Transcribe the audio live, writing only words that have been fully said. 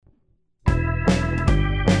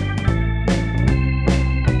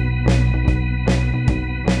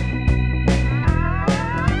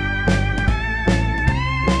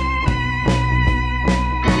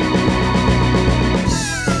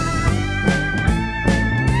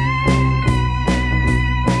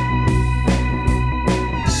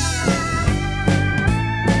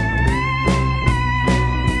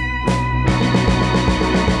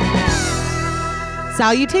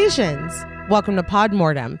Salutations! Welcome to Pod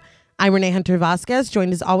Mortem. I'm Renee Hunter Vasquez,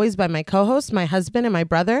 joined as always by my co-host, my husband, and my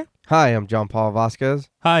brother. Hi, I'm John Paul Vasquez.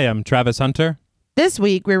 Hi, I'm Travis Hunter. This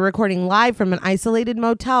week, we're recording live from an isolated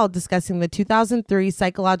motel discussing the 2003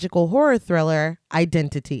 psychological horror thriller,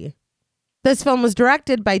 Identity. This film was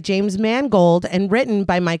directed by James Mangold and written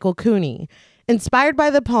by Michael Cooney. Inspired by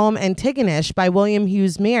the poem Antigonish by William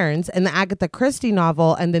Hughes Mearns and the Agatha Christie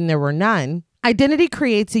novel And Then There Were None, Identity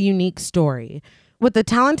creates a unique story. With a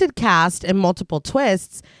talented cast and multiple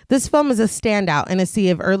twists, this film is a standout in a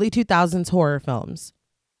sea of early 2000s horror films.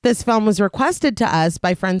 This film was requested to us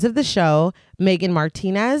by friends of the show, Megan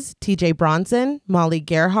Martinez, TJ Bronson, Molly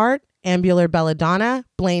Gerhart, Ambular Belladonna,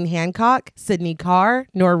 Blaine Hancock, Sydney Carr,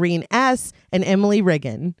 Noreen S., and Emily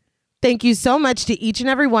Riggin. Thank you so much to each and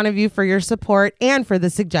every one of you for your support and for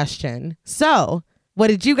the suggestion. So, what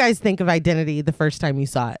did you guys think of Identity the first time you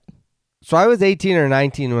saw it? So I was 18 or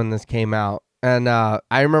 19 when this came out, and I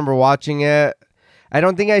remember watching it. I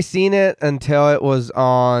don't think I seen it until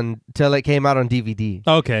it came out on DVD.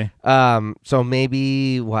 Okay. So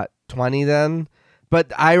maybe 20 then?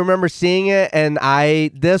 But I remember seeing it, and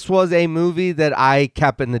this was a movie that I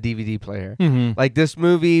kept in the DVD player. Mm-hmm. Like, this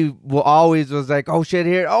movie was like, oh shit,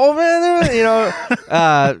 here, oh man, you know.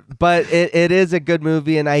 But it is a good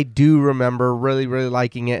movie, and I do remember really, really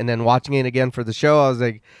liking it, and then watching it again for the show. I was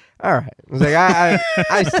like, all right. I was like,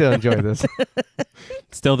 I still enjoy this.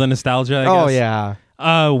 Still the nostalgia, I guess. Oh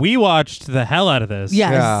yeah. We watched the hell out of this.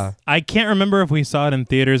 Yes. Yeah. I can't remember if we saw it in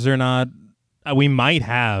theaters or not. We might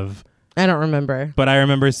have. I don't remember. But I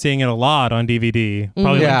remember seeing it a lot on DVD,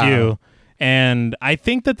 probably Yeah. like you. And I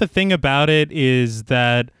think that the thing about it is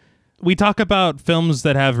that we talk about films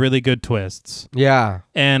that have really good twists. Yeah.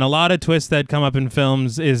 And a lot of twists that come up in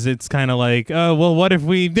films is it's kind of like, oh, well, what if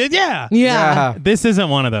we did? Yeah. Yeah. This isn't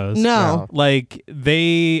one of those. No. Like,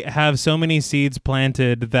 they have so many seeds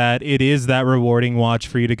planted that it is that rewarding watch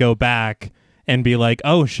for you to go back and be like,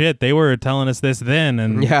 oh, shit, they were telling us this then.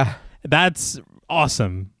 And Yeah. that's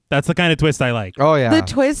awesome. That's the kind of twist I like. Oh yeah. The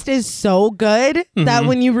twist is so good that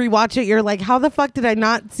when you rewatch it, you're like, how the fuck did I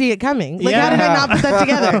not see it coming? Like, how did I not put that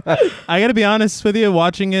together? I got to be honest with you,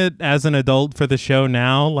 watching it as an adult for the show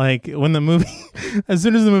now, like when the movie, as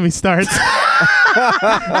soon as the movie starts,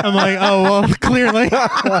 I'm like, oh, well, clearly.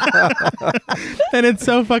 And it's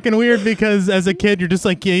so fucking weird because as a kid, you're just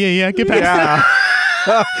like, yeah, get past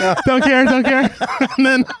that. Don't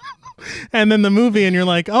care. And then the movie, and you're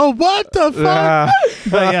like, oh, what the fuck? Yeah.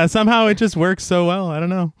 But yeah, somehow it just works so well. I don't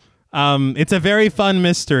know. It's a very fun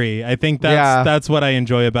mystery. I think that's what I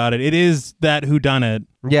enjoy about it. It is that whodunit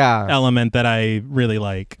Yeah. element that I really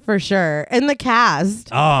like. For sure. And the cast.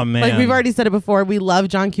 Oh man, Like we've already said it before, we love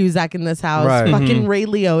John Cusack in this house. Right. Fucking Ray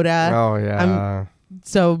Liotta. Oh yeah. I'm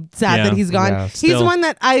so sad Yeah. that he's gone. Yeah, He's still. one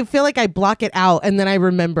that I feel like I block it out and then I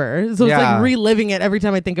remember. So it's Yeah. like reliving it every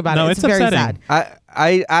time I think about No, it. it's very upsetting. sad.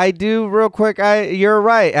 I do real quick. You're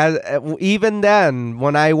right. Even then,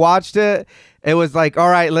 when I watched it, it was like, all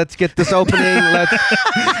right, let's get this opening.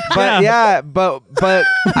 But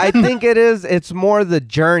I think it's more the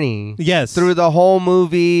journey. Yes. Through the whole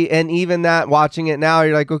movie, and even that watching it now,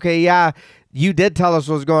 you're like, okay, yeah. You did tell us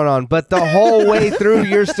what was going on, but the whole way through,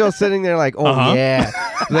 you're still sitting there like, oh, yeah.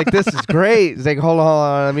 Like, this is great. It's like, hold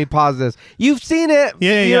on, let me pause this. You've seen it.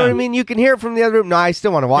 Yeah, You know what I mean? You can hear it from the other room. No, I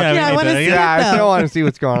still want to watch it. Yeah, I want to see it I though. still want to see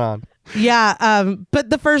what's going on. Yeah, but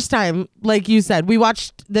the first time, like you said, we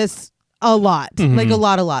watched this a lot. Like a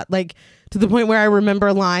lot. Like to the point where I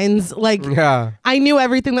remember lines. Like Yeah. I knew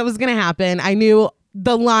everything that was going to happen. I knew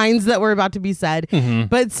the lines that were about to be said.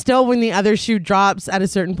 But still, when the other shoe drops at a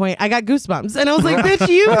certain point, I got goosebumps. And I was like, bitch,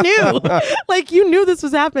 you knew. Like, you knew this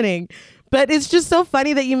was happening. But it's just so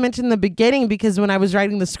funny that you mentioned the beginning, because when I was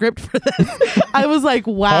writing the script for this, I was like,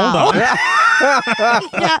 wow. Hold on.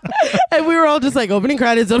 Yeah. And we were all just like, opening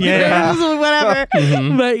credits, whatever.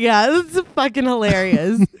 But yeah, it's fucking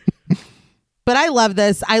hilarious. But I love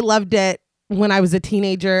this. I loved it when I was a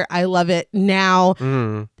teenager. I love it now.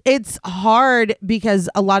 It's hard because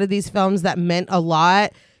a lot of these films that meant a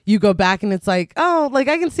lot, you go back and it's like, oh, like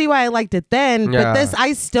I can see why I liked it then. Yeah. But this,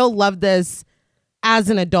 I still love this as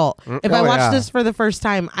an adult. If I watched yeah. this for the first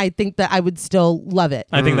time, I think that I would still love it.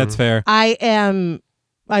 I think that's fair.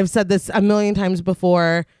 I've said this a million times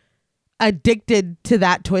before, addicted to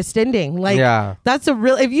that twist ending. Like, Yeah. that's a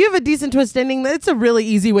real, if you have a decent twist ending, that's a really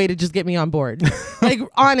easy way to just get me on board. Like,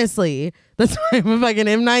 honestly, that's why I'm a fucking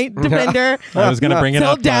M. Night defender. I was gonna bring it Till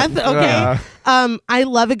up. death, but okay? Yeah. I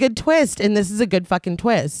love a good twist, and this is a good fucking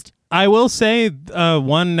twist. I will say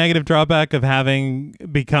one negative drawback of having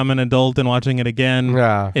become an adult and watching it again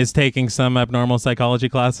Yeah. is taking some abnormal psychology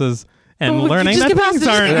classes. and learning Just that get past things it.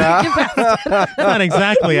 aren't Get past it. not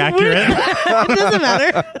exactly accurate. It doesn't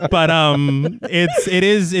matter. But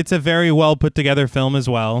it's a very well put together film as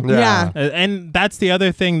well. Yeah. And that's the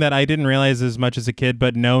other thing that I didn't realize as much as a kid,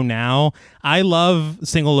 but know now. I love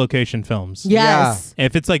single location films. Yes.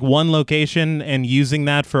 If it's like one location and using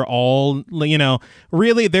that for all,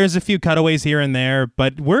 really there's a few cutaways here and there,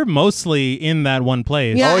 but we're mostly in that one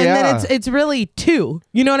place. Yeah, Oh, and yeah. then it's really two.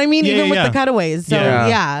 You know what I mean? Yeah, Even with yeah. the cutaways. So Yeah.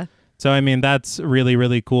 yeah. So, I mean, that's really,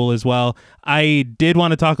 really cool as well. I did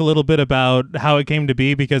want to talk a little bit about how it came to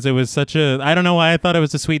be because it was I don't know why I thought it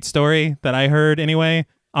was a sweet story that I heard anyway.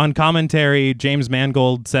 On commentary, James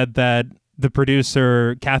Mangold said that the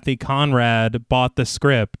producer, Kathy Conrad, bought the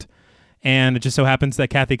script. And it just so happens that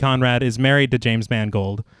Kathy Conrad is married to James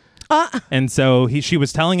Mangold. And so she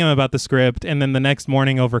was telling him about the script. And then the next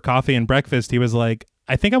morning over coffee and breakfast, he was like,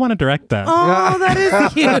 I think I want to direct that. Oh, that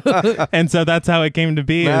is cute. And so that's how it came to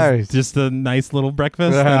be. Nice. Is just a nice little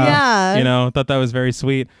breakfast. Yeah. And, Yeah. thought that was very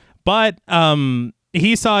sweet. But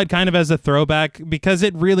he saw it kind of as a throwback because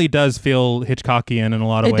it really does feel Hitchcockian in a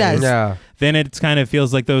lot of It ways. does. Yeah. Then it kind of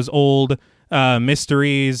feels like those old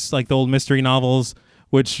mysteries, like the old mystery novels,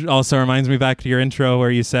 which also reminds me back to your intro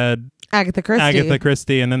where you said Agatha Christie. Agatha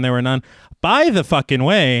Christie and then there were none. By the fucking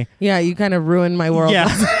way, Yeah, you kind of ruined my world. yeah,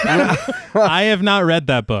 I have not read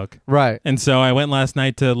that book. Right. And so I went last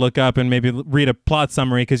night to look up and maybe read a plot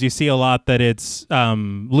summary because you see a lot that it's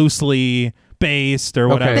loosely based or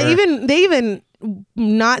whatever. Okay. They even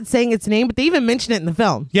not saying its name, but they even mention it in the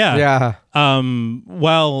film. Yeah. Yeah.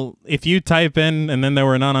 Well, if you type in and then there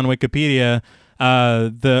were none on Wikipedia,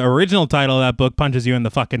 the original title of that book punches you in the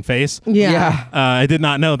fucking face. Yeah. I did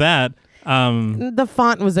not know that. The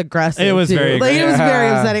font was aggressive. It was too. very Like, it was very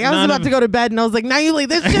Yeah. upsetting. I was None about of- to go to bed and I was like, now you lay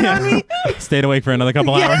this shit on me? Stayed awake for another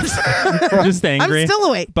couple Yes. hours. Just angry. I'm still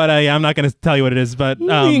awake. But yeah, I'm not going to tell you what it is. But You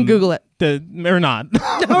can Google it. Or not.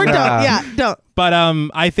 Or don't. Yeah, don't. But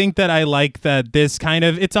I think that I like that this kind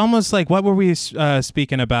of, it's almost like, what were we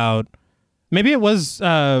speaking about? Maybe it was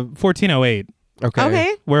 1408.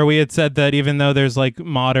 Okay. Where we had said that even though there's like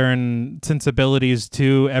modern sensibilities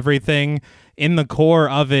to everything, in the core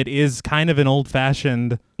of it is kind of an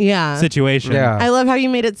old-fashioned Yeah. situation. Yeah. I love how you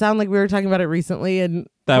made it sound like we were talking about it recently and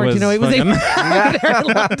That was 1408 was fucking- a very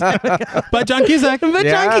long time ago. But John Cusack, But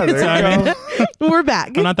Yeah, John there Cusack, you go. we're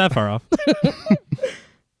back. I'm not that far off.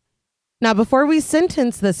 Now, before we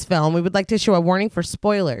sentence this film, we would like to show a warning for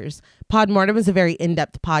spoilers. Podmortem is a very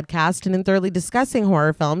in-depth podcast, and in thoroughly discussing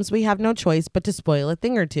horror films, we have no choice but to spoil a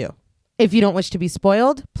thing or two. If you don't wish to be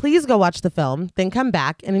spoiled, please go watch the film, then come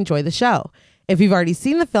back and enjoy the show. If you've already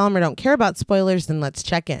seen the film or don't care about spoilers, then let's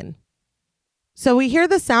check in. So we hear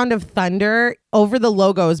the sound of thunder over the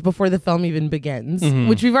logos before the film even begins,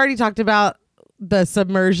 which we've already talked about, the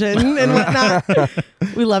submersion and whatnot.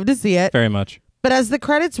 We love to see it. Very much. But as the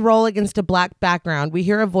credits roll against a black background, we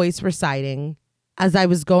hear a voice reciting, "As I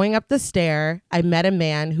was going up the stair, I met a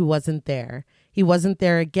man who wasn't there. He wasn't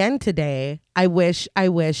there again today. I wish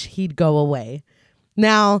he'd go away."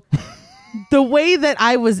 Now, the way that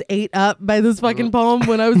I was ate up by this fucking poem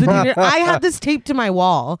when I was a teenager, I had this taped to my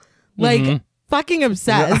wall. Like, fucking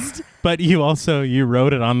obsessed. But you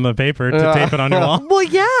wrote it on the paper to tape it on your wall. Well,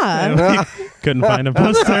 yeah. Couldn't find a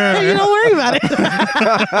poster. You don't worry about it.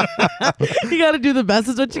 You got to do the best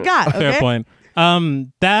is what you got. Okay? Fair point.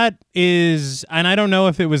 That is, and I don't know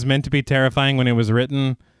if it was meant to be terrifying when it was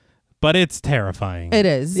written, but it's terrifying. It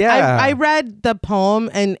is. Yeah. I read the poem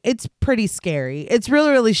and it's pretty scary. It's really,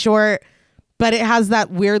 really short, but it has that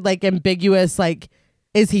weird, like, ambiguous, like,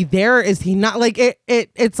 is he there? Is he not? Like,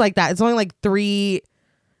 it's like that. It's only like 3.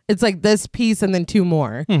 It's like this piece and then 2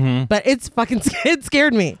 more. But it's fucking, it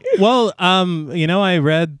scared me. Well, I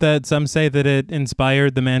read that some say that it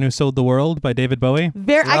inspired The Man Who Sold the World by David Bowie. I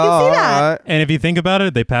can see that. And if you think about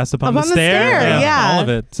it, they passed upon the Upon the stair. stair, yeah. All of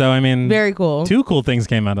it. So, I mean, Very cool. 2 cool things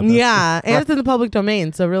came out of this. Yeah. And it's in the public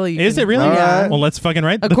domain. So really. Is it really? Yeah. Well, let's fucking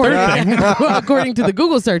write the According, third thing. according to the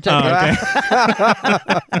Google search. I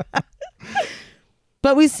think. Okay.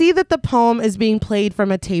 But we see that the poem is being played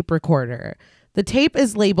from a tape recorder. The tape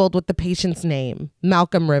is labeled with the patient's name,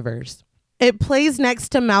 Malcolm Rivers. It plays next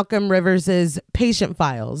to Malcolm Rivers's patient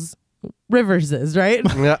files. Rivers's, right?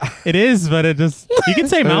 Yeah. It is, but it just, you can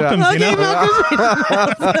say Malcolm's, you know? Malcolm's patient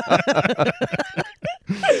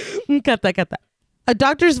files. Cut that. A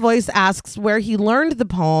doctor's voice asks where he learned the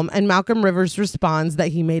poem, and Malcolm Rivers responds that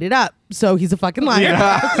he made it up. So he's a fucking liar.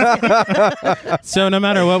 So no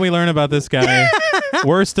matter what we learn about this guy,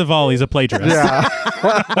 worst of all, he's a plagiarist. Yeah.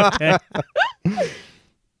 Okay.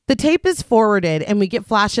 The tape is forwarded and we get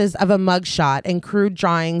flashes of a mugshot and crude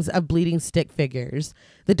drawings of bleeding stick figures.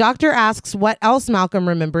 The doctor asks what else Malcolm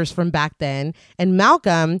remembers from back then, and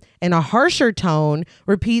Malcolm, in a harsher tone,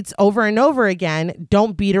 repeats over and over again,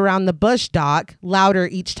 "Don't beat around the bush, Doc," louder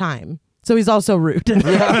each time. So he's also rude. He's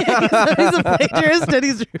a plagiarist and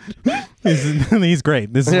he's rude. He's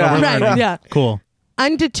great. This is what we're Right, learning. yeah. Cool.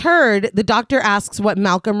 Undeterred, the doctor asks what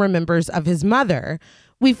Malcolm remembers of his mother.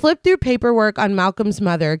 We flip through paperwork on Malcolm's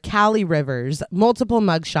mother, Callie Rivers, multiple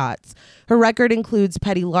mugshots. Her record includes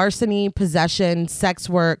petty larceny, possession, sex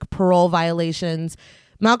work, parole violations.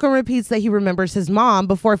 Malcolm repeats that he remembers his mom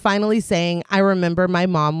before finally saying, "I remember my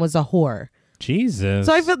mom was a whore." Jesus.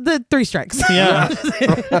 So I feel the 3 strikes. Yeah.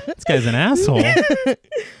 This guy's an asshole.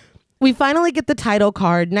 We finally get the title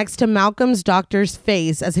card next to Malcolm's doctor's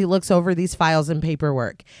face as he looks over these files and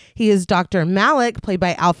paperwork. He is Dr. Malik, played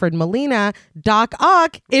by Alfred Molina, Doc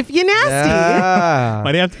Ock, if you nasty. Yeah.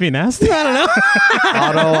 Why do you have to be nasty? I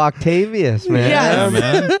don't know. Otto Octavius, man. Yes. Yeah,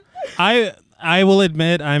 man. I will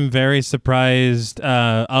admit I'm very surprised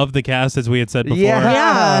of the cast, as we had said before.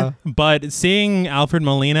 Yeah. But seeing Alfred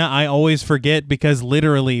Molina, I always forget because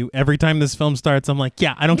literally every time this film starts, I'm like,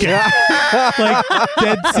 yeah, I don't care. Like,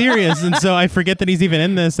 dead serious. And so I forget that he's even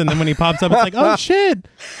in this. And then when he pops up, it's like, oh, shit,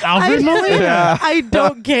 Alfred Molina. I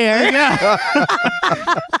don't care. Yeah.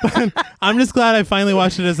 But I'm just glad I finally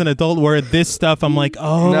watched it as an adult where this stuff, I'm like,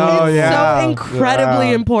 oh. No, It's yeah. so incredibly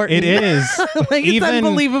Yeah. important. It is. Like, it's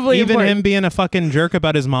unbelievably even important. him being a fucking jerk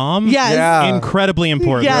about his mom. Yes. Yeah. Incredibly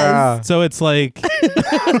important. Yes. Yeah. So it's like,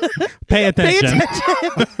 pay attention.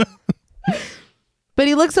 But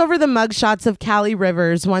he looks over the mugshots of Callie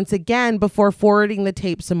Rivers once again before forwarding the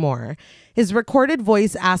tape some more. His recorded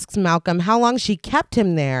voice asks Malcolm how long she kept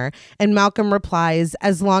him there, and Malcolm replies,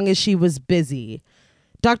 "As long as she was busy."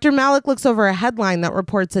 Dr. Malik looks over a headline that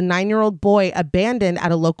reports a 9-year-old boy abandoned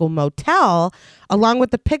at a local motel, along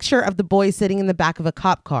with a picture of the boy sitting in the back of a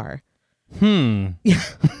cop car.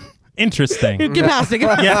 Interesting. Get past it. Get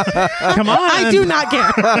past it. Yeah. Come on. I do not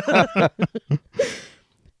care.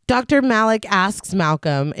 Dr. Malik asks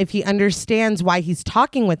Malcolm if he understands why he's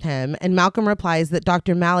talking with him, and Malcolm replies that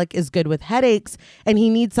Dr. Malik is good with headaches and he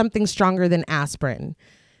needs something stronger than aspirin.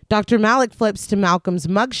 Dr. Malik flips to Malcolm's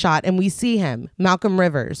mugshot and we see him, Malcolm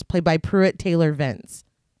Rivers, played by Pruitt Taylor Vince.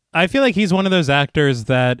 I feel like he's one of those actors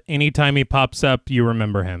that anytime he pops up, you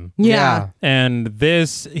remember him. Yeah. And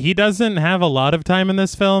this, he doesn't have a lot of time in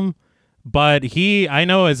this film, but I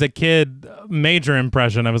know as a kid, major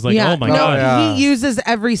impression. I was like, oh my no, God. Yeah. He uses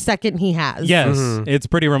every second he has. Yes, it's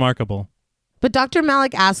pretty remarkable. But Dr.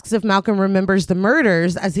 Malik asks if Malcolm remembers the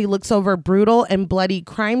murders as he looks over brutal and bloody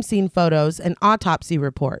crime scene photos and autopsy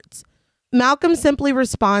reports. Malcolm simply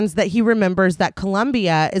responds that he remembers that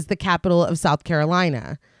Columbia is the capital of South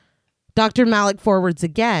Carolina. Dr. Malik forwards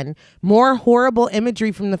again, more horrible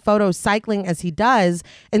imagery from the photos cycling as he does,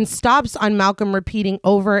 and stops on Malcolm repeating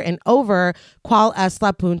over and over, "Cuál es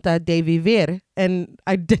la punta de vivir?" And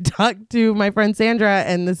I did talk to my friend Sandra,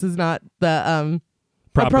 and this is not the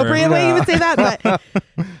appropriate way you would say that, but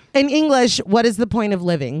in English, what is the point of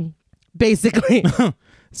living? Basically.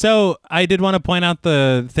 So I did want to point out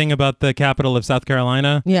the thing about the capital of South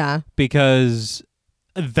Carolina. Yeah. Because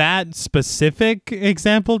that specific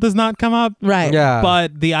example does not come up. Right. Yeah.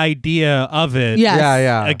 But the idea of it, Yes.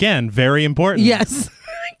 Yeah. again, very important. Yes.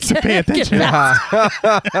 To pay attention. You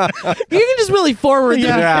can just really forward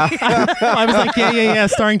that. Yeah. I was like, yeah,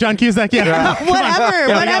 starring John Cusack. Yeah. Whatever.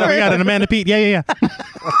 Yeah, whatever. we got it. Amanda Peet. Yeah.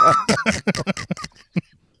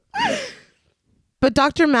 But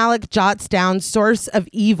Dr. Malik jots down source of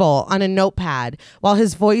evil on a notepad while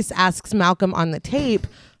his voice asks Malcolm on the tape,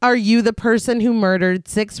 "Are you the person who murdered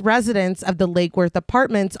 6 residents of the Lake Worth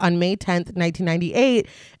apartments on May 10th, 1998?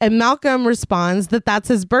 And Malcolm responds that that's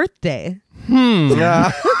his birthday.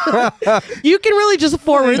 Yeah. You can really just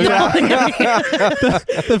forward the whole thing.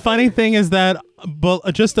 The funny thing is that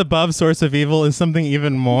just above source of evil is something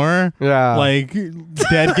even more. Yeah. Like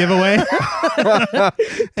dead giveaway.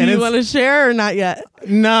 Do you want to share or not yet?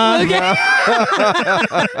 No.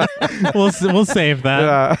 We'll save that.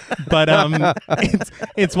 Yeah. But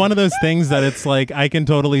it's one of those things that it's like I can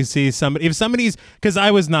totally see somebody, if somebody's, because I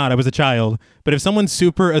was a child, but if someone's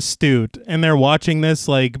super astute and they're watching this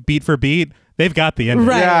like beat for beat, they've got the ending.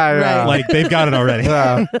 Right. Yeah. Like they've got it already.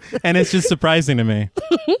 Yeah. And it's just surprising to me.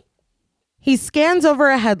 He scans over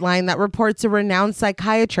a headline that reports a renowned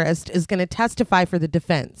psychiatrist is going to testify for the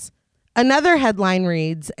defense. Another headline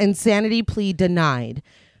reads, "Insanity plea denied."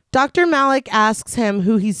 Dr. Malik asks him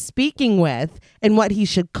who he's speaking with and what he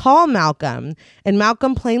should call Malcolm, and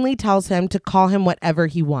Malcolm plainly tells him to call him whatever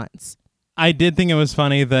he wants. I did think it was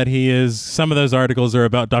funny that some of those articles are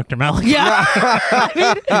about Dr. Malik. Yeah. I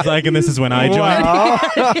mean, He's like, and this is when I joined.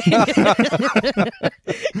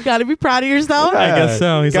 you got to be proud of yourself. I guess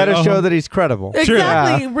so. He's Got to like, show oh. that he's credible. True.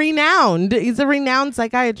 Exactly. Renowned. He's a renowned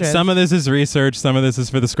psychiatrist. Some of this is research. Some of this is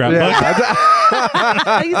for the scrapbook.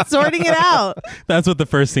 Yeah. He's sorting it out. That's what the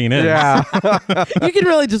first scene is. Yeah. You can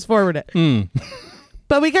really just forward it.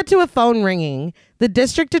 But we get to a phone ringing. The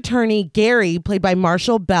district attorney, Gary, played by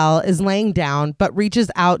Marshall Bell, is laying down, but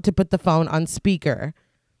reaches out to put the phone on speaker.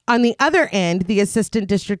 On the other end, the assistant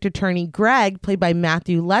district attorney, Greg, played by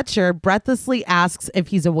Matthew Letcher, breathlessly asks if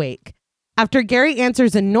he's awake. After Gary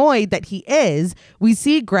answers annoyed that he is, we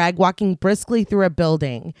see Greg walking briskly through a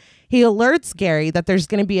building. He alerts Gary that there's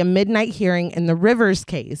going to be a midnight hearing in the Rivers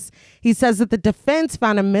case. He says that the defense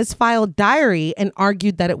found a misfiled diary and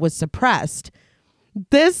argued that it was suppressed.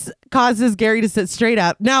 This causes Gary to sit straight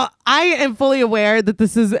up. Now, I am fully aware that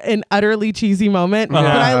this is an utterly cheesy moment, but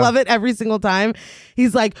I love it every single time.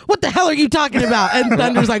 He's like, what the hell are you talking about? And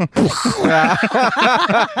Thunder's like, It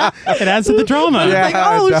adds to the drama. Yeah. like,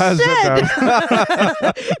 oh,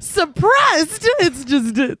 it shit. Suppressed. It's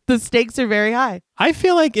just, the stakes are very high. I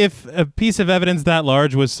feel like if a piece of evidence that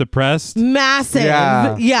large was suppressed, Massive.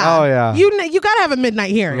 Yeah. Yeah. Oh, yeah. You got to have a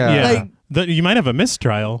midnight hearing. Yeah. you might have a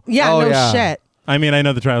mistrial. Yeah, Oh, no yeah. shit. I mean, I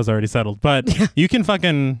know the trial's already settled, but you can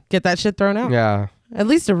fucking... Get that shit thrown out. Yeah. At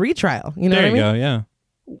least a retrial. You know There what you I mean? go, yeah.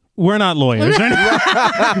 We're not lawyers.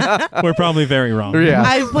 We're probably very wrong. Yeah.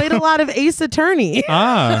 I've played a lot of Ace Attorney.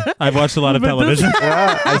 I've watched a lot of television.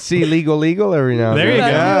 Yeah, I see legal every now and There then. you go.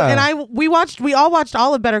 Yeah. And we all watched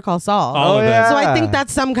all of Better Call Saul. All of it. yeah. So I think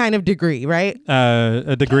that's some kind of degree, right?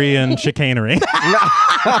 A degree in chicanery.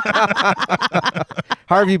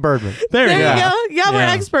 Harvey Birdman. There There you you go. go. Yeah, we're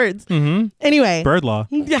Yeah. experts. Mm-hmm. Anyway. Bird law.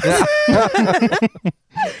 Yes.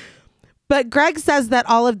 But Greg says that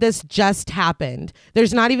all of this just happened.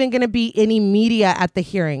 There's not even going to be any media at the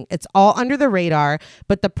hearing. It's all under the radar,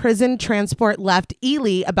 but the prison transport left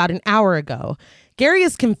Ely about an hour ago. Gary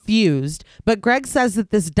is confused, but Greg says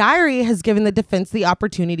that this diary has given the defense the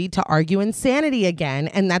opportunity to argue insanity again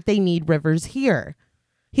and that they need Rivers here.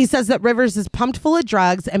 He says that Rivers is pumped full of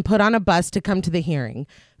drugs and put on a bus to come to the hearing.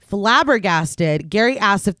 Flabbergasted, Gary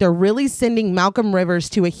asks if they're really sending Malcolm Rivers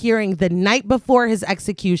to a hearing the night before his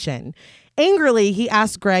execution. Angrily, he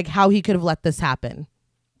asks Greg how he could have let this happen.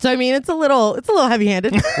 So, I mean, it's a little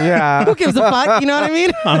heavy-handed. Yeah. Who gives a fuck? You know what I mean?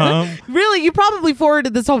 Uh-huh. Really, you probably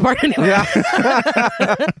forwarded this whole part anyway.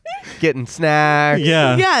 Yeah. Getting snacks.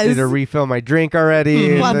 Yeah. Yes. Need to refill my drink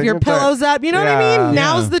already. Fluff your pillows up. You know what I Yeah. mean?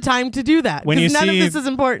 Now's Yeah. the time to do that. When you Because none of see- this is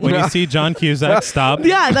important. When you see John Cusack stop,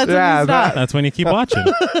 Yeah, that's when Yeah, you stop. that's when you keep watching.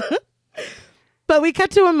 But we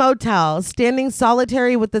cut to a motel, standing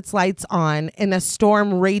solitary with its lights on and a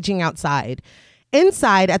storm raging outside.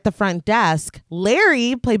 Inside at the front desk,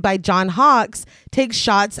 Larry, played by John Hawkes, takes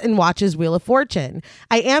shots and watches Wheel of Fortune.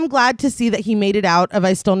 I am glad to see that he made it out of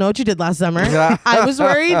I Still Know What You Did Last Summer. I was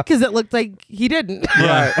worried because it looked like he didn't.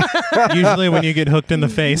 Yeah. Usually when you get hooked in the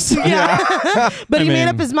face, Yeah. But I he made mean-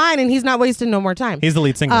 up his mind and he's not wasting no more time. he's the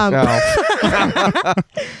lead singer. No.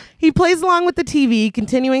 He plays along with the TV,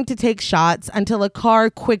 continuing to take shots until a car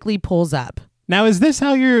quickly pulls up. Now, is this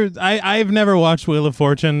how you're... I've never watched Wheel of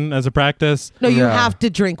Fortune as a practice, No, you Yeah. have to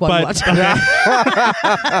drink while you but...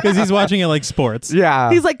 watch. Because he's watching it like sports.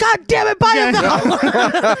 Yeah. He's like, God damn it, buy a vowel.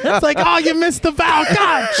 It's like, oh, you missed the vowel.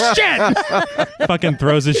 God, shit. Fucking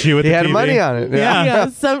throws his shoe at He the had TV. money on it. Yeah. Yeah,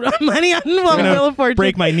 some money on I'm Wheel gonna of Fortune.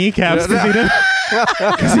 break my kneecaps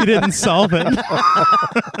because he didn't solve it.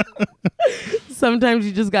 Sometimes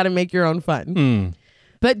you just got to make your own fun. Mm.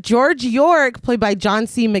 But George York, played by John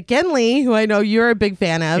C. McGinley, who I know you're a big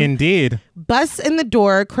fan of, Indeed. busts in the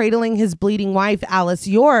door, cradling his bleeding wife, Alice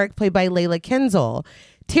York, played by Layla Kinzel.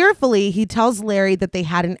 Tearfully, he tells Larry that they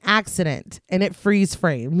had an accident, and it freeze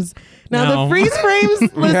frames. Now, No. the freeze frames,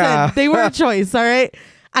 listen, Yeah. they were a choice, all right?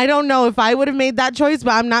 I don't know if I would have made that choice,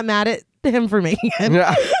 but I'm not mad at him for making it.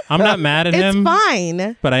 Yeah. I'm not mad at It's him,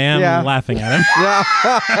 fine. but I am Yeah. laughing at him.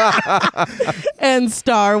 And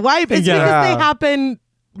star wipe. It's Yeah. because they happen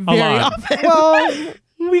very lot. often. Well,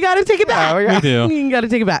 We got to take it back. yeah, We do. You got to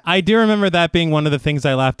take it back. I do remember that being one of the things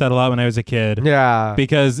I laughed at a lot when I was a kid. yeah.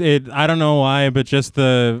 Because I don't know why, but just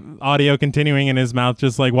the audio continuing in his mouth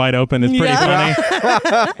just like wide open is pretty Yeah.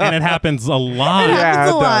 funny. And it happens a lot. It Yeah,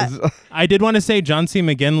 happens a lot. it does. I did want to say John C.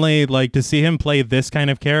 McGinley, like to see him play this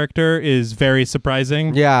kind of character is very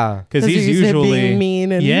surprising. Yeah. Because 'Cause he's you're used to usually being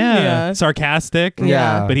mean and- yeah. sarcastic.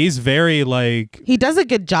 Yeah. But he's very like He does a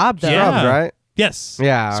good job, though. Yeah. Right? Yes.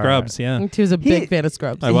 Yeah, Scrubs. Yeah. He was a big fan of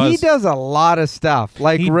Scrubs. I was. He does a lot of stuff.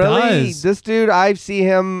 Like, He really, does. this dude, I see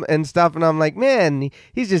him and stuff, and I'm like, man,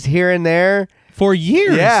 he's just here and there. For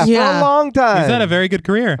years. Yeah, for Yeah. a long time. He's had a very good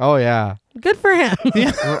career. Oh, yeah. Good for him.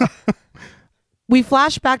 We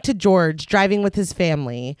flash back to George driving with his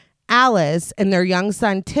family, Alice, and their young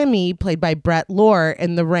son Timmy, played by Brett Lore,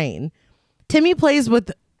 in the rain. Timmy plays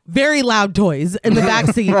with very loud toys in the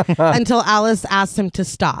backseat until Alice asks him to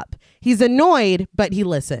stop. He's annoyed, but he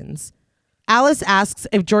listens. Alice asks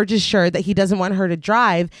if George is sure that he doesn't want her to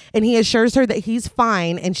drive, and he assures her that he's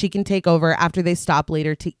fine and she can take over after they stop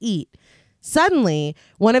later to eat. Suddenly,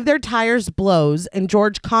 one of their tires blows, and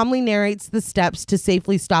George calmly narrates the steps to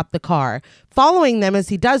safely stop the car, following them as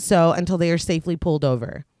he does so until they are safely pulled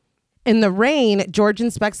over. In the rain, George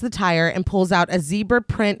inspects the tire and pulls out a zebra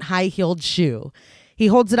print high-heeled shoe. He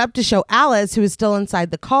holds it up to show Alice, who is still inside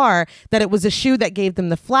the car, that it was a shoe that gave them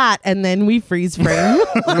the flat, and then we freeze frame.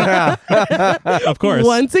 Of course.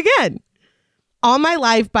 Once again. All My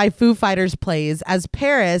Life by Foo Fighters plays as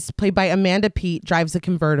Paris, played by Amanda Peet, drives a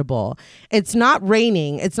convertible. It's not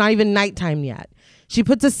raining. It's not even nighttime yet. She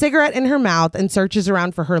puts a cigarette in her mouth and searches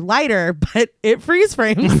around for her lighter, but it freeze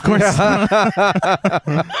frames. Of course.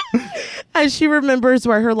 As she remembers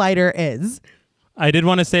where her lighter is. I did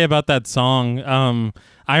want to say about that song.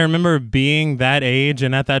 I remember being that age,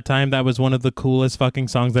 and at that time, that was one of the coolest fucking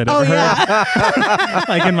songs I'd ever heard,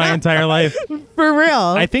 like in my entire life. For real.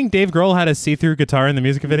 I think Dave Grohl had a see-through guitar in the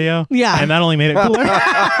music video. Yeah. And that only made it cooler.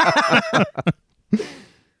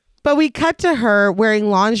 But we cut to her wearing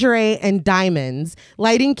lingerie and diamonds,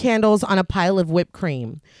 lighting candles on a pile of whipped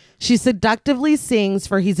cream. She seductively sings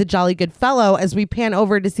for He's a Jolly Good Fellow as we pan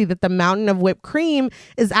over to see that the mountain of whipped cream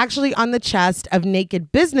is actually on the chest of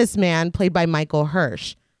naked businessman played by Michael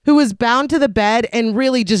Hirsch, who was bound to the bed and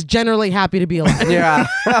really just generally happy to be alive. Yeah.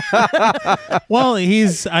 Well,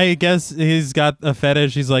 I guess he's got a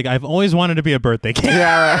fetish. He's like, I've always wanted to be a birthday cake.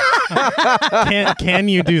 Yeah. Right. Can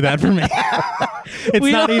you do that for me?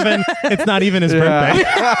 It's not even his birthday.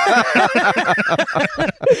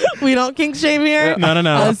 We don't kink shame here.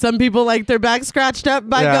 No. Some people like their back scratched up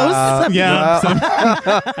by Yeah. ghosts. Some,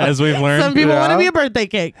 Yeah. As we've learned. some people Yeah. want to be a birthday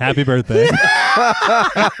cake. Happy birthday.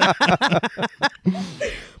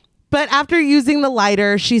 But after using the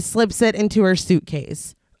lighter, she slips it into her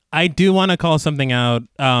suitcase. I do want to call something out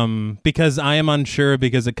because I am unsure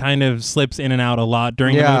because it kind of slips in and out a lot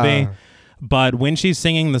during the movie. But when she's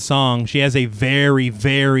singing the song, she has a very,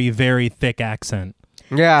 very, very thick accent.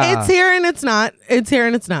 Yeah. It's here and it's not. It's here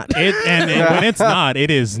and it's not. When it's not, it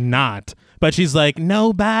is not. But she's like,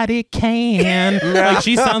 nobody can. Like,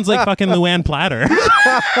 she sounds like fucking Luann Platter.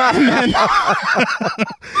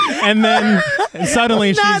 and then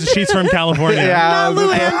suddenly she's from California. Yeah. Not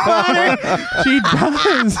Luann Platter. She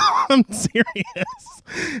does. I'm serious.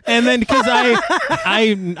 And then because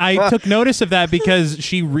I took notice of that because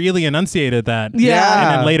she really enunciated that. Yeah.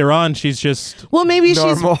 And then later on, she's just Well, maybe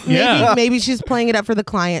Normal. maybe she's playing it up for the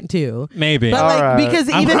client too. maybe. But like right. because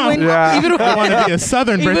I'm even wrong. when Yeah. even when I want to be a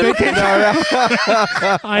Southern Even birthday when- cake.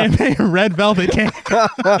 I am a red velvet cake.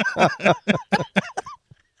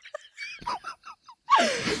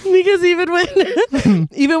 because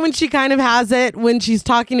even when she kind of has it when she's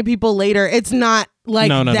talking to people later, it's not like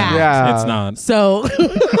No. that. Yeah. It's not. So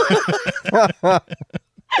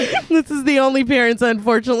this is the only parents,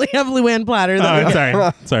 unfortunately, of Luann Platter. That we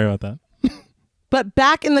Oh, sorry about that. But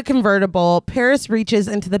back in the convertible, Paris reaches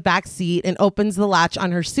into the back seat and opens the latch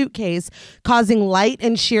on her suitcase, causing light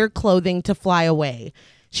and sheer clothing to fly away.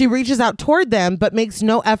 She reaches out toward them, but makes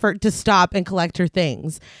no effort to stop and collect her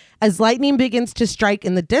things. As lightning begins to strike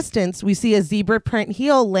in the distance, we see a zebra print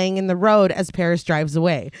heel laying in the road as Paris drives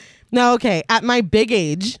away. Now, okay, at my big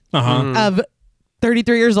age of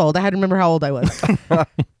 33 years old, I had to remember how old I was.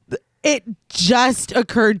 It just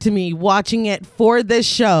occurred to me watching it for this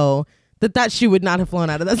show that shoe would not have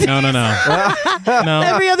flown out of that. No. No.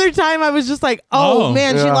 Every other time I was just like, oh,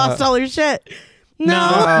 man, she Yeah. lost all her shit. No,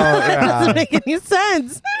 that doesn't make any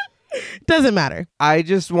sense. Doesn't matter. I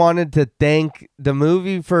just wanted to thank the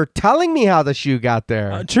movie for telling me how the shoe got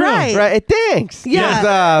there. True. Right. Right. Thanks. Yeah.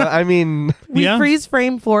 'Cause, I mean, We Yeah. freeze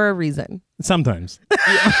frame for a reason. Sometimes.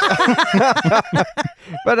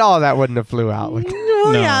 but all that wouldn't have flew out. With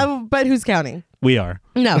Well, No. yeah, but who's counting? We are.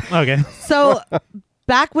 No. Okay. So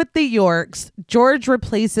back with the Yorks, George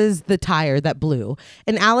replaces the tire that blew,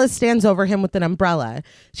 and Alice stands over him with an umbrella.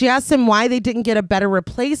 She asks him why they didn't get a better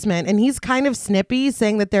replacement, and he's kind of snippy,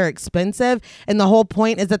 saying that they're expensive, and the whole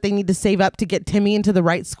point is that they need to save up to get Timmy into the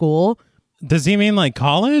right school. Does he mean like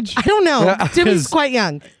college? I don't know. Timmy's 'Cause- quite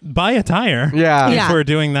young. Buy a tire. Yeah. If Yeah. we're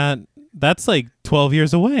doing that, that's like 12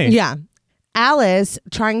 years away. Yeah. Alice,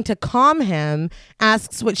 trying to calm him,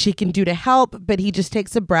 asks what she can do to help, but he just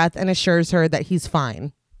takes a breath and assures her that he's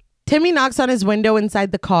fine. Timmy knocks on his window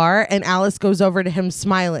inside the car, and Alice goes over to him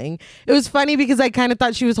smiling. It was funny because I kind of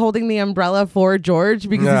thought she was holding the umbrella for George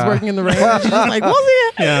because he's working in the rain. And she's just like, we'll see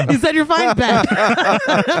ya. Yeah. He said you're fine, Ben.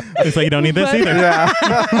 It's like, you don't need this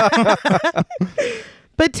either.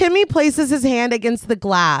 But Timmy places his hand against the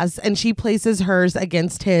glass, and she places hers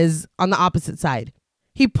against his on the opposite side.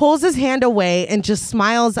 He pulls his hand away and just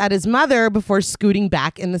smiles at his mother before scooting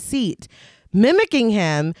back in the seat. Mimicking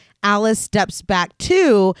him, Alice steps back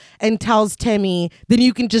too and tells Timmy, then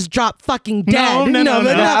you can just drop fucking dead. No.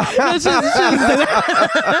 Shouldn't say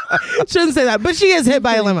that. Shouldn't say that. But she is hit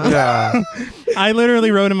by a limo. Yeah. I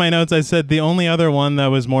literally wrote in my notes, I said the only other one that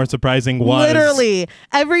was more surprising was... Literally.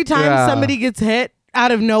 Every time somebody gets hit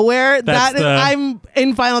out of nowhere, I'm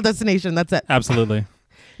in Final Destination. That's it. Absolutely.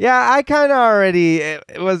 Yeah, I kind of already,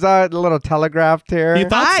 it was a little telegraphed here. You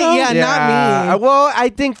thought so? Yeah, not me. Well, I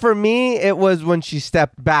think for me, it was when she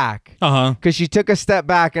stepped back. Uh-huh. Because she took a step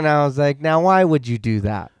back, and I was like, now, why would you do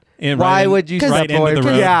that? Why would you right step away into the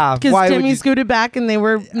from road? Yeah, Because why Timmy would you? scooted back and they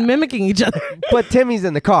were mimicking each other. But Timmy's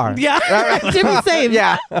in the car. Yeah. Timmy saved.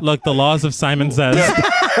 Yeah. Look, the laws of Simon Says,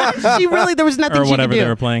 There was nothing or she could whatever do. they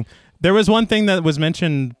were playing. There was one thing that was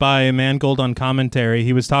mentioned by Mangold on commentary.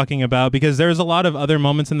 He was talking about, because there's a lot of other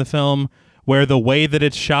moments in the film where the way that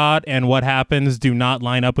it's shot and what happens do not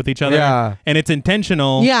line up with each other. Yeah. And it's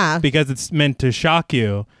intentional Yeah. because it's meant to shock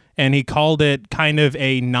you. And he called it kind of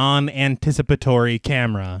a non-anticipatory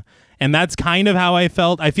camera. And that's kind of how I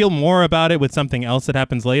felt. I feel more about it with something else that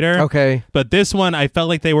happens later. Okay. But this one, I felt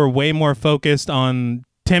like they were way more focused on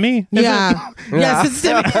Timmy. Is Yeah. Yes, it's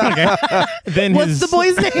Timmy. it? Okay. Then What's the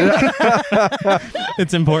boy's name?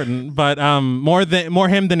 It's important, but more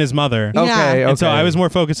him than his mother. Yeah. Okay. And so I was more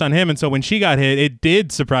focused on him. And so when she got hit, it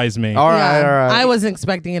did surprise me. All right. Yeah. All right. I wasn't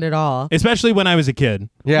expecting it at all. Especially when I was a kid.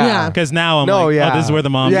 Yeah. Because now I'm No, like, yeah. oh, this is where the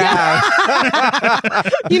mom... Yeah.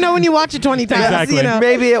 You know, when you watch it 20 times, Exactly. you know.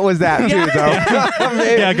 Maybe it was that too, though.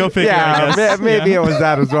 Maybe, Yeah, go figure, I guess. Maybe Yeah. it was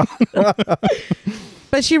that as well.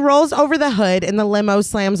 But she rolls over the hood and the limo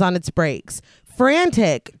slams on its brakes.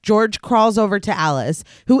 Frantic, George crawls over to Alice,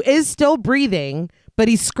 who is still breathing, but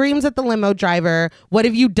he screams at the limo driver, "What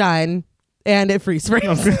have you done?" And it freeze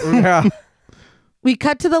frames. Yeah. We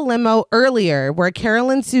cut to the limo earlier where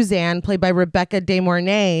Carolyn Suzanne, played by Rebecca De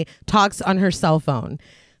Mornay, talks on her cell phone.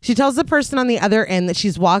 She tells the person on the other end that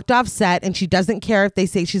she's walked off set and she doesn't care if they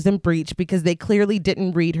say she's in breach because they clearly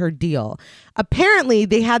didn't read her deal. Apparently,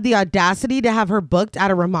 they had the audacity to have her booked at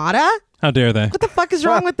a Ramada. How dare they? What the fuck is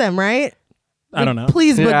wrong with them, right? I don't know.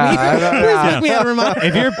 Please book Yeah, me. I don't- Please yeah. book me at a Ramada.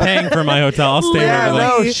 If you're paying for my hotel, I'll stay Yeah, over there.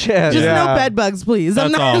 no Literally. shit. Just Yeah. no bed bugs, please.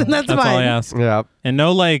 That's all. That's That's fine. all I ask. Yeah. And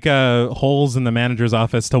no holes in the manager's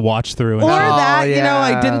office to watch through. And Or shit. that, you know,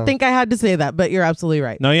 I yeah. didn't think I had to say that, but you're absolutely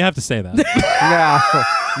right. No, you have to say that. Yeah.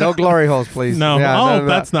 No glory holes, please. No. Yeah, Oh, none of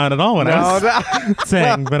that. that's not at all what I No, was no.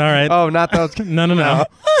 saying. But all right. Oh, not those. No.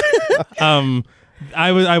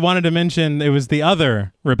 I wanted to mention it was the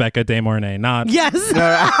other Rebecca De Mornay, not Yes.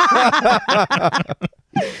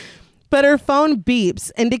 But her phone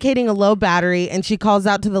beeps, indicating a low battery, and she calls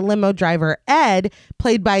out to the limo driver, Ed,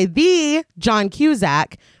 played by the John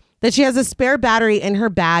Cusack, that she has a spare battery in her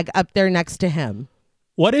bag up there next to him.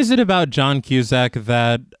 What is it about John Cusack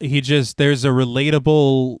that there's a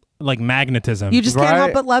relatable like magnetism? You just can't Right.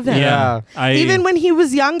 help but love him. yeah. Even when he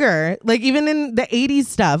was younger, like even in the 80s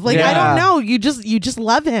stuff. Like I Yeah. don't know, you just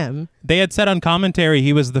love him. They had said on commentary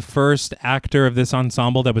he was the first actor of this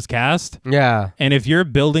ensemble that was cast. Yeah. And if you're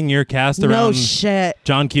building your cast No around shit.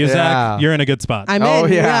 John Cusack, Yeah. you're in a good spot. I'm Oh,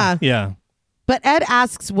 in. yeah. yeah. But Ed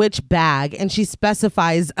asks which bag, and she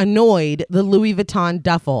specifies, annoyed, the Louis Vuitton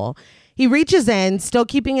duffel. He reaches in, still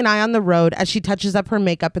keeping an eye on the road as she touches up her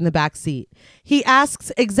makeup in the back seat. He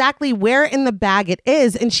asks exactly where in the bag it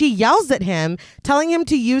is, and she yells at him, telling him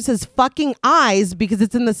to use his fucking eyes because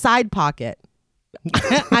it's in the side pocket.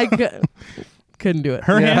 Couldn't do it.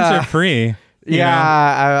 Her Yeah. hands are free. you know?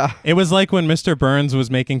 Yeah. It was like when Mr. Burns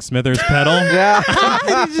was making Smithers pedal. Yeah.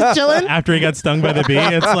 He's just chilling. After he got stung by the bee,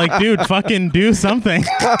 it's like, dude, fucking do something.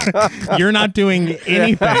 You're not doing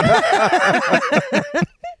anything.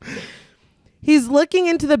 He's looking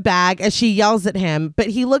into the bag as she yells at him, but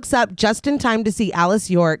he looks up just in time to see Alice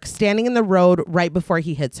York standing in the road right before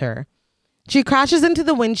he hits her. She crashes into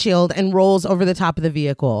the windshield and rolls over the top of the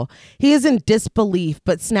vehicle. He is in disbelief,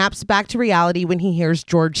 but snaps back to reality when he hears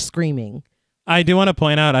George screaming. I do want to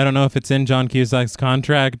point out, I don't know if it's in John Cusack's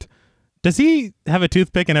contract, Does he have a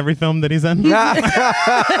toothpick in every film that he's in? That's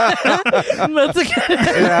a good,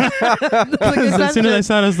 that's a good As soon as I question.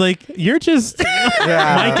 saw it, I was like, you're just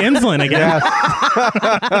Mike Insland again.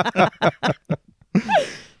 Yes.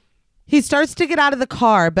 He starts to get out of the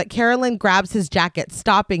car, but Carolyn grabs his jacket,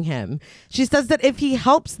 stopping him. She says that if he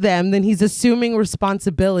helps them, then he's assuming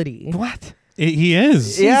responsibility. What? He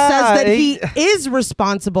is. He Yeah, says that he is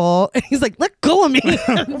responsible. And he's like, let go of me.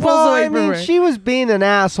 And pulls Well, away I from mean, her. she was being an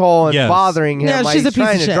asshole and Yes. bothering him Yeah, while she's he's a piece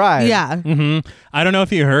trying of to shit. drive. Yeah. hmm I don't know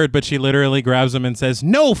if you heard, but she literally grabs him and says,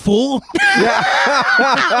 "No, fool,"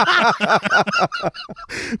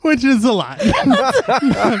 which is a lot.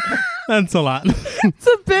 That's a lot. It's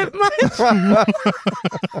a bit much.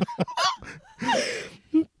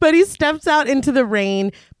 But he steps out into the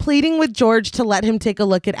rain, pleading with George to let him take a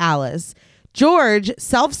look at Alice. George,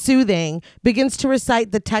 self-soothing, begins to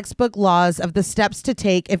recite the textbook laws of the steps to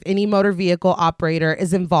take if any motor vehicle operator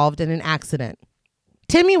is involved in an accident.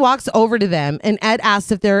 Timmy walks over to them, and Ed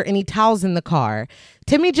asks if there are any towels in the car.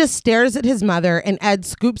 Timmy just stares at his mother, and Ed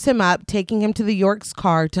scoops him up, taking him to the York's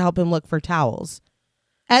car to help him look for towels.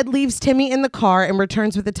 Ed leaves Timmy in the car and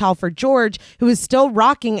returns with a towel for George, who is still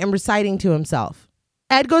rocking and reciting to himself.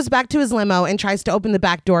 Ed goes back to his limo and tries to open the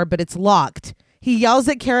back door, but it's locked. He yells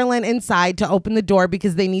at Carolyn inside to open the door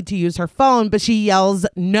because they need to use her phone, but she yells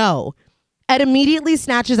no. Ed immediately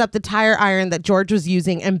snatches up the tire iron that George was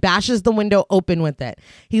using and bashes the window open with it.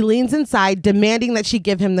 He leans inside, demanding that she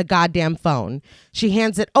give him the goddamn phone. She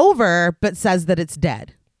hands it over, but says that it's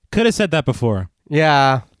dead. Could have said that before.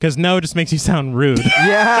 Yeah. Because no just makes you sound rude.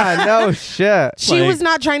 Yeah, no shit. She Like- was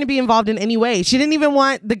not trying to be involved in any way. She didn't even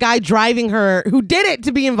want the guy driving her who did it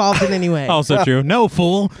to be involved in any way. Also true. No,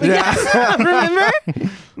 fool. Remember?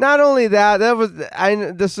 Not only that,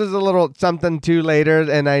 this is a little something too later,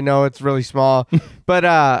 and I know it's really small, but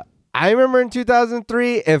I remember in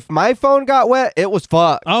 2003, if my phone got wet, it was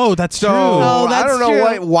fucked. Oh, that's So true. Oh, I that's don't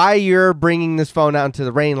know true. why you're bringing this phone out into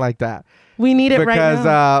the rain like that. We need it right Because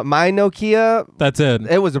now. my Nokia, That's it.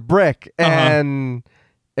 it was a brick, Uh-huh. and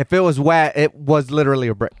if it was wet, it was literally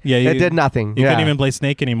a brick. Yeah, it did nothing. You yeah. couldn't even play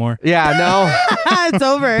Snake anymore. Yeah, no, It's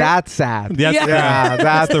over. that's sad. That's, Yeah. Yeah,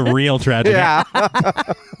 that's the real tragedy. Yeah.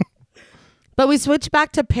 But we switch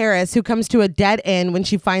back to Paris, who comes to a dead end when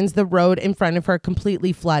she finds the road in front of her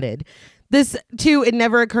completely flooded. This, too, it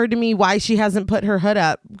never occurred to me why she hasn't put her hood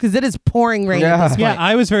up, because it is pouring rain Yeah. at this point. Yeah,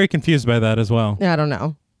 I was very confused by that as well. I don't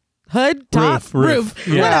know. Hood, top, Roof. roof.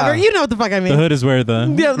 Yeah. Whatever. You know what the fuck I mean. The hood is where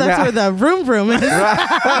the... Yeah, that's Yeah. where the vroom is.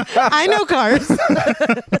 I know cars.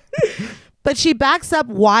 But she backs up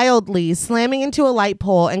wildly, slamming into a light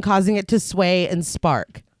pole and causing it to sway and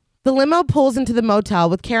spark. The limo pulls into the motel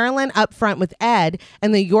with Carolyn up front with Ed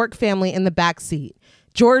and the York family in the back seat.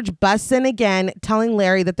 George busts in again, telling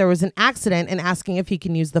Larry that there was an accident and asking if he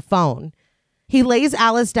can use the phone. He lays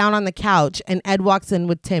Alice down on the couch and Ed walks in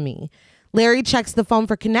with Timmy. Larry checks the phone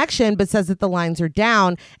for connection, but says that the lines are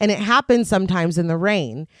down, and it happens sometimes in the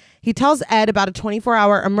rain. He tells Ed about a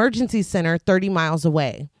 24-hour emergency center 30 miles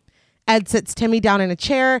away. Ed sits Timmy down in a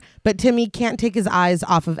chair, but Timmy can't take his eyes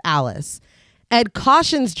off of Alice. Ed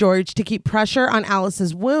cautions George to keep pressure on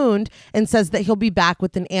Alice's wound and says that he'll be back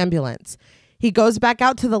with an ambulance. He goes back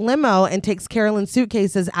out to the limo and takes Carolyn's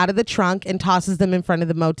suitcases out of the trunk and tosses them in front of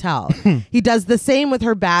the motel. He does the same with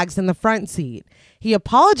her bags in the front seat. He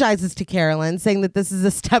apologizes to Carolyn, saying that this is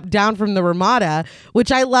a step down from the Ramada,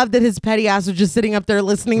 which I love that his petty ass was just sitting up there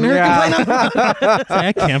listening to her Yeah. complain.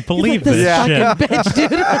 I can't believe This this fucking shit.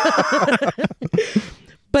 bitch, dude.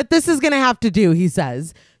 But this is going to have to do, he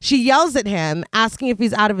says. She yells at him, asking if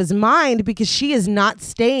he's out of his mind because she is not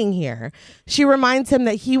staying here. She reminds him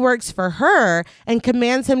that he works for her and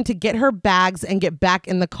commands him to get her bags and get back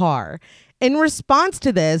in the car. In response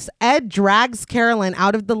to this, Ed drags Carolyn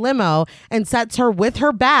out of the limo and sets her with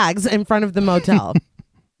her bags in front of the motel.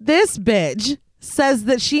 This bitch says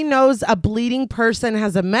that she knows a bleeding person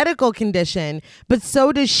has a medical condition, but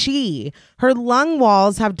so does she. Her lung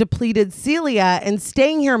walls have depleted cilia, and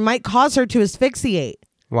staying here might cause her to asphyxiate.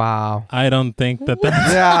 Wow. I don't think that's...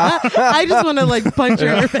 Yeah. I just want to like punch her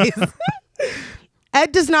in her face.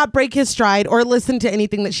 Ed does not break his stride or listen to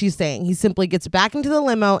anything that she's saying. He simply gets back into the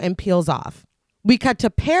limo and peels off. We cut to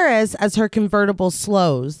Paris as her convertible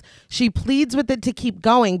slows. She pleads with it to keep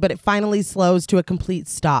going, but it finally slows to a complete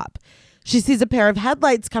stop. She sees a pair of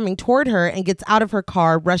headlights coming toward her and gets out of her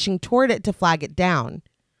car, rushing toward it to flag it down.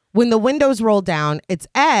 When the windows roll down, it's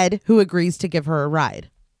Ed who agrees to give her a ride.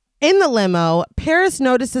 In the limo, Paris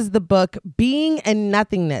notices the book Being and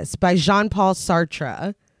Nothingness by Jean-Paul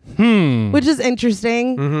Sartre, which is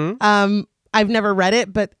interesting. I've never read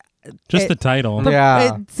it, but Just the title.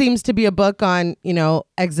 Yeah. It seems to be a book on,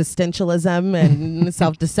 existentialism and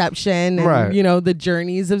self-deception and, Right. the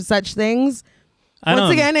journeys of such things. I Once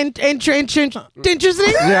don't- again, interesting.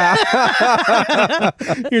 Yeah.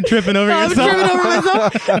 You're tripping over I'm yourself. tripping over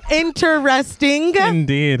myself. Interesting.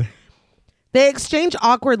 Indeed. They exchange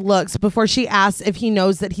awkward looks before she asks if he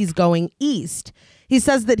knows that he's going east. He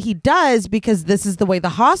says that he does because this is the way the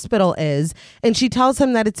hospital is, and she tells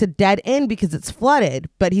him that it's a dead end because it's flooded,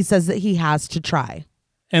 but he says that he has to try.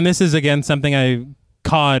 And this is, again, something I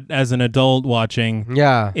caught as an adult watching,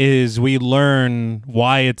 Yeah. is we learn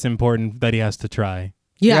why it's important that he has to try.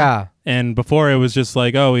 Yeah. And before it was just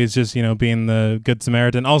like, oh, he's just, being the good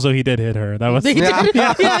Samaritan. Also, he did hit her. That was... He did.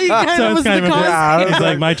 Yeah, he kind So of it's was kind the of cause. Yeah. He's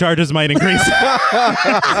like, my charges might increase.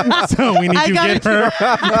 So we need I to gotta get her.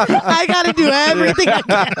 I gotta do everything I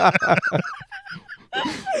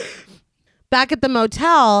can. Back at the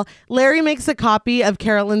motel, Larry makes a copy of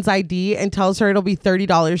Carolyn's ID and tells her it'll be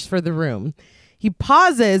 $30 for the room. He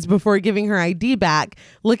pauses before giving her ID back,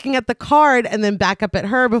 looking at the card and then back up at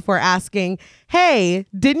her before asking, "Hey,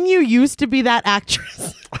 didn't you used to be that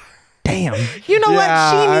actress?" Damn. You know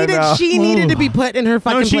Yeah, I know. what? She needed to be put in her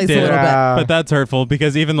fucking she place did. a little bit. Yeah. But that's hurtful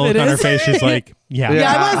because even the look It on her is. face, she's like, yeah,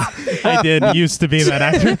 Yeah, I was. I did used to be that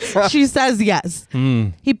actor. She says yes.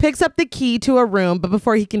 Mm. He picks up the key to a room, but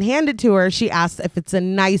before he can hand it to her, she asks if it's a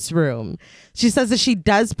nice room. She says that she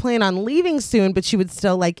does plan on leaving soon, but she would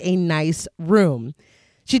still like a nice room.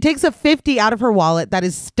 She takes a $50 out of her wallet that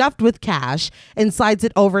is stuffed with cash and slides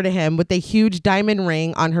it over to him with a huge diamond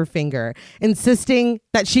ring on her finger, insisting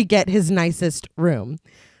that she get his nicest room.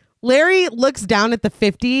 Larry looks down at the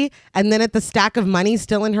 50 and then at the stack of money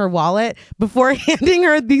still in her wallet before handing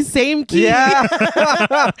her the same key Yeah.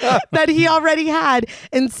 that he already had,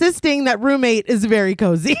 insisting that roommate is very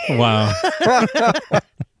cozy. Wow.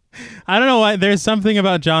 I don't know why. There's something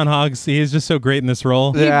about John Hoggs. He is just so great in this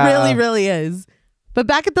role. He Yeah. really, really is. But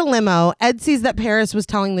back at the limo, Ed sees that Paris was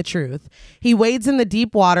telling the truth. He wades in the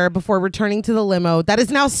deep water before returning to the limo that is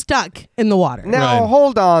now stuck in the water. Now, Right.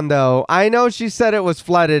 hold on, though. I know she said it was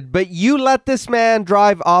flooded, but you let this man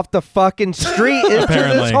drive off the fucking street into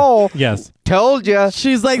Apparently. this hole. Yes. Told you.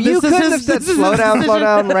 She's like, You this is couldn't his, have said, this is slow his down, slow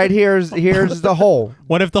decision." down. Right here's the hole.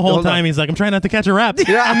 What if the whole Hold on. time he's like, I'm trying not to catch a rap?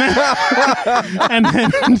 Yeah. And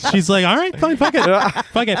then she's like, all right, fine, fuck it.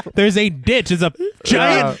 Fuck it. There's a ditch. It's a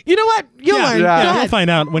giant. You know what? You'll learn. Go Yeah, ahead. you'll find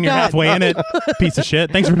out when you're Go ahead. halfway in it. Piece of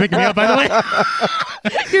shit. Thanks for picking me up, by the way.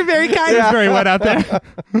 You're very kind. It's very wet out there.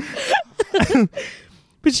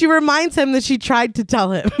 But she reminds him that she tried to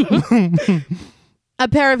tell him. A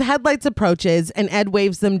pair of headlights approaches and Ed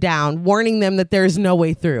waves them down, warning them that there is no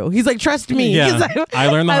way through. He's like, trust me. Yeah. 'cause I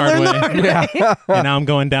learned the hard way. way. And now I'm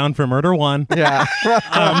going down for murder 1. Yeah.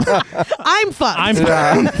 I'm fucked. I'm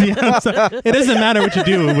Yeah, so it doesn't matter what you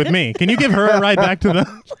do with me. Can you give her a ride back to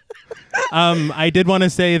the... I did want to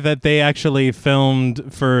say that they actually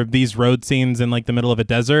filmed for these road scenes in like the middle of a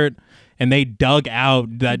desert, and they dug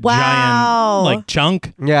out that Wow. giant like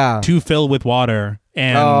chunk Yeah. to fill with water.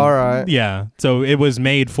 And Oh, all right. yeah, so it was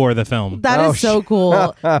made for the film. That Oh, is so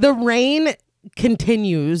cool. The rain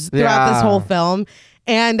continues throughout this Yeah. whole film.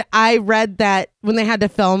 And I read that when they had to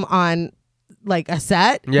film on like a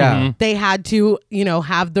set, Yeah. Mhm. they had to,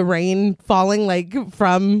 have the rain falling like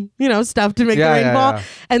from, stuff to make Yeah, the rain yeah, fall. yeah.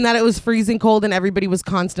 And that it was freezing cold and everybody was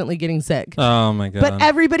constantly getting sick. Oh my god! But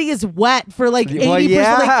everybody is wet for like 80%. Well,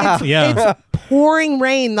 yeah. Like Yeah. it's pouring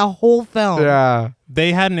rain the whole film. Yeah.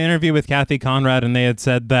 They had an interview with Kathy Conrad, and they had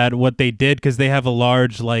said that what they did, because they have a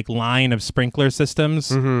large like line of sprinkler systems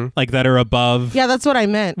like that are above. Yeah, that's what I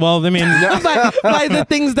meant. Well, I mean, by the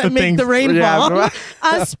things that The make things- the rain Yeah,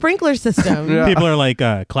 fall. A sprinkler system. Yeah. people are like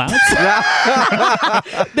clouds,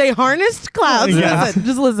 They harnessed clouds. Yeah.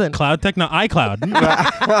 Just listen. cloud iCloud.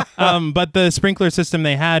 But the sprinkler system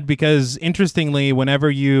they had, because interestingly, whenever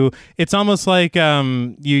it's almost like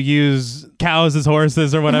you use cows as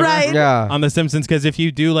horses or whatever. Right. Yeah. On The Simpsons, because if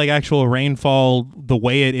you do like actual rainfall the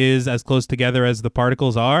way it is, as close together as the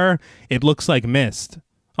particles are, it looks like mist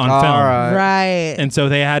on All film. right. Right. And so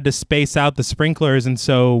they had to space out the sprinklers. And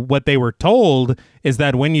so what they were told is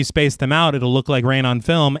that when you space them out, it'll look like rain on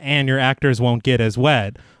film and your actors won't get as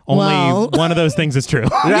wet. Only Well. one of those things is true.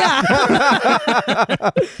 Yeah.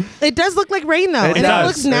 It does look like rain though, It and does. it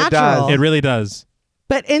looks It natural. does. It really does.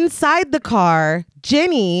 But inside the car,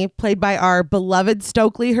 Jenny, played by our beloved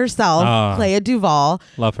Stokely herself, Ah. Clea Duvall,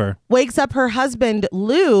 Love her. wakes up her husband,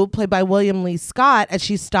 Lou, played by William Lee Scott, as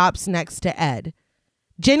she stops next to Ed.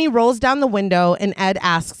 Jenny rolls down the window and Ed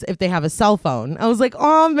asks if they have a cell phone. I was like,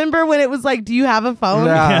 oh, remember when it was like, do you have a phone?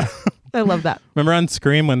 Yeah. I love that. Remember on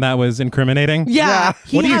Scream when that was incriminating? Yeah.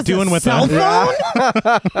 He What are you has doing a with cell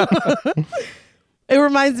that? phone? It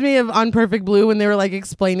reminds me of On Perfect Blue when they were like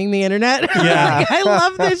explaining the internet. Yeah. Like, I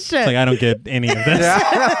love this shit. It's like, I don't get any of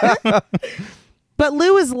this. But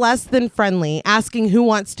Lou is less than friendly, asking who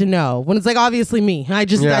wants to know when it's like, obviously me. I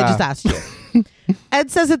just asked you.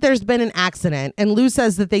 Ed says that there's been an accident, and Lou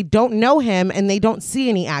says that they don't know him and they don't see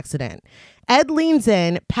any accident. Ed leans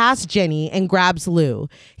in past Jenny and grabs Lou.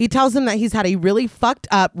 He tells him that he's had a really fucked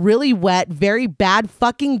up, really wet, very bad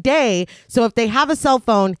fucking day. So if they have a cell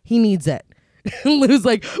phone, he needs it. Lou's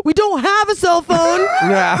like, we don't have a cell phone.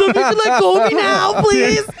 So if you could let go of me now,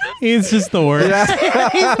 please. He's just the worst.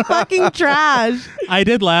 He's fucking trash. I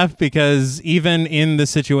did laugh because even in the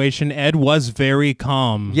situation, Ed was very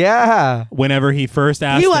calm. Yeah. Whenever he first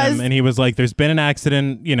asked He was. him, and he was like, there's been an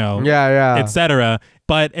accident, Yeah. etc.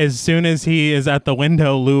 But as soon as he is at the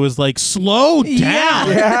window, Lou is like, slow down.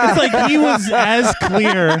 Yeah. It's like he was as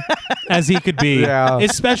clear as he could be. Yeah.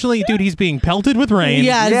 Especially, dude, he's being pelted with rain.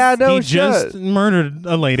 Yes. Yeah, no He shit. just murdered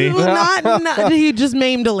a lady. Not he just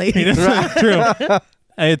maimed a lady. True.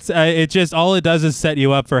 It just all it does is set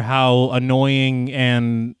you up for how annoying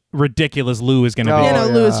and ridiculous Lou is going to be. You know,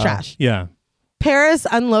 Lou is yeah. trash. Yeah. Paris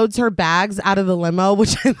unloads her bags out of the limo,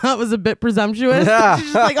 which I thought was a bit presumptuous. Yeah. She's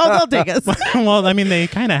just like, oh, they'll take us. Well, I mean, they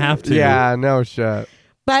kind of have to. Yeah, no shit.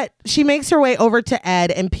 But she makes her way over to Ed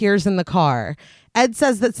and peers in the car. Ed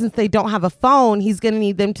says that since they don't have a phone, he's going to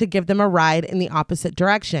need them to give them a ride in the opposite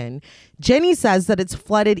direction. Jenny says that it's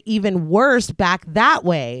flooded even worse back that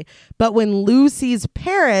way. But when Lou sees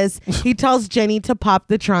Paris, he tells Jenny to pop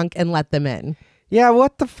the trunk and let them in. Yeah,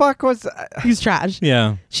 what the fuck was... He's trash.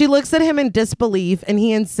 Yeah. She looks at him in disbelief and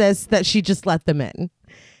he insists that she just let them in.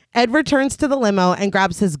 Ed returns to the limo and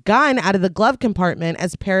grabs his gun out of the glove compartment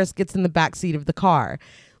as Paris gets in the back seat of the car.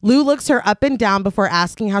 Lou looks her up and down before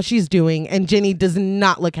asking how she's doing, and Jenny does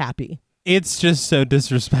not look happy. It's just so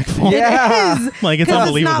disrespectful. Yeah. It is. Like, it's 'Cause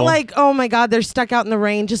unbelievable. It's not like, oh my God, they're stuck out in the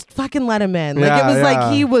rain. Just fucking let him in. Like, Yeah, it was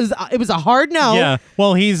yeah. like it was a hard no. Yeah.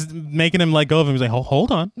 Well, he's making him let go of him. He's like,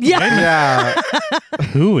 hold on. Yeah. Wait a minute. Yeah.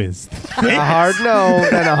 Who is A hard no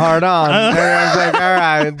and a hard on. And I was like, all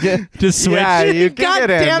right. Just switch? Yeah, you can God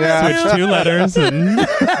get in. damn it, Yeah. Switch 2 letters. And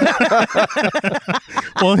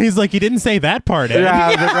well, he's like, he didn't say that part, Ed. Yeah, I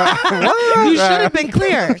was like, what? You should have been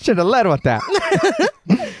clear. Should have led with that.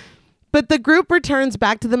 But the group returns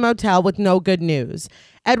back to the motel with no good news.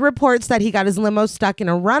 Ed reports that he got his limo stuck in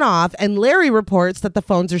a runoff, and Larry reports that the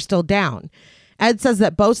phones are still down. Ed says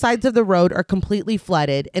that both sides of the road are completely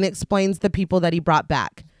flooded and explains the people that he brought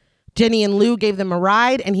back. Jenny and Lou gave them a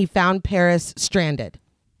ride, and he found Paris stranded.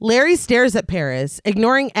 Larry stares at Paris,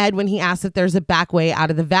 ignoring Ed when he asks if there's a back way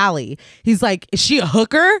out of the valley. He's like, is she a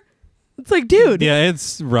hooker? It's like, dude. Yeah,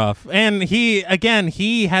 it's rough. And he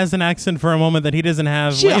has an accent for a moment that he doesn't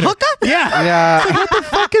have She a later. hooker? Yeah. Yeah. What the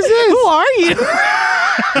fuck is this? Who are you?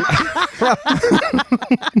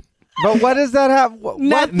 But what does that have? What the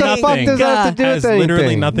Nothing. fuck does that have to do Has with anything?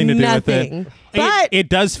 literally nothing to do Nothing. with it. But it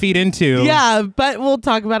does feed into. yeah, but we'll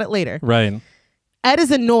talk about it later. Right. Ed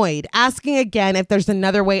is annoyed, asking again if there's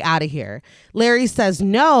another way out of here. Larry says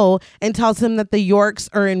no and tells him that the Yorks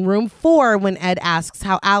are in room 4 when Ed asks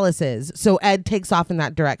how Alice is. So Ed takes off in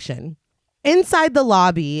that direction. Inside the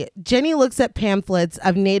lobby, Jenny looks at pamphlets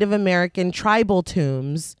of Native American tribal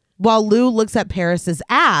tombs while Lou looks at Paris's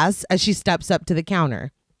ass as she steps up to the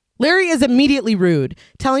counter. Larry is immediately rude,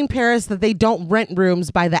 telling Paris that they don't rent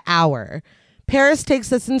rooms by the hour. Paris takes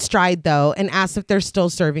this in stride, though, and asks if they're still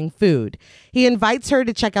serving food. He invites her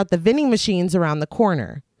to check out the vending machines around the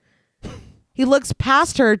corner. He looks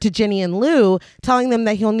past her to Jenny and Lou, telling them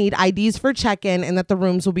that he'll need IDs for check-in and that the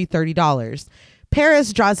rooms will be $30.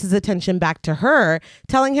 Paris draws his attention back to her,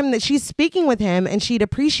 telling him that she's speaking with him and she'd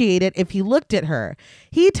appreciate it if he looked at her.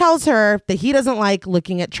 He tells her that he doesn't like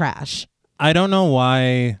looking at trash. I don't know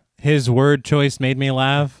why his word choice made me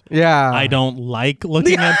laugh. Yeah. I don't like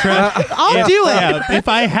looking at trash. I'll do it. Yeah, if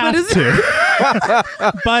I have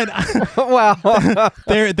to. But Well,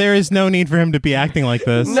 there is no need for him to be acting like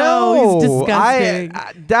this. No, he's disgusting.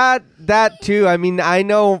 That too. I mean, I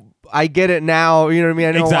know. I get it now. You know what I mean?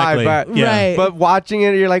 I know Exactly. why. But Yeah. Right. but watching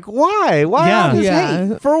it, you're like, why? Why Yeah. all this Yeah.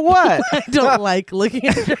 hate? For what? I don't like looking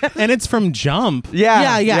at trash. And it's from Jump.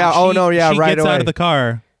 Yeah. Yeah. Oh no. Yeah. She Right gets away. out of the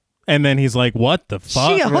car, and then he's like, "What the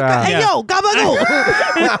fuck? She a hooker? Yeah. Hey, yo, gabagool.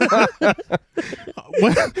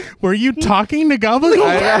 What? Were you talking to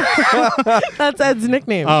Gabagool?" That's Ed's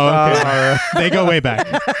nickname. Oh, okay. They go way back.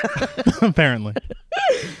 Apparently.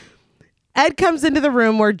 Ed comes into the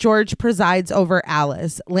room where George presides over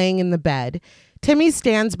Alice, laying in the bed. Timmy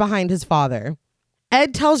stands behind his father.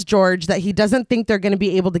 Ed tells George that he doesn't think they're going to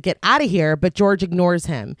be able to get out of here, but George ignores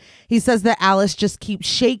him. He says that Alice just keeps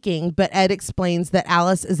shaking, but Ed explains that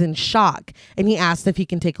Alice is in shock, and he asks if he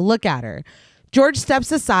can take a look at her. George steps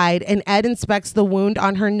aside, and Ed inspects the wound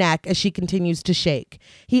on her neck as she continues to shake.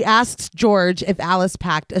 He asks George if Alice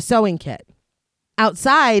packed a sewing kit.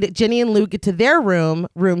 Outside, Jenny and Lou get to their room,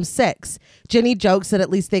 room 6. Jenny jokes that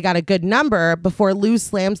at least they got a good number before Lou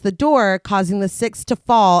slams the door, causing the 6 to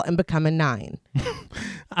fall and become a 9.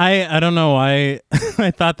 I don't know why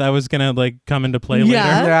I thought that was gonna like come into play later.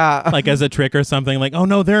 Yeah. Like as a trick or something, like, oh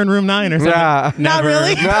no, they're in room 9 or something. Yeah. Not Never.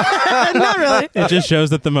 really. Not really. It just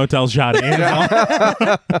shows that the motel's shoddy.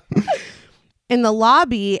 In the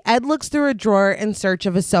lobby, Ed looks through a drawer in search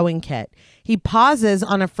of a sewing kit. He pauses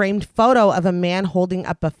on a framed photo of a man holding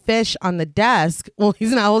up a fish on the desk. Well,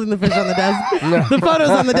 he's not holding the fish on the desk. The photo's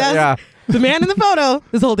on the desk. Yeah. The man in the photo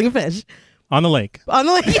is holding a fish. On the lake. On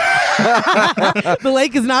the lake. The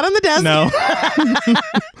lake is not on the desk. No.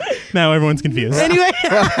 Now everyone's confused. Anyway,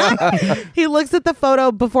 he looks at the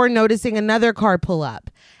photo before noticing another car pull up.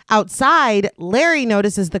 Outside, Larry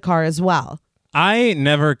notices the car as well. I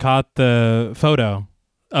never caught the photo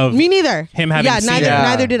of Me neither. him having seen neither, it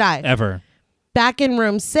neither did I. ever. Back in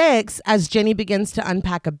room 6, as Jenny begins to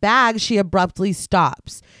unpack a bag, she abruptly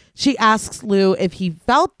stops. She asks Lou if he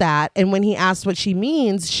felt that, and when he asks what she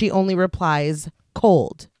means, she only replies,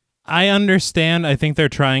 cold. I understand. I think they're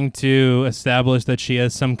trying to establish that she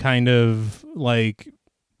has some kind of like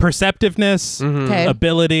perceptiveness, Okay.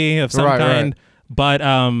 ability of some Right, kind, but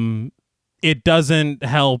it doesn't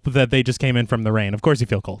help that they just came in from the rain. Of course you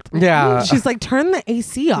feel cold. Yeah. She's like, turn the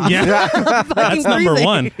AC off. Yeah. Fucking That's number freezing.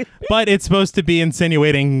 one. But it's supposed to be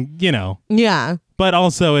insinuating, Yeah. but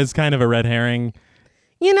also is kind of a red herring.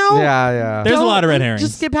 You know, Yeah. There's a don't- lot of red herrings.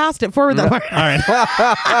 Just get past it. Forward that part. All right.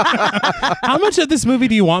 How much of this movie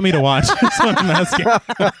do you want me to watch? That's what I'm asking.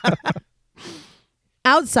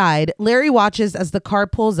 Outside, Larry watches as the car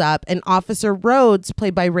pulls up and Officer Rhodes,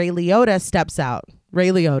 played by Ray Liotta, steps out. Ray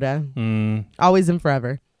Liotta. Always and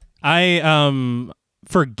forever. I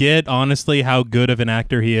forget, honestly, how good of an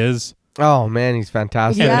actor he is. Oh man, he's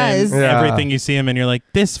fantastic. Yeah. And Yes. then Yeah. everything you see him and you're like,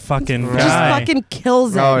 this fucking Yeah. guy. Just fucking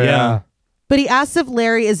kills it. Oh yeah. Yeah. But he asks if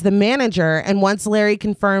Larry is the manager, and once Larry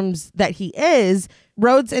confirms that he is,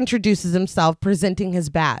 Rhodes introduces himself, presenting his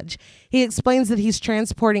badge. He explains that he's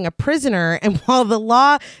transporting a prisoner, and while the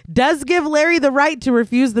law does give Larry the right to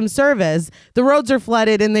refuse them service, the roads are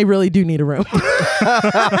flooded and they really do need a room.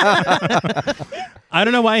 I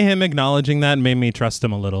don't know why him acknowledging that made me trust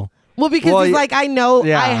him a little. Well, because Well, he's like, I know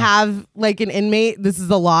yeah. I have like an inmate. This is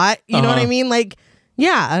a lot. You know what I mean? Like,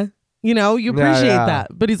 yeah. You know, you Yeah, appreciate yeah. that.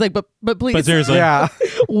 But he's like, but please. But seriously, Yeah.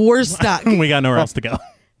 We're stuck. we got nowhere else to go.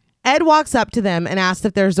 Ed walks up to them and asks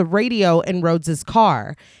if there's a radio in Rhodes's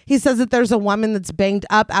car. He says that there's a woman that's banged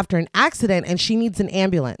up after an accident and she needs an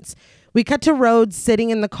ambulance. We cut to Rhodes sitting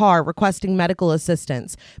in the car requesting medical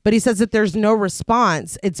assistance, but he says that there's no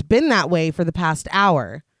response. It's been that way for the past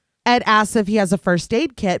hour. Ed asks if he has a first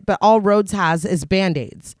aid kit, but all Rhodes has is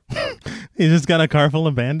Band-Aids. He just got a car full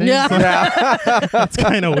of Band-Aids. Yeah. That's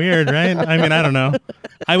kind of weird, right? I mean, I don't know.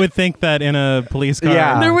 I would think that in a police car,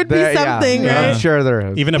 Yeah. There would be yeah. something, right? I'm sure there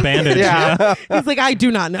is. even a bandage. Yeah. He's like, I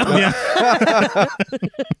do not know. Yeah.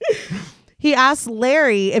 He asks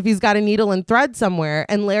Larry if he's got a needle and thread somewhere,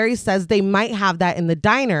 and Larry says they might have that in the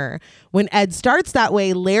diner. When Ed starts that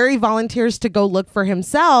way, Larry volunteers to go look for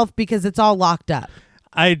himself because it's all locked up.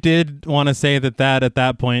 I did want to say that at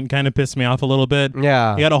that point kind of pissed me off a little bit.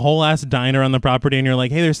 Yeah. You got a whole ass diner on the property and you're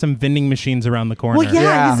like, hey, there's some vending machines around the corner. Well, yeah,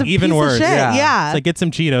 Yeah. he's a Even piece worse. of shit. Yeah. Yeah. It's like, get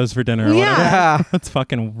some Cheetos for dinner or Yeah. whatever. Yeah. That's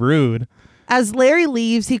fucking rude. As Larry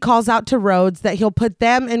leaves, he calls out to Rhodes that he'll put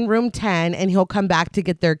them in room 10 and he'll come back to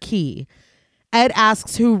get their key. Ed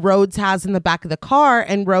asks who Rhodes has in the back of the car,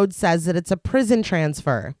 and Rhodes says that it's a prison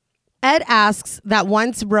transfer. Ed asks that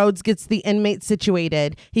once Rhodes gets the inmate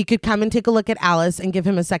situated, he could come and take a look at Alice and give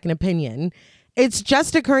him a second opinion. It's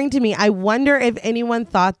just occurring to me, I wonder if anyone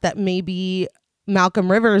thought that maybe Malcolm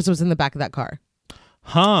Rivers was in the back of that car.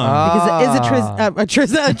 Huh. Because it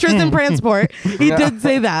is a Tristan Transport. He did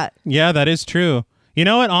say that. Yeah, that is true. You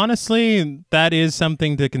know what? Honestly, that is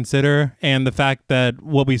something to consider. And the fact that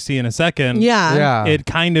what we see in a second, Yeah. Yeah. it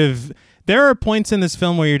kind of, there are points in this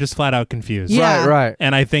film where you're just flat out confused. Yeah. Right.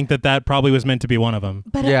 And I think that probably was meant to be one of them.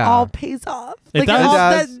 But it Yeah. all pays off. It does. all It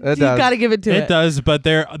does. that- It you does. got to give it to it. It does, but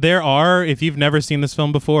there are, if you've never seen this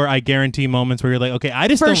film before, I guarantee moments where you're like, okay, I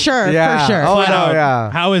just For don't sure. Yeah. For sure. Oh, flat no, out,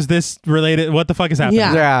 yeah. how is this related? What the fuck is happening?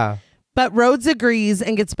 Yeah. Yeah. But Rhodes agrees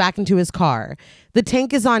and gets back into his car. The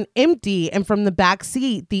tank is on empty, and from the back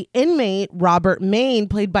seat, the inmate, Robert Maine,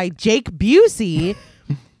 played by Jake Busey,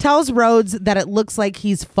 tells Rhodes that it looks like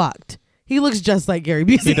he's fucked. He looks just like Gary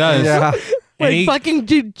Busey. He does. Yeah. Like he- fucking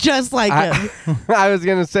dude, just like him. I was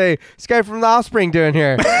gonna say, this guy from The Offspring doing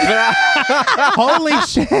here. Holy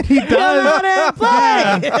shit, he Come does. on and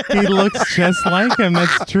play. He looks just like him.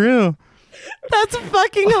 That's true. That's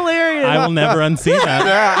fucking hilarious. I will never unsee that.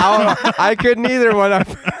 Yeah, I couldn't either when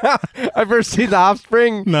I first see The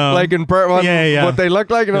Offspring, No. like in part one, Yeah. what they look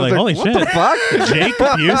like, and You're I was like, like, holy what shit. the fuck? Jake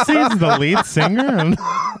Busey's the lead singer.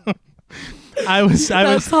 I was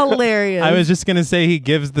That's hilarious. I was just gonna say he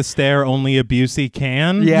gives the stare only a Busey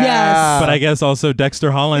can. Yeah. Yes. But I guess also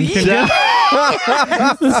Dexter Holland can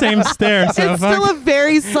give the same stare. So it's still a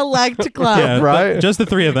very select club. yeah, Right. Just the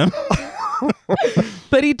three of them.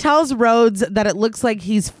 But he tells Rhodes that it looks like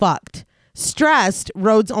he's fucked. Stressed,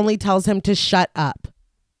 Rhodes only tells him to shut up.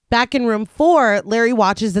 Back in room 4, Larry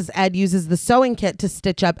watches as Ed uses the sewing kit to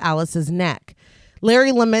stitch up Alice's neck.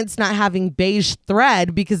 Larry laments not having beige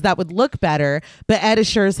thread because that would look better, but Ed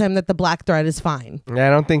assures him that the black thread is fine. Yeah, I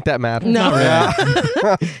don't think that matters. No. Not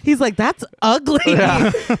really. He's like, that's ugly.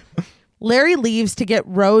 Larry leaves to get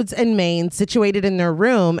Rhodes and Maine situated in their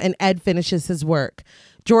room, and Ed finishes his work.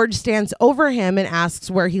 George stands over him and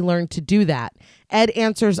asks where he learned to do that. Ed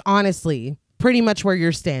answers honestly, pretty much where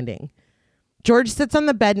you're standing. George sits on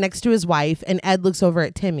the bed next to his wife, and Ed looks over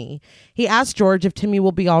at Timmy. He asks George if Timmy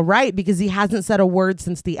will be all right because he hasn't said a word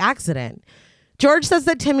since the accident. George says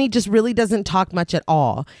that Timmy just really doesn't talk much at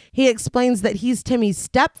all. He explains that he's Timmy's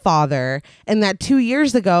stepfather and that 2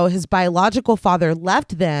 years ago his biological father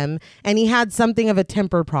left them and he had something of a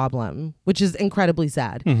temper problem, which is incredibly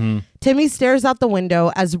sad. Timmy stares out the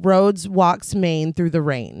window as Rhodes walks Maine through the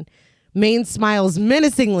rain. Maine smiles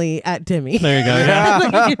menacingly at Timmy. There you go.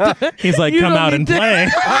 Yeah. He's like, You come don't out and need to- play.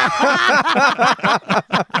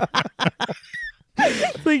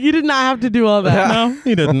 Like, you did not have to do all that. No,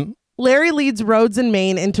 he didn't. Larry leads Rhodes and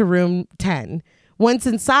Maine into room 10. Once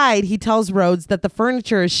inside, he tells Rhodes that the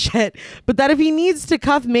furniture is shit, but that if he needs to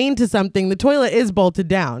cuff Maine to something, the toilet is bolted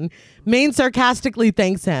down. Maine sarcastically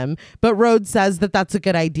thanks him, but Rhodes says that that's a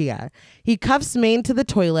good idea. He cuffs Maine to the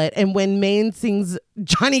toilet, and when Maine sings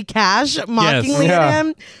Johnny Cash mockingly Yeah. at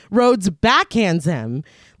him, Rhodes backhands him.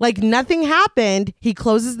 Like nothing happened, he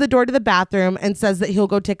closes the door to the bathroom and says that he'll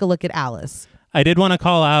go take a look at Alice. I did want to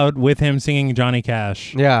call out with him singing Johnny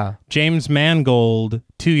Cash. Yeah. James Mangold,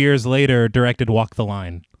 2 years later, directed Walk the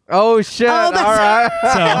Line. Oh, shit. Oh, All that's-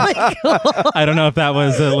 right. So I don't know if that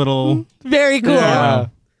was a little... Very cool. Yeah.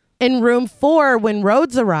 In room 4, when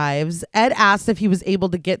Rhodes arrives, Ed asks if he was able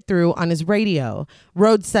to get through on his radio.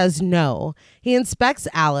 Rhodes says no. He inspects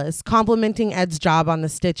Alice, complimenting Ed's job on the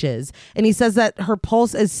stitches, and he says that her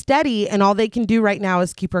pulse is steady and all they can do right now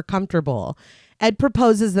is keep her comfortable. Ed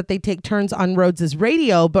proposes that they take turns on Rhodes's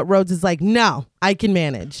radio, but Rhodes is like, no, I can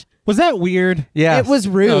manage. Was that weird? Yes. It was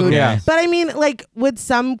rude. Okay. Yes. But I mean, like with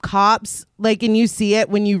some cops, like, and you see it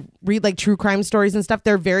when you read like true crime stories and stuff,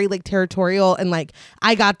 they're very like territorial and like,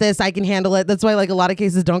 I got this, I can handle it. That's why like a lot of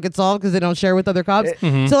cases don't get solved because they don't share with other cops.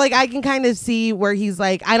 So like I can kind of see where he's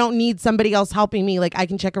like, I don't need somebody else helping me. Like I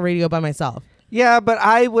can check a radio by myself. Yeah, but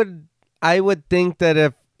I would think that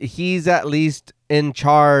if he's at least in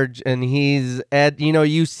charge and he's Ed, you know,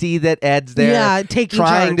 you see that Ed's there Yeah, taking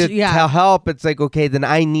trying charge. to Yeah. help. It's like, okay, then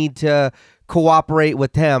I need to cooperate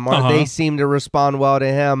with him, or they seem to respond well to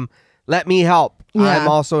him. Let me help. Yeah. I'm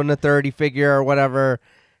also an authority figure or whatever.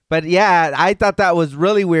 But yeah, I thought that was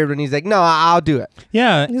really weird when he's like, no, I'll do it.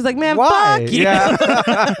 Yeah. He's like, man, Why? fuck you.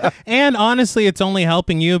 Yeah. And honestly, it's only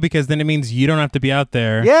helping you because then it means you don't have to be out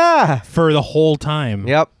there Yeah. for the whole time.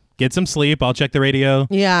 Yep. Get some sleep. I'll check the radio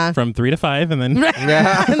Yeah. from 3 to 5 and then...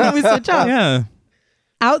 Yeah. And then we switch off. Yeah.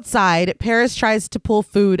 Outside, Paris tries to pull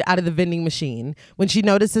food out of the vending machine when she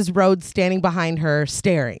notices Rhodes standing behind her,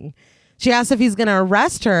 staring. She asks if he's going to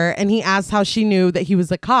arrest her, and he asks how she knew that he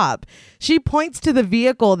was a cop. She points to the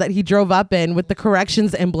vehicle that he drove up in with the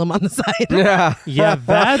corrections emblem on the side. Yeah. Yeah,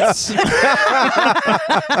 that's...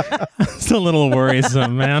 It's a little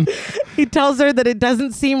worrisome, man. He tells her that it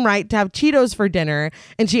doesn't seem right to have Cheetos for dinner,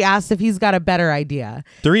 and she asks if he's got a better idea.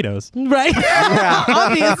 Doritos. Right?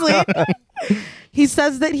 Obviously. He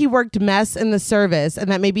says that he worked mess in the service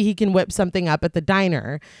and that maybe he can whip something up at the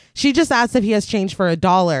diner. She just asks if he has change for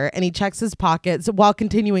 $1, and he checks his pockets while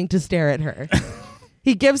continuing to stare at her.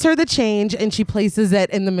 He gives her the change and she places it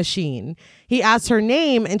in the machine. He asks her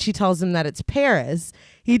name and she tells him that it's Paris.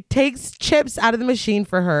 He takes chips out of the machine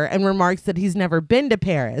for her and remarks that he's never been to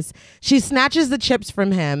Paris. She snatches the chips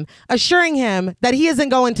from him, assuring him that he isn't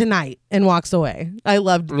going tonight, and walks away. I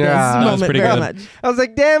loved this Yeah, that was moment pretty very good. much. I was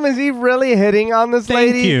like, damn, is he really hitting on this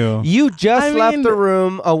Thank lady? you. You just I left mean- the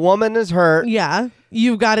room. A woman is hurt. Yeah.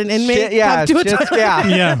 you've got an inmate yeah, cuffed to a shit's- toilet. yeah.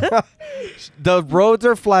 Yeah. The roads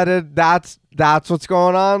are flooded. That's what's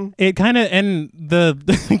going on. It kind of, and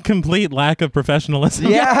the complete lack of professionalism.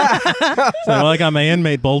 Yeah. So, well, I got my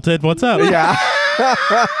inmate bolted. What's up? Yeah.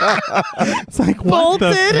 It's like, what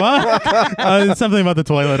Bolted? the fuck? It's something about the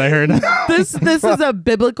toilet, I heard. This is a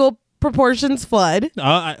biblical proportions flood.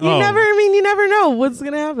 You never know what's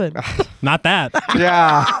gonna happen. Not that.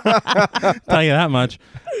 Yeah. Tell you that much.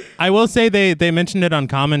 I will say they mentioned it on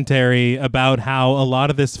commentary about how a lot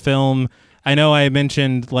of this film, I know I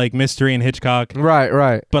mentioned like Mystery and Hitchcock,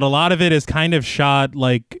 Right. but a lot of it is kind of shot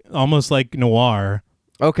like almost like noir.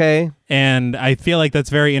 Okay. And I feel like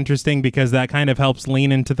that's very interesting because that kind of helps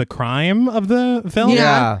lean into the crime of the film.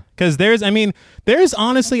 Yeah. Because there's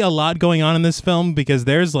honestly a lot going on in this film because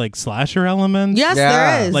there's like slasher elements. Yes, Yeah.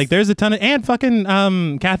 there is. Like there's a ton of, and fucking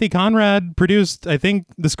Kathy Conrad produced, I think,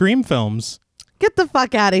 the Scream films. Get the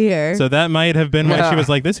fuck out of here. So that might have been why Yeah. she was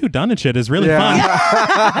like, this whodunit shit is really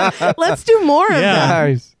Yeah. fun. Let's do more of Yeah. that.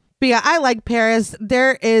 Nice. But yeah, I like Paris.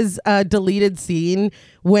 There is a deleted scene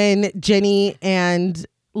when Jenny and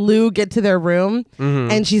Lou get to their room,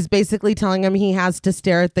 and she's basically telling him he has to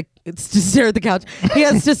stare at the couch. He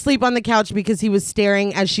has to sleep on the couch because he was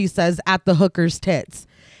staring, as she says, at the hooker's tits.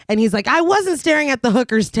 And he's like, I wasn't staring at the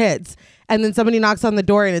hooker's tits. And then somebody knocks on the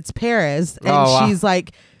door, and it's Paris, and Oh, wow. she's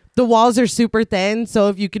like, the walls are super thin, so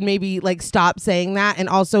if you could maybe like stop saying that. And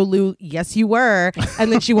also, Lou, yes, you were. And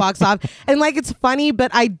then she walks off, and like it's funny,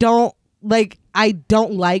 but I don't like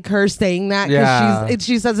her saying that because Yeah.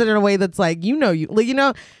 she says it in a way that's like,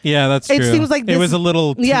 Yeah, that's true. it seems like it this- was a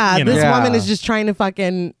little, this Yeah. woman is just trying to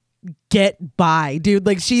fucking get by, dude.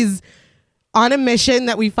 Like she's on a mission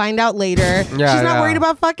that we find out later. She's not yeah. worried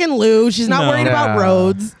about fucking Lou. She's not No. worried about Yeah.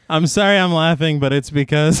 roads. I'm sorry I'm laughing, but it's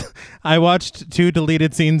because I watched 2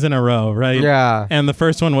 deleted scenes in a row, right? Yeah. And the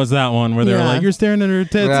first one was that one where they were Yeah. like, you're staring at her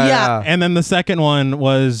tits. Yeah. And then the second one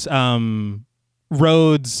was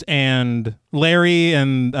Rhodes and Larry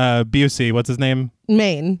and Busey, what's his name?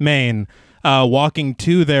 Maine, walking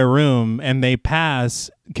to their room, and they pass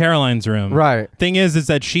Caroline's room. Right. Thing is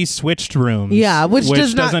that she switched rooms. Yeah, which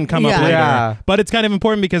does not- doesn't come yeah. up later. Yeah. But it's kind of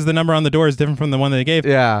important because the number on the door is different from the one they gave.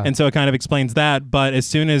 Yeah. And so it kind of explains that. But as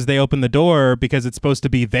soon as they open the door, because it's supposed to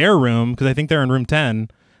be their room, because I think they're in room 10,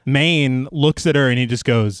 Maine looks at her and he just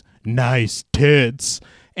goes, nice tits.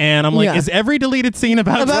 And I'm like, Yeah. is every deleted scene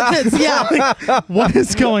about Tits, yeah. what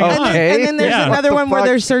is going Okay. on? And then there's Yeah. another What the one where fuck?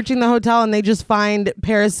 they're searching the hotel and they just find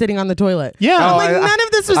Paris sitting on the toilet. Yeah. I'm Oh, like, none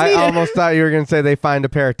of this was I needed. almost thought you were going to say they find a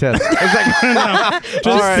pair of tits. It's like, Just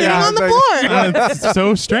all right, sitting yeah, on the it's like- floor. It's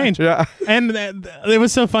so strange. Yeah. And it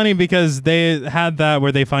was so funny because they had that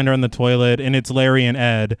where they find her in the toilet and it's Larry and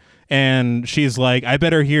Ed. And she's like, I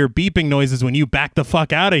better hear beeping noises when you back the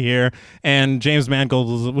fuck out of here. And James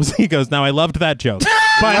Mangold he goes, now I loved that joke.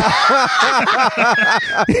 But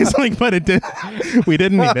he's like, but it did. We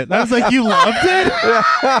didn't need it. I was like, you loved it?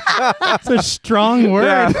 It's a strong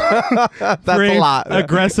word. That's for a lot.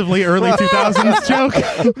 Aggressively early 2000s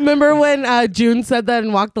joke. Remember when June said that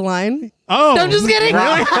and Walked the Line? Oh. I'm just kidding.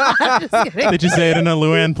 Really? Just kidding. Did you say it in a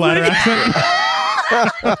Luann Platter accent?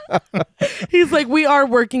 He's like, we are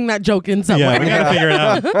working that joke in somewhere. Yeah, we gotta figure it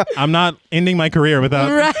out. I'm not ending my career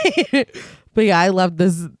without. Right. But yeah, I love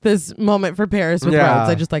this moment for Paris with Yeah. Rhodes.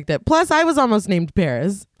 I just liked it. Plus, I was almost named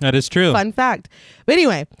Paris. That is true. Fun fact. But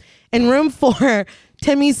anyway, in room 4,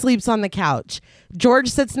 Timmy sleeps on the couch. George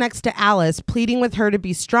sits next to Alice, pleading with her to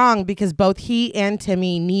be strong because both he and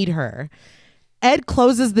Timmy need her. Ed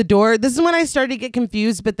closes the door. This is when I started to get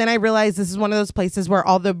confused, but then I realized this is one of those places where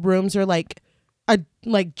all the rooms are like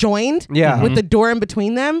joined Yeah. with the door in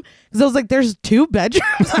between them. Because I was like, there's 2 bedrooms.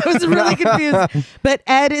 I was really confused. But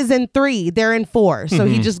Ed is in 3. They're in 4. So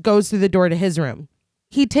he just goes through the door to his room.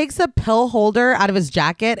 He takes a pill holder out of his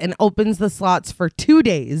jacket and opens the slots for 2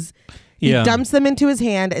 days. He Yeah. dumps them into his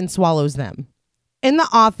hand and swallows them. In the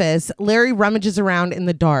office, Larry rummages around in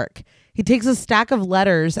the dark. He takes a stack of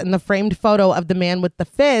letters and the framed photo of the man with the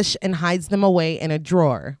fish and hides them away in a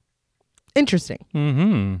drawer. Interesting.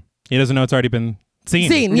 Mm-hmm. He doesn't know it's already been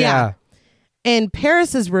seen. Yeah. In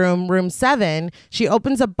Paris's room, room 7, she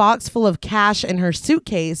opens a box full of cash in her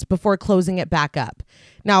suitcase before closing it back up.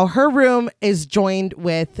 Now, her room is joined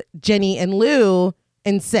with Jenny and Lou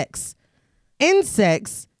in 6. In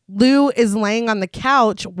 6, Lou is laying on the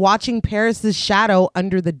couch watching Paris's shadow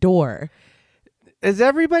under the door. Is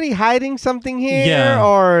everybody hiding something here? Yeah.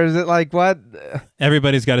 Or is it like what?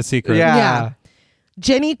 Everybody's got a secret. Yeah.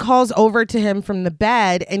 Jenny calls over to him from the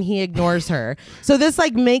bed and he ignores her. So this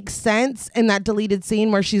like makes sense in that deleted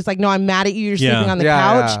scene where she's like, no, I'm mad at you. You're Yeah. sleeping on the Yeah,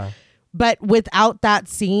 couch. yeah. But without that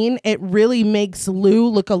scene, it really makes Lou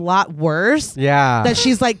look a lot worse. Yeah. That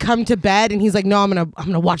she's like come to bed and he's like, no, I'm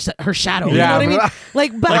gonna watch her shadow. You know what I mean?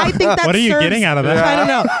 Like, but I think that what are you getting out of that? I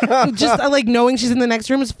don't know. Just like knowing she's in the next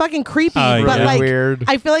room is fucking creepy. Oh, but yeah. like, Weird.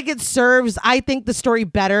 I feel like it serves. I think the story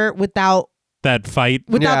better without That fight.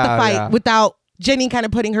 the fight, Yeah. without Jenny kind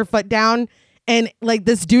of putting her foot down. And like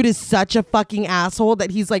this dude is such a fucking asshole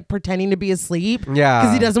that he's like pretending to be asleep Yeah.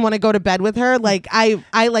 because he doesn't want to go to bed with her. Like I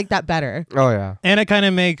like that better. Oh yeah. And it kind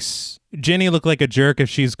of makes Jenny look like a jerk if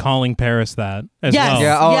she's calling Paris that as Yes. well.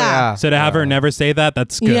 Yeah. Oh Yeah. yeah. So to have her never say that,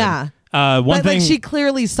 that's good. Yeah. One But thing like she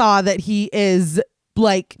clearly saw that he is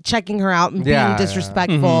like checking her out and Yeah, being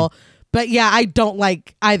disrespectful. But yeah, I don't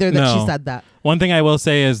like either that she No. said that. One thing I will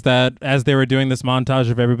say is that as they were doing this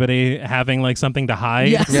montage of everybody having like something to hide,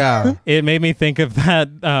 Yes. Yeah. it made me think of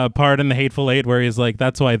that part in The Hateful Eight where he's like,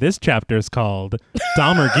 that's why this chapter is called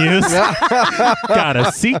Dahmer Goose Got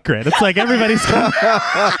a Secret. It's like everybody's got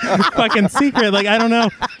a fucking secret. Like, I don't know.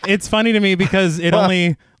 It's funny to me because it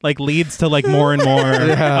only like leads to like more and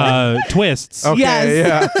more twists. Okay.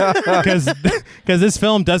 Yes. Yeah. Because this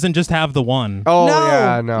film doesn't just have the one. Oh no,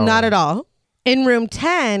 yeah. No. not at all. In room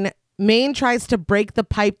 10, Maine tries to break the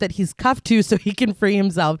pipe that he's cuffed to so he can free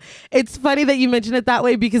himself. It's funny that you mention it that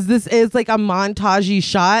way because this is like a montagey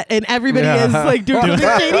shot and everybody Yeah. is like doing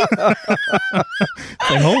something shady.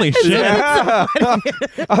 Like, holy shit. Yeah.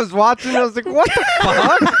 I was watching. I was like, what the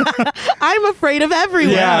fuck? I'm afraid of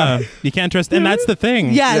everyone. Yeah. You can't trust. And that's the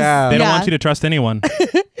thing. Yes. Yeah. They don't yeah. want you to trust anyone.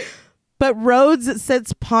 But Rhodes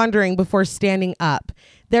sits pondering before standing up.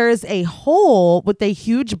 There is a hole with a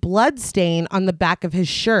huge blood stain on the back of his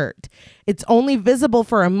shirt. It's only visible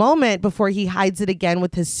for a moment before he hides it again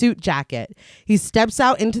with his suit jacket. He steps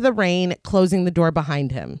out into the rain, closing the door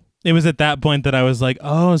behind him. It was at that point that I was like,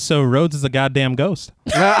 oh, so Rhodes is a goddamn ghost.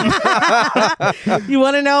 You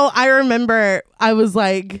want to know? I remember I was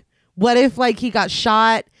like, what if like he got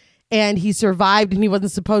shot and he survived and he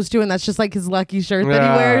wasn't supposed to, and that's just like his lucky shirt that he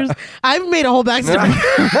Yeah. wears? I've made a whole backstory.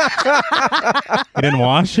 He didn't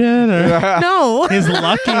wash it? Or No. his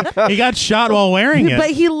lucky. He got shot while wearing it.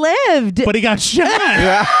 But he lived. But he got shot.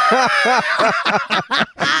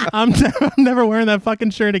 I'm never wearing that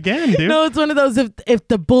fucking shirt again, dude. No, it's one of those if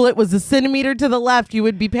the bullet was a centimeter to the left, you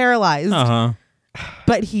would be paralyzed. Uh-huh.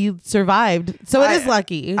 But he survived. So it is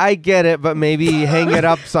lucky. I get it, but maybe hang it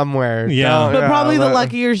up somewhere. Yeah. Don't- but probably the let-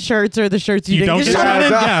 luckier shirts are the shirts you, You didn't don't get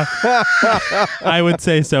get shot shot in. in? Yeah. I would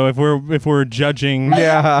say so if we're judging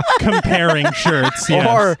Yeah. comparing shirts. Yes.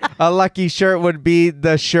 Or a lucky shirt would be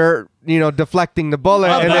the shirt, deflecting the bullet.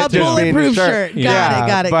 A- and a it just being the bulletproof shirt. Yeah.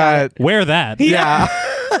 Got it. But Wear that. yeah.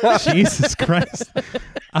 Jesus Christ.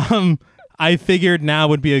 I figured now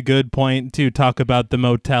would be a good point to talk about the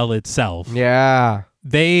motel itself. Yeah.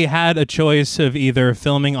 They had a choice of either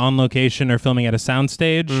filming on location or filming at a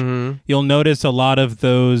soundstage. Mm-hmm. You'll notice a lot of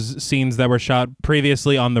those scenes that were shot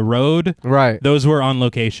previously on the road. Right. Those were on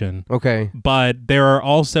location. Okay. But there are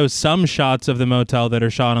also some shots of the motel that are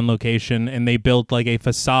shot on location, and they built like a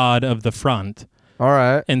facade of the front. All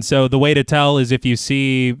right. And so the way to tell is if you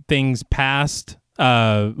see things past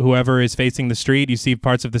whoever is facing the street, you see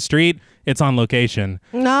parts of the street, it's on location.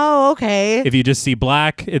 No, okay. If you just see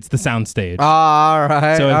black, it's the soundstage. All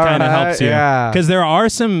right. So it all kind of right, helps you. Yeah. Because there are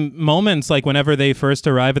some moments, like whenever they first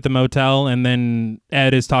arrive at the motel and then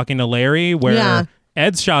Ed is talking to Larry, where Yeah.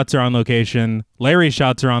 Ed's shots are on location, Larry's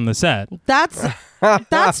shots are on the set. That's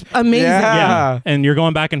amazing. Yeah. And you're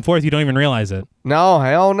going back and forth. You don't even realize it. No,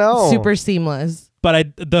 hell no. Super seamless.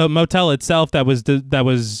 But the motel itself that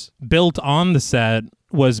was built on the set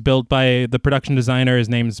was built by the production designer. His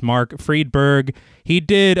name's Mark Friedberg. He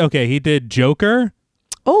did Joker.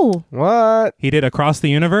 Oh. What? He did Across the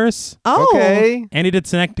Universe. Oh. Okay. And he did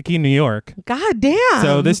Synecdoche, New York. God damn.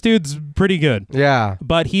 So this dude's pretty good. Yeah.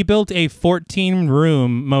 But he built a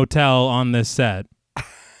 14-room motel on this set.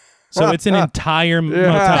 So it's an entire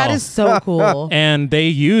motel. That is so cool. And they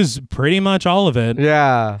use pretty much all of it.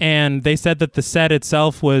 Yeah. And they said that the set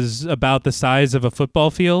itself was about the size of a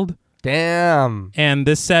football field. Damn. And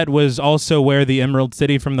this set was also where the Emerald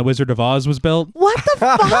City from The Wizard of Oz was built. What the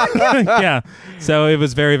fuck? Yeah. So it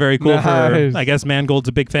was very, very cool Nice. for, I guess Mangold's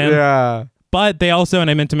a big fan. Yeah. But they also, and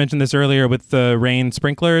I meant to mention this earlier with the rain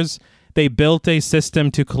sprinklers, they built a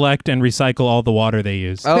system to collect and recycle all the water they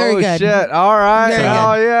use. Very Oh good. shit. All right. Very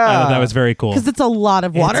Oh good. yeah. I thought that was very cool. Because it's a lot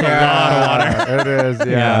of water. It's a lot of water. It is. Yeah.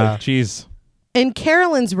 Yeah. Jeez. In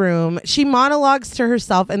Carolyn's room, she monologues to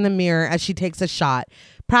herself in the mirror as she takes a shot,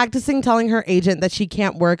 practicing telling her agent that she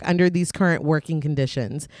can't work under these current working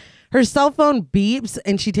conditions. Her cell phone beeps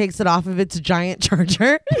and she takes it off of its giant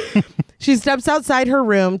charger. She steps outside her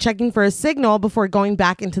room, checking for a signal before going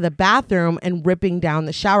back into the bathroom and ripping down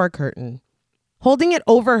the shower curtain. Holding it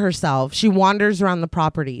over herself, she wanders around the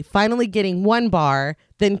property, finally getting 1 bar,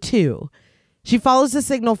 then 2. She follows the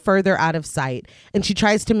signal further out of sight, and she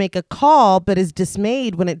tries to make a call, but is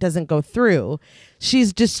dismayed when it doesn't go through.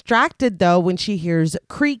 She's distracted, though, when she hears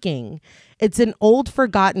creaking. It's an old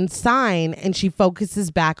forgotten sign, and she focuses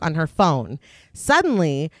back on her phone.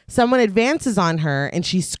 Suddenly, someone advances on her, and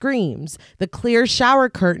she screams, the clear shower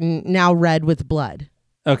curtain now red with blood.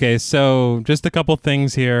 Okay, so just a couple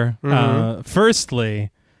things here.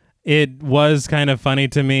 Firstly, it was kind of funny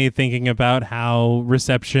to me thinking about how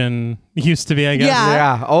reception used to be, I guess. Yeah.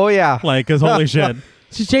 Yeah. Oh, yeah. Like, because holy shit,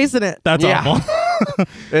 She's chasing it. that's Yeah. awful.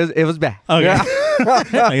 It was bad. Okay.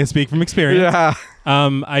 Yeah. I can speak from experience. Yeah.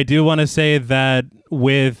 I do want to say that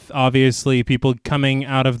with obviously people coming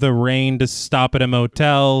out of the rain to stop at a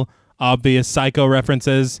motel, obvious Psycho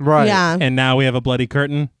references, Right. Yeah. and now we have a bloody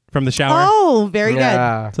curtain from the shower. Oh, very good.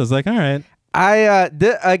 Yeah. So it's like, all right.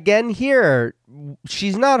 Again here,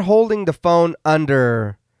 she's not holding the phone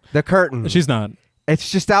under the curtain. She's not. It's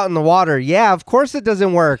just out in the water. Yeah, of course it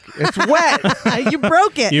doesn't work. It's wet. You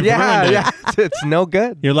broke it. You've yeah, ruined it. yeah. It's no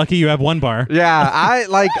good. You're lucky you have 1 bar. Yeah,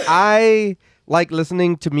 I like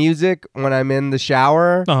listening to music when I'm in the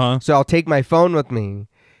shower. Uh-huh. So I'll take my phone with me.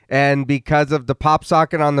 And because of the pop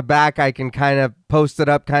socket on the back, I can kind of post it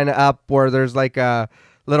up where there's like a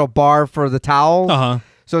little bar for the towels. Uh-huh.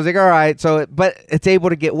 So I was like, all right. But it's able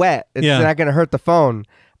to get wet. It's Yeah. not going to hurt the phone.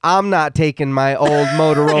 I'm not taking my old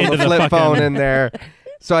Motorola Into the flip fucking- phone in there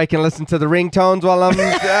so I can listen to the ringtones while I'm...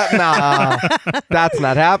 nah, that's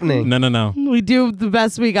not happening. No. We do the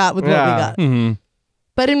best we got with what we Yeah. got. Mm-hmm.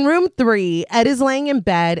 But in room 3, Ed is laying in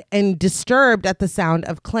bed and disturbed at the sound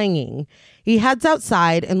of clanging. He heads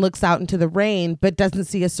outside and looks out into the rain, but doesn't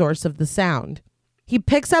see a source of the sound. He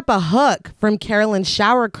picks up a hook from Carolyn's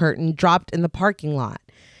shower curtain dropped in the parking lot.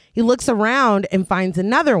 He looks around and finds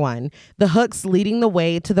another one, the hooks leading the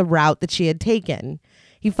way to the route that she had taken.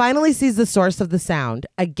 He finally sees the source of the sound,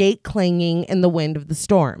 a gate clanging in the wind of the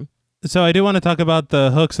storm. So I do want to talk about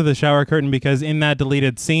the hooks of the shower curtain because in that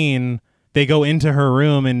deleted scene, they go into her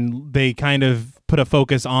room and they kind of put a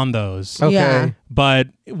focus on those. Okay. Yeah. But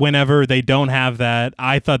whenever they don't have that,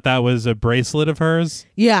 I thought that was a bracelet of hers.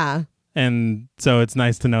 Yeah. And so it's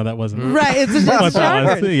nice to know that wasn't Right. It's a what shower that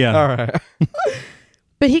was. curtain. Yeah. All right.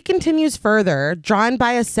 But he continues further, drawn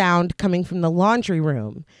by a sound coming from the laundry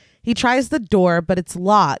room. He tries the door, but it's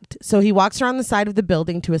locked, so he walks around the side of the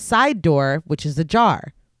building to a side door, which is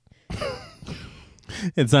ajar.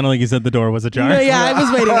 It sounded like you said the door was ajar. No, yeah, I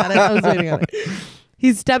was waiting on it.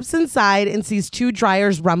 He steps inside and sees 2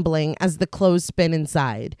 dryers rumbling as the clothes spin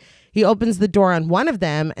inside. He opens the door on one of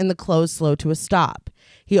them, and the clothes slow to a stop.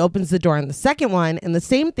 He opens the door on the second one, and the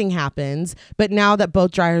same thing happens, but now that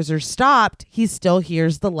both dryers are stopped, he still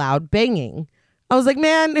hears the loud banging. I was like,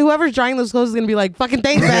 man, whoever's drying those clothes is going to be like, fucking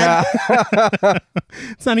thanks, man.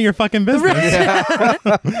 It's none of your fucking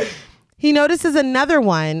business. He notices another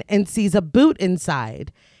one and sees a boot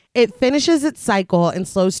inside. It finishes its cycle and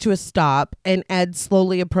slows to a stop, and Ed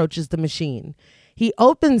slowly approaches the machine. He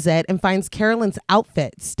opens it and finds Carolyn's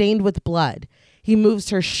outfit stained with blood. He moves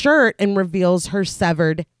her shirt and reveals her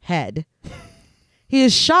severed head. He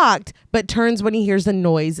is shocked, but turns when he hears a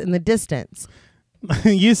noise in the distance.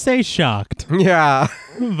 You say shocked, Yeah.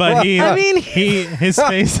 but I mean- his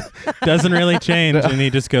face doesn't really change, and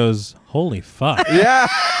he just goes, "Holy fuck!" Yeah.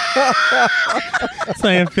 So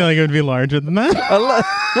I feel like it would be larger than that,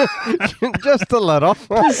 Just a little.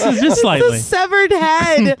 just The slightly. severed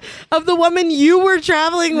head of the woman you were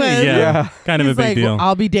traveling with. Yeah, Yeah. kind of He's a big like, deal. well,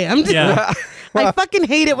 I'll be damned. Yeah. I fucking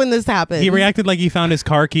hate it when this happens. He reacted like he found his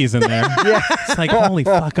car keys in there. Yeah. It's like, holy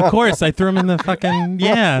fuck, of course. I threw him in the fucking,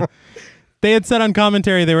 yeah. They had said on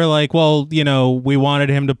commentary, they were like, well, you know, we wanted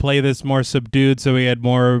him to play this more subdued so he had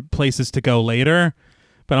more places to go later.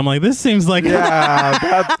 But I'm like, this seems like,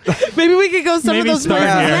 Yeah. Maybe we could go some of Maybe those start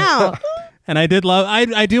places here. now. and I did love,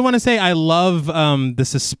 I do want to say, I love the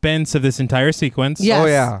suspense of this entire sequence. Yes. Oh,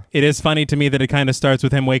 yeah. It is funny to me that it kind of starts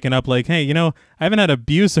with him waking up like, hey, you know, I haven't had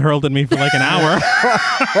abuse hurled at me for like an hour.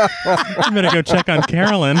 I'm going to go check on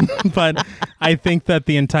Carolyn. But I think that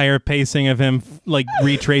the entire pacing of him like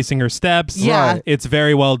retracing her steps, Yeah. Right. it's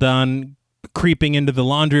very well done. Creeping into the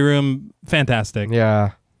laundry room, fantastic.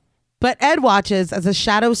 Yeah. But Ed watches as a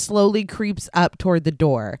shadow slowly creeps up toward the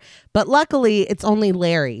door. But luckily, it's only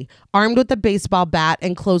Larry, armed with a baseball bat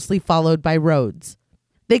and closely followed by Rhodes.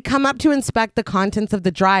 They come up to inspect the contents of the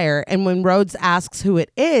dryer, and when Rhodes asks who it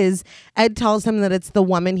is, Ed tells him that it's the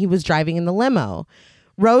woman he was driving in the limo.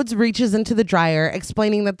 Rhodes reaches into the dryer,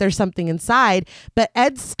 explaining that there's something inside, but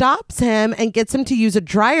Ed stops him and gets him to use a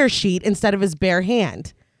dryer sheet instead of his bare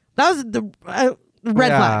hand. That was the red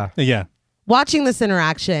flag. Yeah. Watching this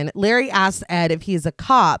interaction, Larry asks Ed if he's a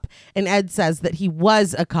cop, and Ed says that he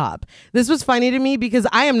was a cop. This was funny to me because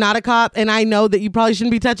I am not a cop, and I know that you probably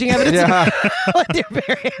shouldn't be touching evidence with your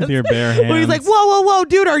bare hands. With your bare hands. But he's like, whoa,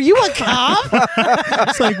 dude, are you a cop?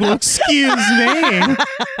 It's like, well, excuse me.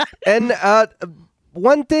 And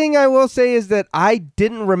one thing I will say is that I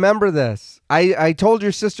didn't remember this. I told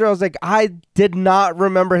your sister, I was like, I did not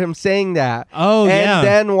remember him saying that. Oh, yeah. And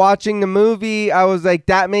then watching the movie, I was like,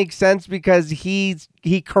 that makes sense because he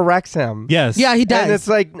corrects him. Yes. Yeah, he does. And it's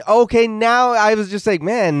like, okay, now I was just like,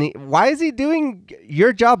 man, why is he doing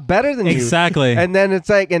your job better than you? Exactly. And then it's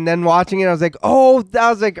like, and then watching it, I was like, oh, I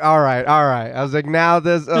was like, all right. I was like, now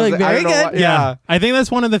this, I was Like, I very don't know good. what, Yeah. I think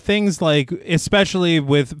that's one of the things, like, especially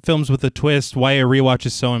with films with a twist, why a rewatch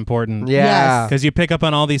is so important. Yeah. Because you pick up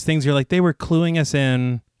on all these things, you're like, they were cluing us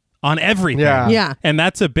in on everything. Yeah. Yeah. And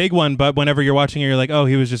that's a big one, but whenever you're watching it, you're like, oh,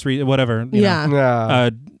 he was just whatever. you know. Yeah. Yeah.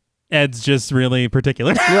 Ed's just really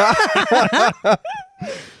particular.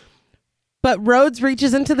 But Rhodes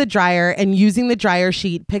reaches into the dryer and using the dryer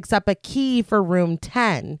sheet picks up a key for room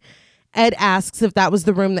 10. Ed asks if that was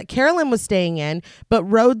the room that Carolyn was staying in, but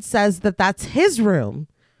Rhodes says that that's his room.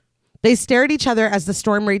 They stare at each other as the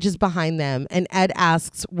storm rages behind them, and Ed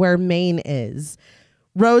asks where Maine is.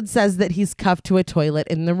 Rhodes says that he's cuffed to a toilet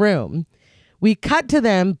in the room. We cut to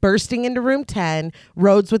them bursting into room 10,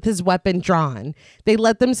 Rhodes with his weapon drawn. They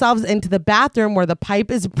let themselves into the bathroom where the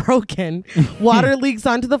pipe is broken, water leaks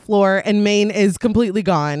onto the floor, and Maine is completely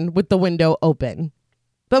gone with the window open.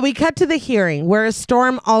 But we cut to the hearing where a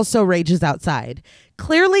storm also rages outside.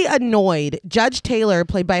 Clearly annoyed, Judge Taylor,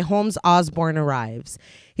 played by Holmes Osborne, arrives.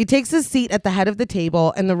 He takes his seat at the head of the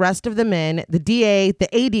table, and the rest of the men, the DA, the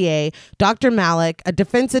ADA, Dr. Malik, a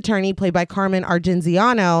defense attorney played by Carmen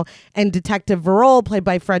Argenziano, and Detective Verrol, played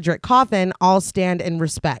by Frederick Coffin, all stand in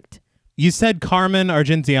respect. You said Carmen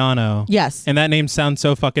Argenziano. Yes. And that name sounds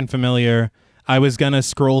so fucking familiar. I was going to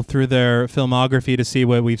scroll through their filmography to see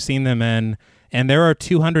what we've seen them in, and there are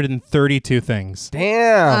 232 things.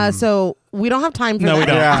 Damn. So we don't have time for No, that. we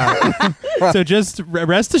don't. Yeah. So just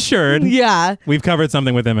rest assured, Yeah. we've covered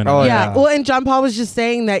something with him in it. Oh, Yeah. yeah. Well, and John Paul was just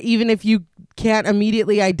saying that even if you can't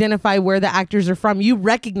immediately identify where the actors are from, you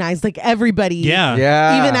recognize like everybody. Yeah.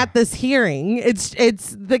 Yeah. Even at this hearing, it's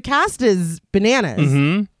the cast is bananas.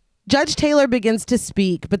 Mm-hmm. Judge Taylor begins to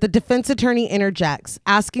speak, but the defense attorney interjects,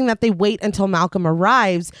 asking that they wait until Malcolm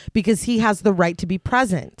arrives because he has the right to be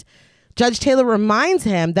present. Judge Taylor reminds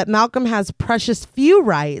him that Malcolm has precious few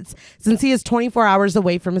rights since he is 24 hours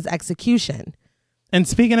away from his execution. And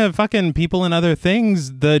speaking of fucking people and other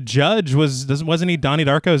things, the judge wasn't he Donnie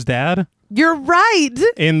Darko's dad You're right.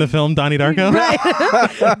 in the film Donnie Darko?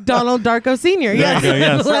 Right. Donald Darko Sr. Yes. you go,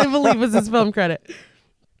 yes. I believe was his film credit.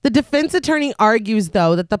 The defense attorney argues,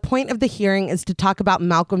 though, that the point of the hearing is to talk about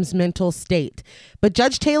Malcolm's mental state. But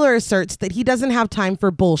Judge Taylor asserts that he doesn't have time for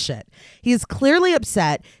bullshit. He is clearly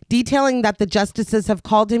upset, detailing that the justices have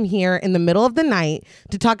called him here in the middle of the night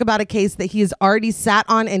to talk about a case that he has already sat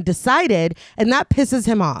on and decided, and that pisses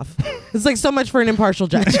him off. It's like so much for an impartial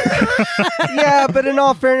judge. Yeah, but in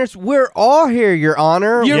all fairness, we're all here, Your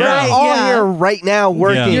Honor. You're we're right, all yeah. here right now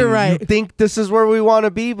working. Yeah. You're right. You think this is where we want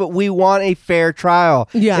to be, but we want a fair trial.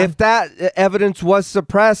 Yeah. If that evidence was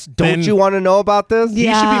suppressed, don't Then- you want to know about this? He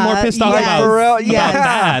should be more pissed off yes. about, For real? about Yeah.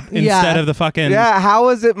 that Yeah. instead of the fucking... Yeah, how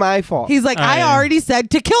is it my fault? He's like, I yeah. already said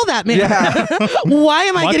to kill that man. Yeah. Why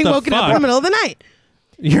am I What getting the woken up in fuck? the middle of the night?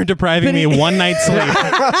 You're depriving me one night's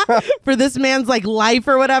sleep. For this man's like life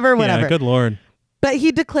or whatever. Yeah, good Lord. But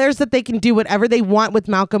he declares that they can do whatever they want with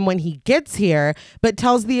Malcolm when he gets here, but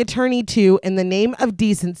tells the attorney to, in the name of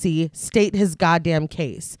decency, state his goddamn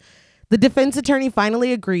case. The defense attorney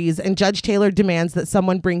finally agrees, and Judge Taylor demands that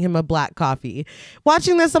someone bring him a black coffee.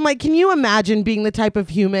 Watching this, I'm like, can you imagine being the type of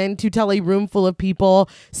human to tell a room full of people,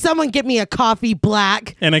 someone get me a coffee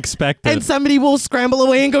black, And expect it. and somebody will scramble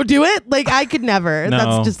away and go do it? Like, I could never. No.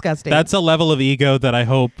 That's disgusting. That's a level of ego that I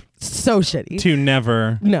hope so shitty. to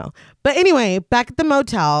never... No. But anyway, back at the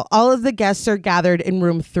motel, all of the guests are gathered in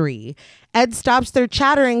room 3. Ed stops their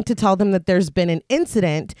chattering to tell them that there's been an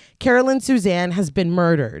incident. Carolyn Suzanne has been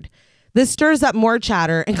murdered. This stirs up more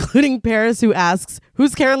chatter, including Paris, who asks,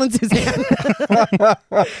 who's Carolyn Suzanne?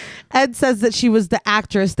 Ed says that she was the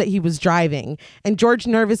actress that he was driving. And George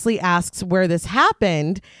nervously asks where this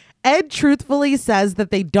happened. Ed truthfully says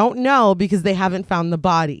that they don't know because they haven't found the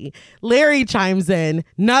body. Larry chimes in,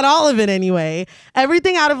 not all of it anyway.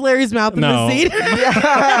 Everything out of Larry's mouth in No. the scene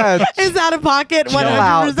Yeah, is out of pocket. chill 100%.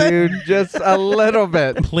 out, dude. Just a little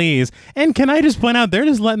bit. Please. And can I just point out, they're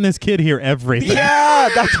just letting this kid hear everything. Yeah,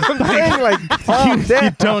 that's what I'm saying. Like, calm You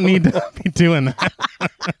down. don't need to be doing that.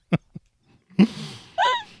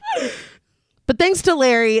 But thanks to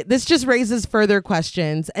Larry, this just raises further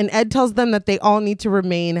questions, and Ed tells them that they all need to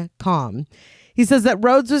remain calm. He says that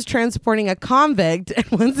Rhodes was transporting a convict, and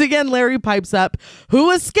once again, Larry pipes up, who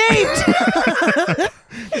escaped?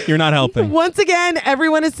 You're not helping. Once again,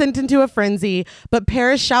 everyone is sent into a frenzy, but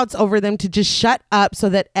Paris shouts over them to just shut up so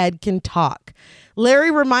that Ed can talk.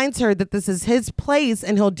 Larry reminds her that this is his place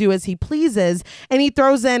and he'll do as he pleases, and he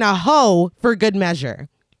throws in a hoe for good measure.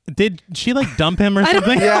 Did she like dump him or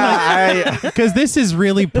something? Yeah, Because this is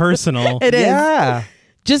really personal. It is. yeah.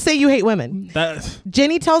 Just say you hate women. That-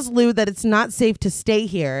 Jenny tells Lou that it's not safe to stay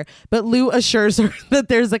here, but Lou assures her that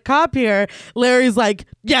there's a cop here. Larry's like,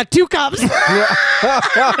 yeah, 2 cops. Looking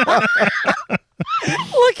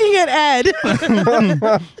at Ed.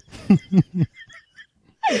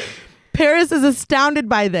 Paris is astounded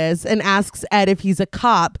by this and asks Ed if he's a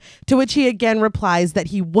cop, to which he again replies that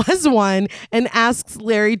he was one and asks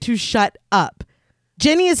Larry to shut up.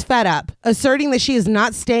 Jenny is fed up, asserting that she is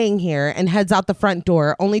not staying here, and heads out the front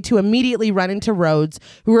door, only to immediately run into Rhodes,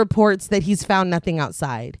 who reports that he's found nothing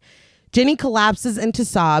outside. Jenny collapses into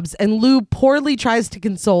sobs, and Lou poorly tries to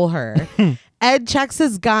console her. Ed checks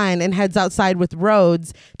his gun and heads outside with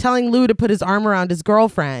Rhodes, telling Lou to put his arm around his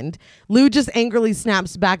girlfriend. Lou just angrily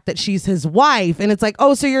snaps back that she's his wife, and it's like,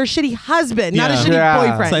 oh, so you're a shitty husband, not a Yeah. shitty Yeah.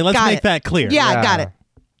 boyfriend. It's like, let's Got make it. that clear. Yeah, Yeah. got it.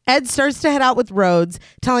 Ed starts to head out with Rhodes,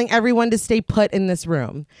 telling everyone to stay put in this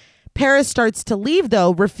room. Paris starts to leave,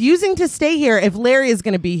 though, refusing to stay here if Larry is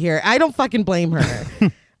going to be here. I don't fucking blame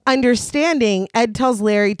her. Understanding, Ed tells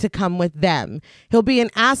Larry to come with them. He'll be an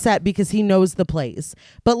asset because he knows the place.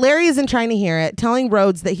 But Larry isn't trying to hear it, telling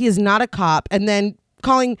Rhodes that he is not a cop, and then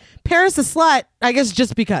calling Paris a slut, I guess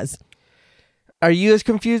just because. Are you as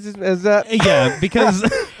confused as that? Yeah, because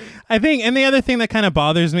I think, and the other thing that kind of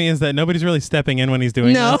bothers me is that nobody's really stepping in when he's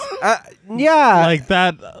doing No. this. Yeah. Like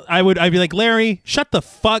that, I'd be like, Larry, shut the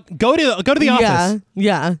fuck, go to the office,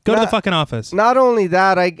 Yeah. go to the Not- fucking office. Not only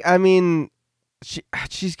that, I mean,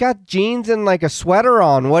 she's got jeans and like a sweater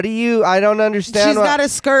on. What do you? I don't understand. She's got a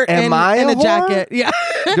skirt Am and, I and a a whore? jacket. Yeah.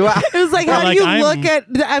 Do I? It was like, Well, how like, do you I'm- look at?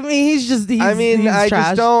 I mean, he's just. He's, I mean, he's I trash.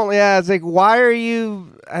 just don't. Yeah, it's like, why are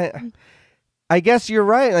you? I guess you're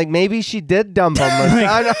right. Like maybe she did dump him.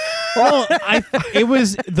 I don't- Well, it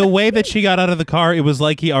was the way that she got out of the car. It was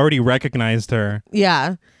like he already recognized her.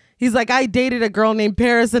 Yeah. He's like, I dated a girl named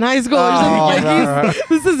Paris in high school or Oh, something. Like, right.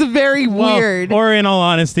 this is very Well, weird. Or in all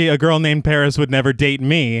honesty, a girl named Paris would never date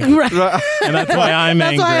me, and Right. that's why I'm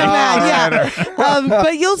That's angry. why I'm mad. Oh, Yeah.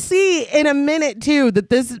 But you'll see in a minute too that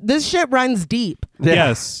this shit runs deep.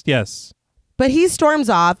 Yeah. Yes. But he storms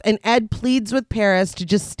off, and Ed pleads with Paris to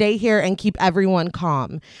just stay here and keep everyone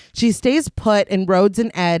calm. She stays put, and Rhodes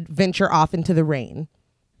and Ed venture off into the rain.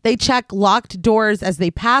 They check locked doors as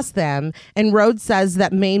they pass them, and Rhodes says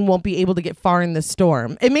that Maine won't be able to get far in the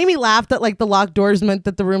storm. It made me laugh that like the locked doors meant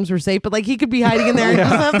that the rooms were safe, but like he could be hiding in there and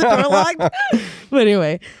just have the door locked. But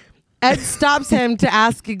anyway, Ed stops him to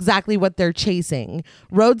ask exactly what they're chasing.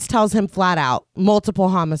 Rhodes tells him flat out, multiple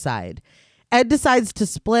homicide. Ed decides to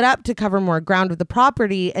split up to cover more ground with the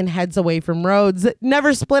property and heads away from Rhodes.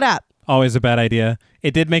 Never split up. Always a bad idea.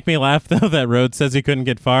 It did make me laugh though that Rhodes says he couldn't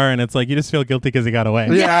get far, and it's like you just feel guilty because he got away.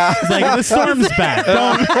 Yeah. It's like the storm's back.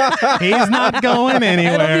 He's not going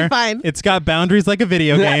anywhere. It'll be fine. It's got boundaries like a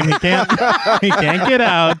video game. He can't get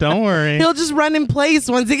out. Don't worry. He'll just run in place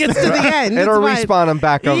once he gets to the end. It'll It's fine. respawn him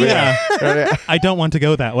back over Yeah. there. I don't want to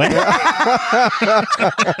go that way.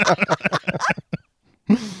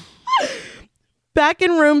 Back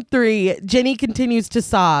in room 3, Jenny continues to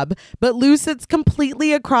sob, but Lou sits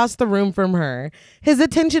completely across the room from her. His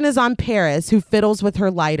attention is on Paris, who fiddles with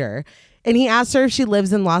her lighter, and he asks her if she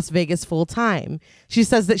lives in Las Vegas full time. She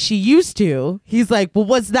says that she used to. He's like, well,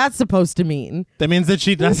 what's that supposed to mean? That means that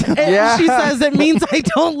she doesn't. And Yeah. she says it means I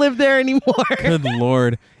don't live there anymore. Good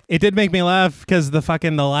Lord. It did make me laugh because the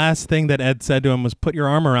last thing that Ed said to him was put your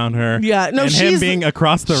arm around her. Yeah, no, and him she's- being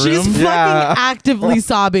across the She's room. fucking Yeah. actively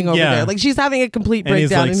sobbing over Yeah. there. Like she's having a complete And he's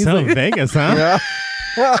breakdown. like, so Vegas, huh?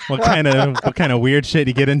 What kind of weird shit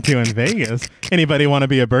you get into in Vegas? Anybody want to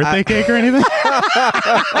be a birthday cake or anything?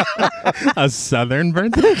 A southern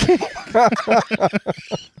birthday cake?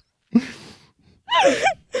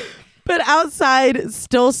 But outside,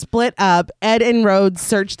 still split up, Ed and Rhodes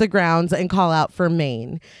search the grounds and call out for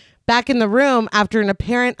Maine. Back in the room, after an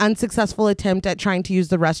apparent unsuccessful attempt at trying to use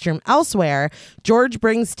the restroom elsewhere, George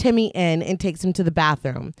brings Timmy in and takes him to the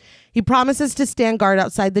bathroom. He promises to stand guard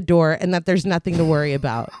outside the door and that there's nothing to worry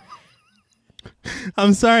about.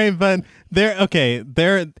 I'm sorry, but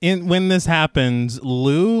when this happens,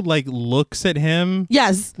 Lou like looks at him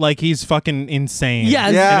Yes. like he's fucking insane.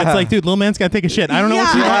 Yes. Yeah. And it's like, dude, little man's gotta take a shit. I don't know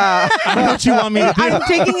what you Yeah. want. I don't know what you want me to do. I'm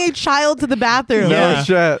taking a child to the bathroom. No Yeah.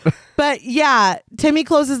 shit. But yeah, Timmy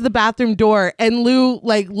closes the bathroom door and Lou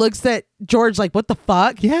like looks at George like, what the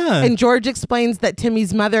fuck? Yeah. And George explains that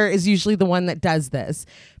Timmy's mother is usually the one that does this.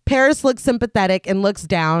 Paris looks sympathetic and looks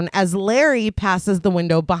down as Larry passes the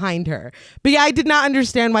window behind her. But yeah, I did not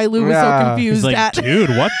understand why Lou was so Yeah. confused He's like, at dude,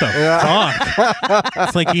 what the fuck?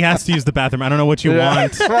 It's like he has to use the bathroom. I don't know what you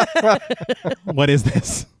want. What is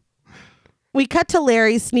this? We cut to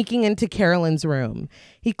Larry sneaking into Carolyn's room.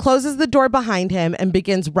 He closes the door behind him and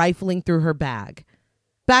begins rifling through her bag.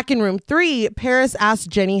 Back in room 3, Paris asks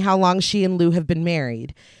Jenny how long she and Lou have been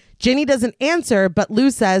married. Jenny doesn't answer, but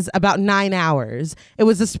Lou says about 9 hours. It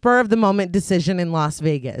was a spur-of-the-moment decision in Las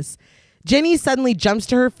Vegas. Jenny suddenly jumps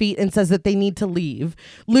to her feet and says that they need to leave.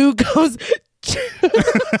 Lou goes,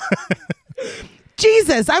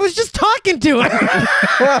 Jesus, I was just talking to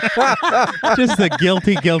her. Just a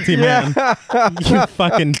guilty man. You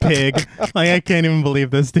fucking pig. Like, I can't even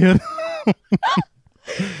believe this, dude.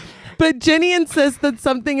 But Jenny insists that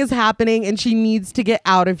something is happening and she needs to get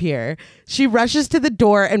out of here. She rushes to the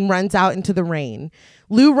door and runs out into the rain.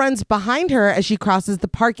 Lou runs behind her as she crosses the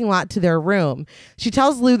parking lot to their room. She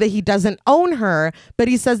tells Lou that he doesn't own her, but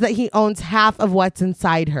he says that he owns half of what's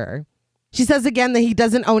inside her. She says again that he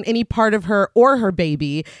doesn't own any part of her or her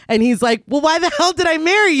baby. And he's like, well, why the hell did I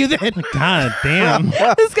marry you then? God damn.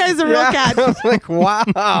 This guy's a real I cat. was like,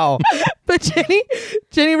 wow. But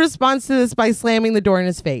Jenny responds to this by slamming the door in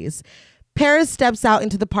his face. Paris steps out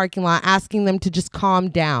into the parking lot, asking them to just calm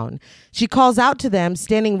down. She calls out to them,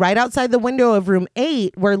 standing right outside the window of room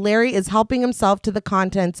 8, where Larry is helping himself to the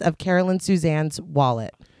contents of Carolyn Suzanne's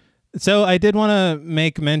wallet. So I did want to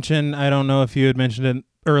make mention, I don't know if you had mentioned it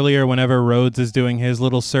earlier, whenever Rhodes is doing his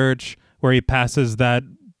little search where he passes that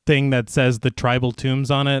thing that says the tribal tombs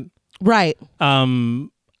on it. Right.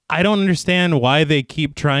 I don't understand why they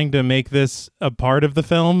keep trying to make this a part of the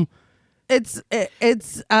film. It's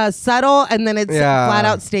subtle, and then it's Yeah. flat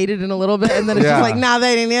out stated in a little bit, and then it's Yeah. just like, nah,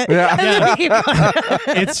 that ain't it. Yeah. And then we keep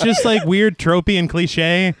going. It's just like weird tropey and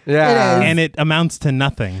cliche, Yeah. It is. and it amounts to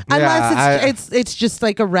nothing. Unless it's just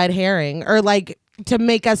like a red herring, or like to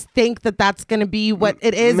make us think that that's going to be what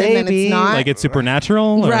it is, and then Maybe. it's not. Like it's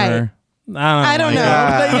supernatural, or Right. I don't know,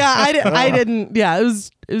 Yeah. but yeah, I didn't. Yeah, it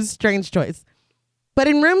was a strange choice. But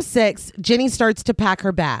in room 6, Jenny starts to pack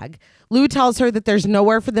her bag. Lou tells her that there's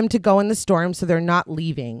nowhere for them to go in the storm, so they're not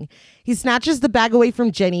leaving. He snatches the bag away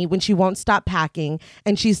from Jenny when she won't stop packing,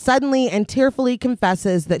 and she suddenly and tearfully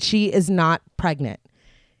confesses that she is not pregnant.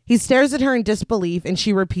 He stares at her in disbelief, and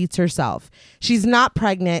she repeats herself. She's not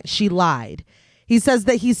pregnant. She lied. He says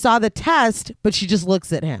that he saw the test, but she just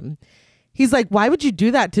looks at him. He's like, why would you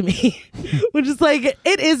do that to me? Which is like,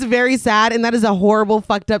 it is very sad, and that is a horrible,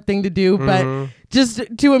 fucked up thing to do, but just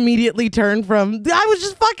to immediately turn from, I was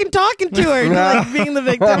just fucking talking to her, to like being the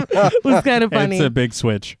victim was kind of funny. It's a big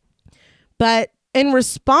switch. But in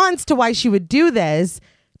response to why she would do this,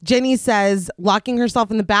 Jenny says, locking herself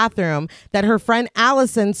in the bathroom, that her friend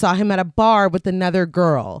Allison saw him at a bar with another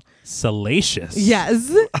girl. Salacious.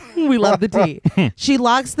 Yes, we love the tea. She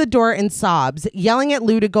locks the door and sobs, yelling at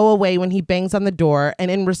Lou to go away when he bangs on the door, and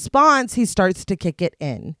in response, he starts to kick it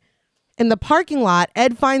in. In the parking lot,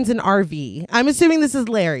 Ed finds an RV. I'm assuming this is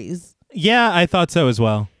Larry's. Yeah, I thought so as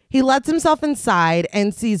well. He lets himself inside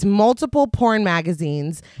and sees multiple porn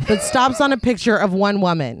magazines, but stops on a picture of one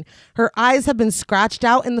woman. Her eyes have been scratched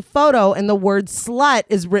out in the photo, and the word slut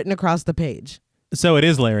is written across the page. So it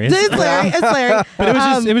is Larry. It's Larry. It's Larry. But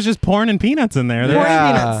it was just porn and peanuts in there. Porn and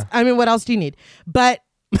Yeah. peanuts. I mean, what else do you need? But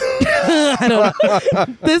I don't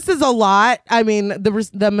know. This is a lot. I mean,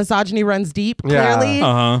 the misogyny runs deep, Yeah. clearly.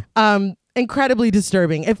 Uh-huh. Incredibly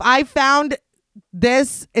disturbing. If I found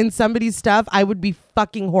this in somebody's stuff, I would be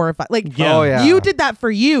fucking horrified. Like, Yeah. Oh, yeah. you did that for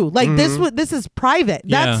you. Like, this is private.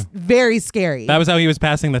 That's very scary. That was how he was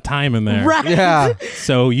passing the time in there. right. Yeah.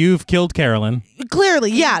 So you've killed Carolyn.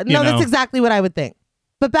 Clearly, yeah. No, You know. that's exactly what I would think.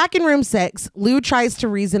 But back in room 6, Lou tries to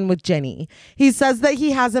reason with Jenny. He says that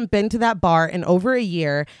he hasn't been to that bar in over a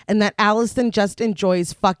year and that Allison just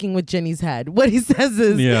enjoys fucking with Jenny's head. What he says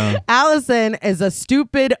is, Allison is a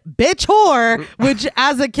stupid bitch whore, which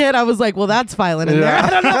as a kid, I was like, well, that's violent in there. I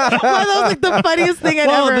don't know why that was like the funniest thing I'd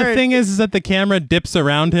ever heard. The thing is that the camera dips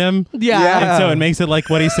around him. Yeah. And so it makes it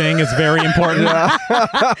like what he's saying is very important.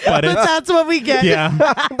 But that's what we get. Yeah.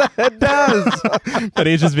 It does. But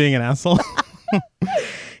he's just being an asshole.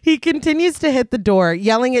 He continues to hit the door,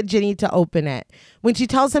 yelling at Jenny to open it. When she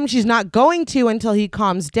tells him she's not going to until he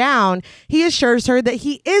calms down, he assures her that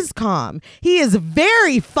he is calm. He is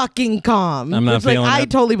very fucking calm. I'm not feeling I it.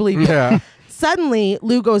 totally believe it. Yeah. Suddenly,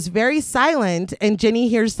 Lou goes very silent and Jenny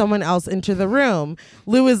hears someone else enter the room.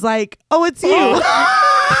 Lou is like, oh, it's you.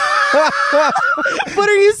 What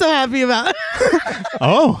are you so happy about?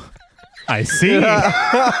 Oh. I see.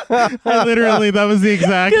 I literally, that was the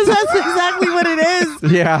exact. Because that's exactly what it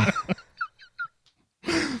is. Yeah.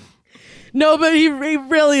 No, but he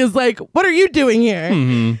really is like, what are you doing here?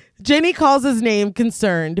 Mm-hmm. Jenny calls his name,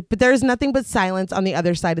 concerned, but there is nothing but silence on the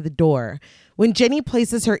other side of the door. When Jenny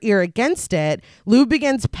places her ear against it, Lou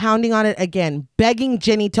begins pounding on it again, begging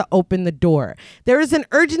Jenny to open the door. There is an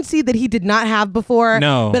urgency that he did not have before.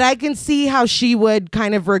 No. But I can see how she would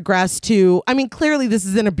kind of regress to, I mean, clearly this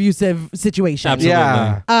is an abusive situation. Absolutely.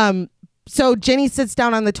 Yeah. So Jenny sits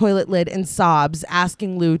down on the toilet lid and sobs,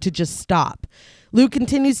 asking Lou to just stop. Lou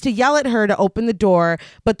continues to yell at her to open the door,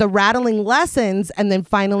 but the rattling lessens and then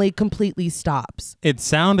finally completely stops. It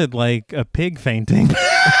sounded like a pig fainting.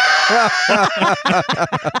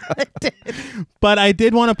 But I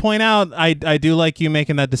did want to point out, I do like you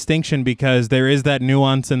making that distinction because there is that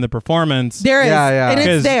nuance in the performance. There is, and it's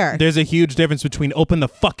 'Cause there. There's a huge difference between open the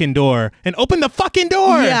fucking door and open the fucking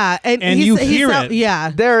door. Yeah, and you hear it.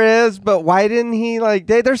 Yeah. There is, but why didn't he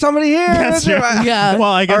there's somebody here? That's true. Yeah.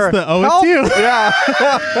 Well, I guess Or, it's help. you. Yeah.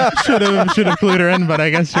 should have clued her in, but I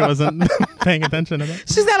guess she wasn't paying attention to that.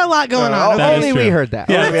 She's got a lot going on. That is Only we true. heard that.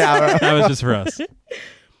 Yeah, Yeah. that was just for us.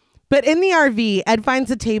 But in the RV, Ed finds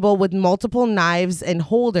a table with multiple knives and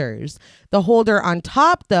holders. The holder on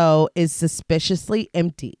top, though, is suspiciously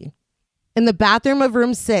empty. In the bathroom of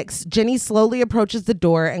room 6, Jenny slowly approaches the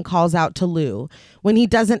door and calls out to Lou. When he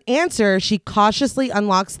doesn't answer, she cautiously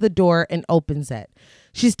unlocks the door and opens it.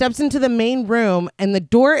 She steps into the main room and the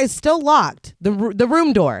door is still locked, the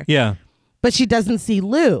room door. Yeah. But she doesn't see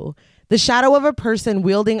Lou. The shadow of a person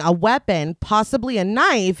wielding a weapon, possibly a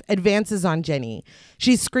knife, advances on Jenny.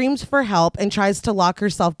 She screams for help and tries to lock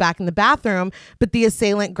herself back in the bathroom, but the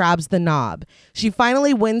assailant grabs the knob. She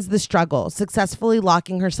finally wins the struggle, successfully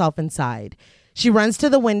locking herself inside. She runs to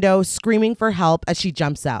the window, screaming for help as she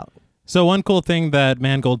jumps out. So one cool thing that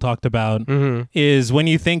Mangold talked about is when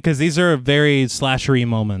you think, because these are very slashery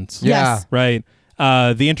moments. Yeah. Yes. Right.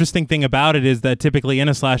 The interesting thing about it is that typically in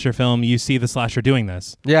a slasher film, you see the slasher doing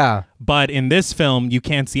this. Yeah. But in this film, you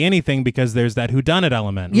can't see anything because there's that whodunit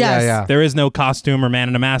element. Yes. Yeah. There is no costume or man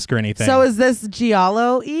in a mask or anything. So is this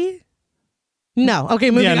Giallo-y? No.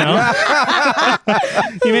 Okay, moving on. No.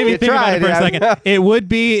 You made me You think about it tried, for a yeah. second. It would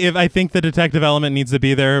be if I think the detective element needs to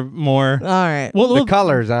be there more. All right. Well, The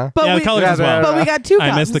colors, huh? But yeah, the colors as well. But we got two I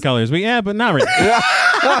cops. missed the colors. But not really.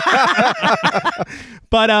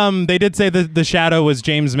 But they did say that the shadow was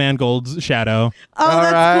James Mangold's shadow, Oh, All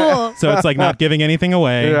that's right. cool. so it's like not giving anything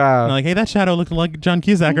away. Yeah. And like, hey, that shadow looked like John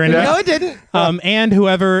Cusack or anything. No, it didn't. And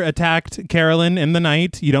whoever attacked Carolyn in the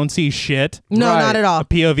night, you don't see shit. No, Right. not at all. A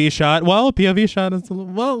POV shot. Well, a POV shot is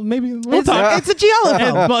maybe we'll talk. It's a Giallo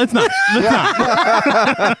film. Well, it's not. It's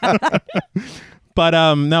not. But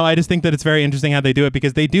no, I just think that it's very interesting how they do it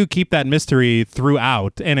because they do keep that mystery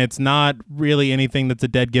throughout, and it's not really anything that's a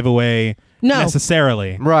dead giveaway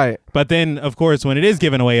necessarily. Right. But then, of course, when it is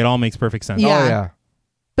given away, it all makes perfect sense. Yeah. Oh, yeah.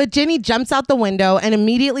 But Jenny jumps out the window and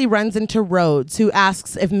immediately runs into Rhodes, who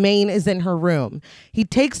asks if Maine is in her room. He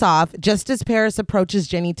takes off just as Paris approaches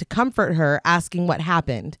Jenny to comfort her, asking what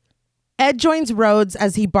happened. Ed joins Rhodes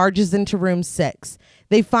as he barges into room 6.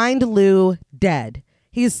 They find Lou dead.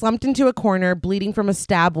 He is slumped into a corner, bleeding from a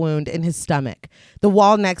stab wound in his stomach. The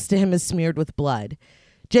wall next to him is smeared with blood.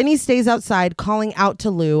 Jenny stays outside, calling out to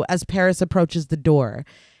Lou as Paris approaches the door.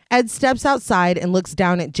 Ed steps outside and looks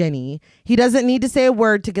down at Jenny. He doesn't need to say a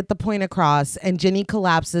word to get the point across, and Jenny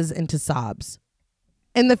collapses into sobs.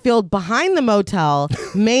 In the field behind the motel,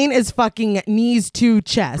 Maine is fucking knees to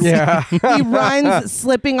chest. Yeah. He runs,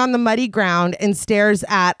 slipping on the muddy ground, and stares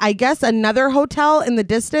at, I guess, another hotel in the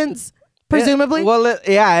distance, presumably.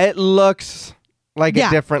 It looks like Yeah.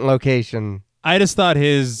 a different location. I just thought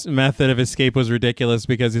his method of escape was ridiculous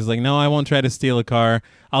because he's like, no, I won't try to steal a car.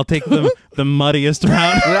 I'll take the muddiest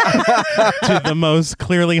route to the most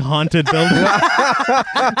clearly haunted building.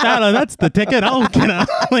 No, that's the ticket. I'll get out.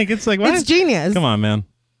 Like, it's like, what? It's genius. Come on, man.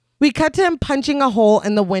 We cut to him punching a hole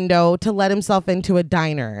in the window to let himself into a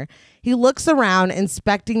diner. He looks around,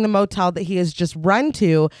 inspecting the motel that he has just run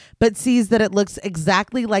to, but sees that it looks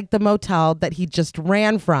exactly like the motel that he just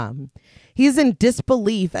ran from. He's in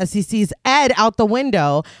disbelief as he sees Ed out the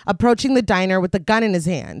window approaching the diner with a gun in his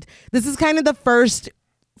hand. This is kind of the first,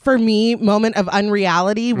 for me, moment of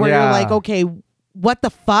unreality where you're like, okay, what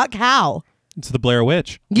the fuck? How? It's the Blair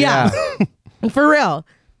Witch. Yeah. For real.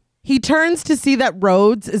 He turns to see that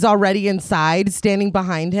Rhodes is already inside, standing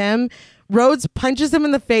behind him. Rhodes punches him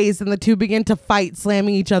in the face and the two begin to fight,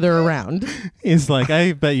 slamming each other around. He's like,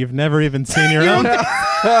 I bet you've never even seen your own.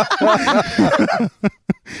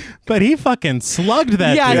 But he fucking slugged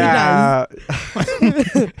that dude. He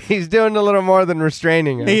does. He's doing a little more than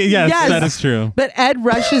restraining him. Yes, that is true. But Ed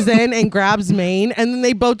rushes in and grabs Maine, and then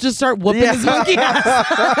they both just start whooping his monkey ass.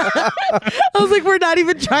 I was like, we're not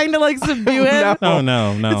even trying to like subdue him.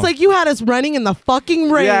 No. It's like you had us running in the fucking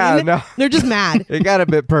rain. Yeah, no. They're just mad. It got a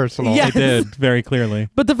bit personal. Yeah. It did, very clearly.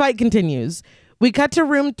 But the fight continues. We cut to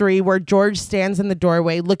room 3 where George stands in the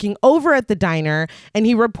doorway looking over at the diner, and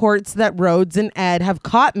he reports that Rhodes and Ed have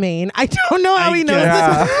caught Maine. I don't know how he knows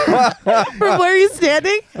this from where he's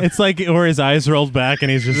standing. It's like where his eyes rolled back and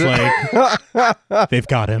he's just like, they've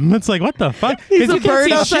got him. It's like, what the fuck? He's a You can't bird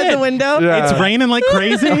see outside shit. the window. Yeah. It's raining like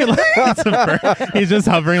crazy. It's a bird. He's just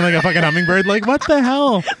hovering like a fucking hummingbird. Like, what the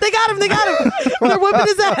hell? They got him. They're whipping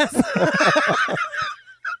his ass.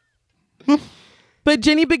 But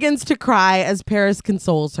Jenny begins to cry as Paris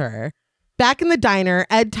consoles her. Back in the diner,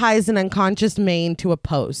 Ed ties an unconscious Maine to a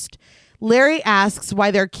post. Larry asks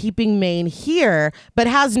why they're keeping Maine here, but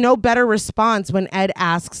has no better response when Ed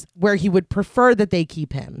asks where he would prefer that they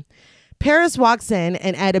keep him. Paris walks in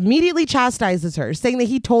and Ed immediately chastises her, saying that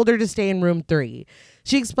he told her to stay in room 3.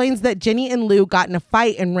 She explains that Jenny and Lou got in a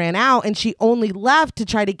fight and ran out, and she only left to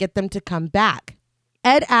try to get them to come back.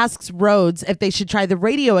 Ed asks Rhodes if they should try the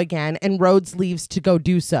radio again, and Rhodes leaves to go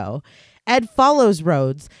do so. Ed follows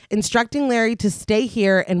Rhodes, instructing Larry to stay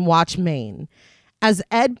here and watch Maine. As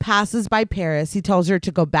Ed passes by Paris, he tells her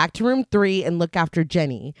to go back to room 3 and look after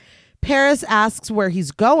Jenny. Paris asks where he's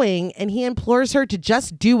going, and he implores her to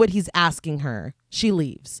just do what he's asking her. She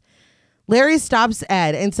leaves. Larry stops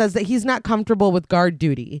Ed and says that he's not comfortable with guard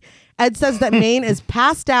duty. Ed says that Maine is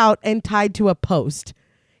passed out and tied to a post.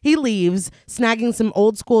 He leaves, snagging some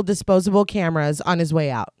old school disposable cameras on his way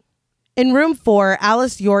out. In room 4,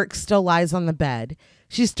 Alice York still lies on the bed.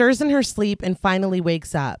 She stirs in her sleep and finally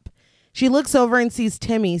wakes up. She looks over and sees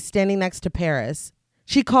Timmy standing next to Paris.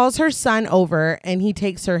 She calls her son over and he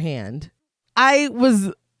takes her hand. I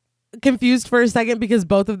was confused for a second because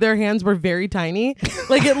both of their hands were very tiny.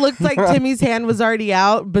 Like it looked like Timmy's hand was already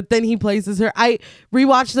out, but then he places her. I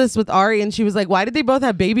rewatched this with Ari and she was like, why did they both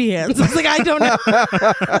have baby hands? I was like, I don't know.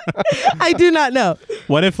 I do not know.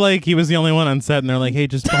 What if like he was the only one on set and they're like, hey,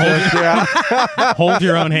 just hold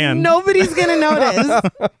your own hand. Nobody's going to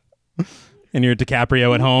notice. And you're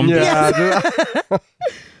DiCaprio at home. Yeah.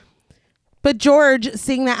 But George,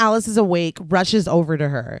 seeing that Alice is awake, rushes over to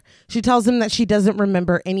her. She tells him that she doesn't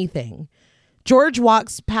remember anything. George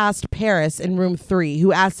walks past Paris in room 3,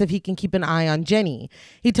 who asks if he can keep an eye on Jenny.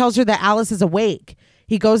 He tells her that Alice is awake.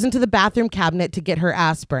 He goes into the bathroom cabinet to get her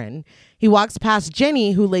aspirin. He walks past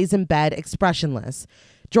Jenny, who lays in bed expressionless.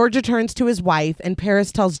 George returns to his wife, and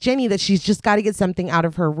Paris tells Jenny that she's just got to get something out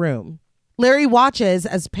of her room. Larry watches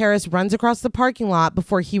as Paris runs across the parking lot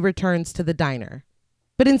before he returns to the diner.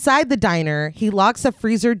 But inside the diner, he locks a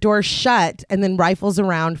freezer door shut and then rifles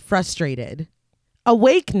around frustrated.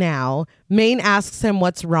 Awake now, Maine asks him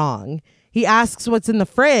what's wrong. He asks what's in the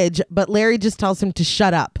fridge, but Larry just tells him to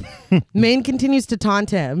shut up. Maine continues to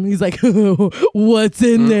taunt him. He's like, what's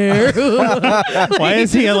in there? Why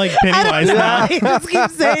is he like Pennywise now? He just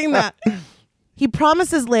keeps saying that. He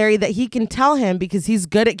promises Larry that he can tell him because he's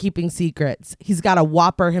good at keeping secrets. He's got a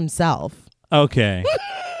Whopper himself. Okay.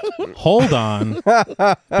 Hold on.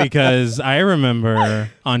 Because I remember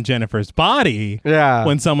on Jennifer's Body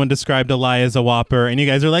when someone described a lie as a Whopper and you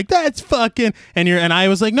guys are like, that's fucking, and I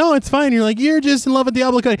was like, no, it's fine. You're like, you're just in love with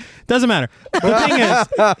Diablo Cody. Doesn't matter. The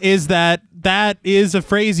thing is that is a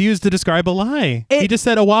phrase used to describe a lie. He just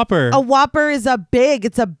said a Whopper. A Whopper is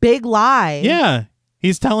it's a big lie. Yeah.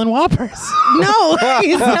 He's telling Whoppers. No,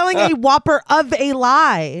 he's telling a Whopper of a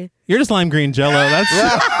lie. You're just lime green Jello.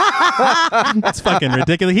 That's fucking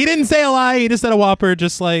ridiculous. He didn't say a lie. He just said a Whopper,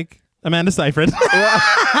 just like Amanda Seyfried.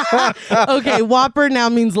 Okay, Whopper now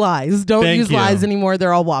means lies. Don't Thank use you. lies anymore.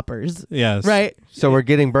 They're all Whoppers. Yes. Right? So we're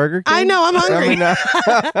getting Burger King? I know, I'm hungry.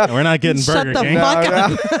 We're not getting Shut Burger the King. fuck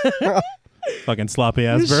up. Fucking sloppy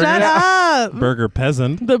ass burger. Shut up. Burger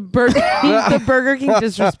peasant. The Burger King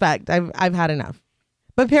disrespect. I've had enough.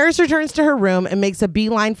 But Paris returns to her room and makes a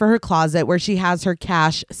beeline for her closet where she has her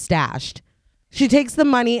cash stashed. She takes the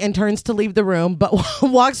money and turns to leave the room, but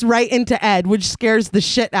walks right into Ed, which scares the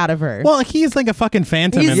shit out of her. Well, he's like a fucking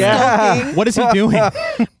phantom He's in there. stalking. What is he doing?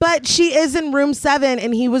 But she is in room 7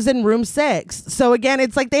 and he was in room 6. So again,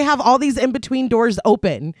 it's like they have all these in-between doors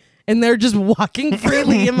open and they're just walking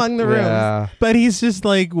freely among the rooms. Yeah. But he's just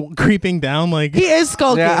like creeping down like... He is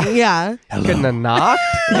skulking, yeah. Couldn't have knocked?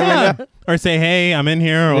 Yeah. Or say, hey, I'm in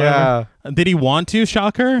here or whatever. Did he want to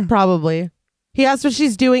shock her? Probably. He asks what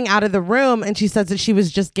she's doing out of the room, and she says that she was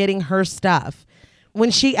just getting her stuff. When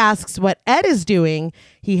she asks what Ed is doing,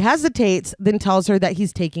 he hesitates, then tells her that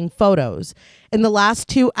he's taking photos. In the last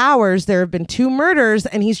 2 hours, there have been 2 murders,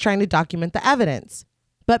 and he's trying to document the evidence.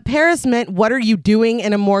 But Paris meant, what are you doing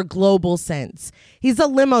in a more global sense? He's a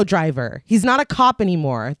limo driver. He's not a cop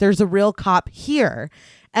anymore. There's a real cop here.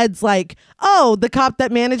 Ed's like, oh, the cop that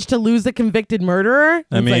managed to lose a convicted murderer?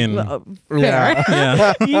 I mean, fair.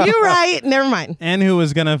 Yeah. You're right. Never mind. And who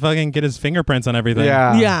was going to fucking get his fingerprints on everything.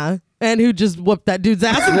 Yeah. Yeah. And who just whooped that dude's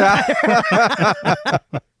ass.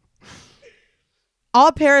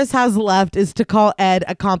 All Paris has left is to call Ed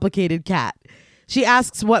a complicated cat. She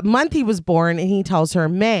asks what month he was born, and he tells her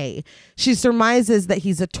May. She surmises that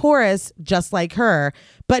he's a Taurus, just like her,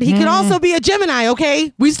 but he could also be a Gemini,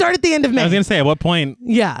 okay? We start at the end of May. I was going to say, at what point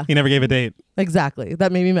Yeah, he never gave a date? exactly.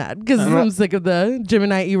 That made me mad because I'm sick of the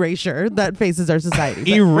Gemini erasure that faces our society.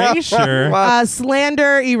 But, Erasure?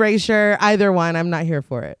 slander, erasure, either one. I'm not here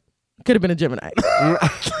for it. Could have been a Gemini.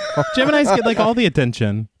 Geminis get like all the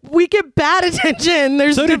attention. We get bad attention.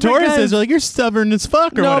 There's So do different Tauruses. kinds. They're like, you're stubborn as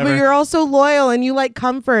fuck or No, whatever. but you're also loyal and you like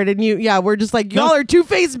comfort and we're just like, y'all are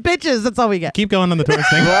two-faced bitches. That's all we get. Keep going on the Taurus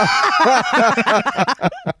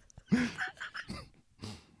thing.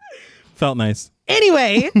 Felt nice.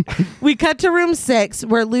 Anyway, we cut to room 6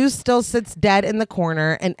 where Lou still sits dead in the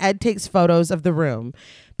corner and Ed takes photos of the room.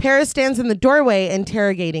 Paris stands in the doorway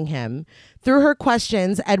interrogating him. Through her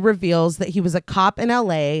questions, Ed reveals that he was a cop in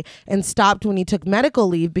LA and stopped when he took medical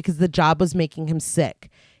leave because the job was making him sick.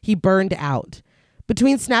 He burned out.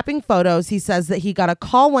 Between snapping photos, he says that he got a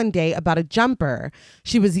call one day about a jumper.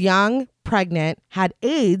 She was young, pregnant, had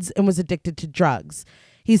AIDS, and was addicted to drugs.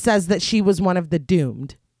 He says that she was one of the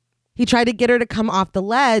doomed. He tried to get her to come off the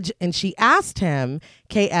ledge, and she asked him,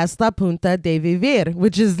 ¿Qué es la punta de vivir?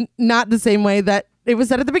 Which is not the same way that it was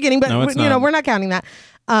said at the beginning, but No, it's not. we're not counting that.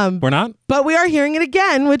 We're not? But we are hearing it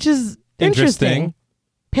again, which is interesting.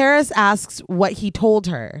 Paris asks what he told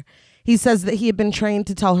her. He says that he had been trained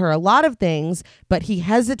to tell her a lot of things, but he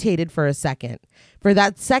hesitated for a second. For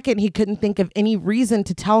that second, he couldn't think of any reason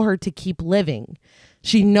to tell her to keep living.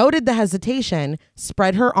 She noted the hesitation,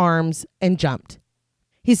 spread her arms, and jumped.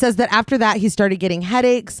 He says that after that, he started getting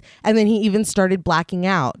headaches, and then he even started blacking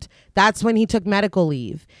out. That's when he took medical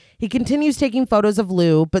leave. He continues taking photos of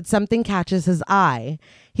Lou, but something catches his eye.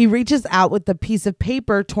 He reaches out with a piece of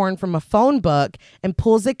paper torn from a phone book and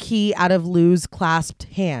pulls a key out of Lou's clasped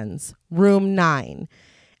hands. Room 9.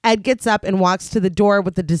 Ed gets up and walks to the door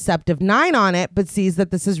with the deceptive 9 on it, but sees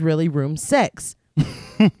that this is really room 6.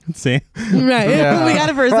 See? Right. Yeah. We got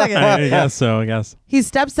it for a second. I guess so, I guess. He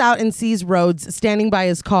steps out and sees Rhodes standing by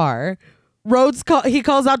his car. He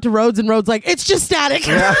calls out to Rhodes, and Rhodes like, it's just static.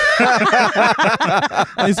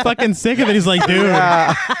 He's fucking sick of it. He's like, dude,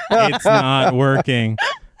 it's not working.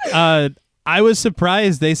 I was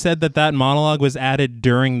surprised they said that monologue was added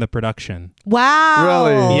during the production. Wow.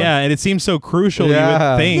 Really? Yeah, and it seems so crucial, you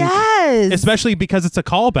Yeah. would think. Yes. Especially because it's a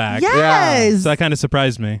callback. Yes. So that kind of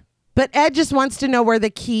surprised me. But Ed just wants to know where the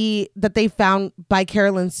key that they found by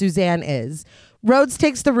Carolyn Suzanne is. Rhodes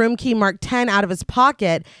takes the room key marked 10 out of his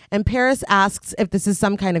pocket, and Paris asks if this is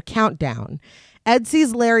some kind of countdown. Ed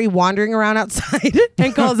sees Larry wandering around outside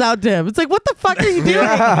and calls out to him. It's like, what the fuck are you doing?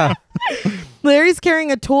 Yeah. Larry's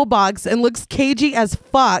carrying a toolbox and looks cagey as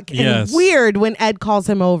fuck and Yes. weird when Ed calls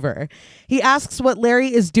him over. He asks what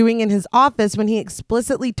Larry is doing in his office when he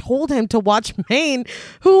explicitly told him to watch Maine,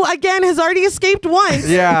 who again has already escaped once.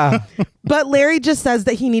 Yeah. But Larry just says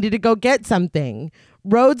that he needed to go get something.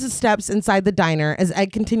 Rhodes steps inside the diner as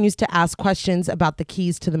Ed continues to ask questions about the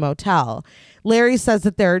keys to the motel. Larry says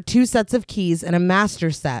that there are 2 sets of keys and a master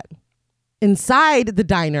set. Inside the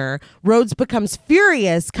diner, Rhodes becomes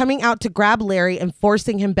furious, coming out to grab Larry and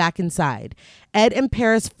forcing him back inside. Ed and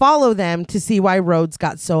Paris follow them to see why Rhodes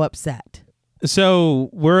got so upset. So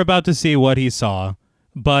we're about to see what he saw,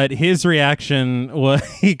 but his reaction was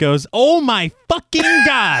he goes, "Oh my fucking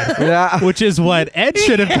God," Yeah. which is what Ed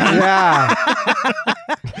should have done Yeah.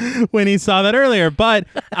 when he saw that earlier. But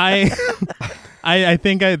I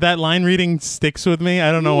think that line reading sticks with me.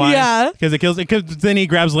 I don't know why. Yeah. Because it kills it. Because then he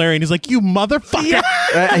grabs Larry and he's like, "You motherfucker."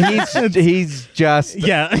 He's just.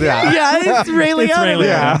 Yeah. Yeah, it's Ray It's Ray Liotta.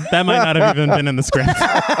 Liotta. That might not have even been in the script.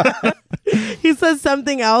 He says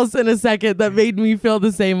something else in a second that made me feel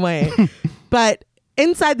the same way. But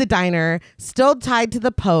inside the diner, still tied to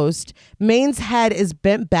the post, Maine's head is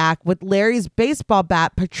bent back with Larry's baseball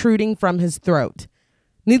bat protruding from his throat.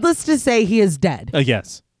 Needless to say, he is dead.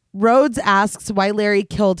 Yes. Rhodes asks why Larry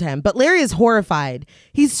killed him, but Larry is horrified.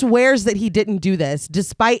 He swears that he didn't do this,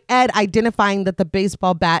 despite Ed identifying that the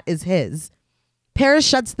baseball bat is his. Paris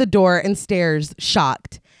shuts the door and stares,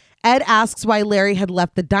 shocked. Ed asks why Larry had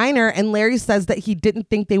left the diner, and Larry says that he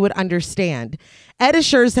didn't think they would understand. Ed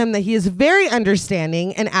assures him that he is very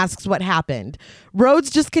understanding and asks what happened.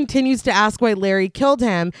 Rhodes just continues to ask why Larry killed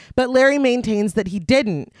him, but Larry maintains that he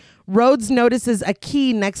didn't. Rhodes notices a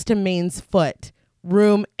key next to Maine's foot.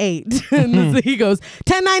 Room 8. And he goes,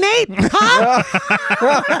 1098, huh?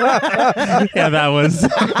 Yeah, that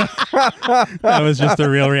was just a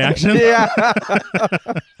real reaction. Yeah.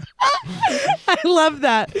 I love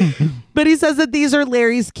that. But he says that these are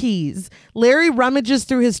Larry's keys. Larry rummages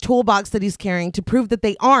through his toolbox that he's carrying to prove that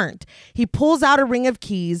they aren't. He pulls out a ring of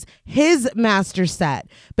keys, his master set.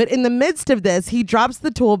 But in the midst of this, he drops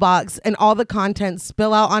the toolbox and all the contents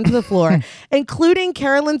spill out onto the floor, including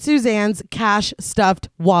Carolyn Suzanne's cash stuffed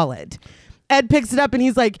wallet. Ed picks it up and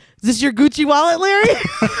he's like, "Is this your Gucci wallet, Larry?"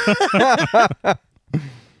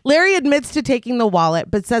 Larry admits to taking the wallet,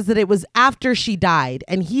 but says that it was after she died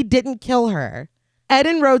and he didn't kill her. Ed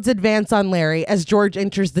and Rhodes advance on Larry as George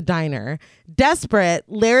enters the diner. Desperate,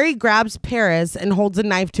 Larry grabs Paris and holds a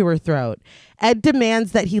knife to her throat. Ed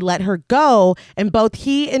demands that he let her go, and both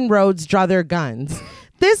he and Rhodes draw their guns.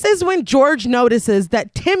 This is when George notices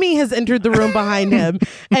that Timmy has entered the room behind him,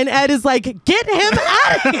 and Ed is like, "Get him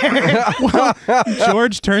out of here!" Well,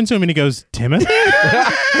 George turns to him and he goes, "Timothy?"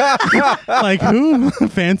 Like, who?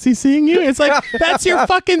 Fancy seeing you? It's like, that's your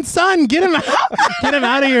fucking son. Get him out. Get him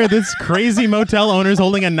out of here. This crazy motel owner's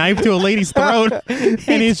holding a knife to a lady's throat. And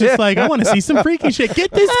he's just like, "I want to see some freaky shit.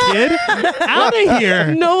 Get this kid out of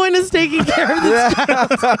here." No one is taking care of this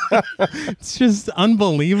child. It's just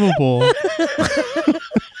unbelievable.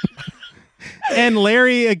 And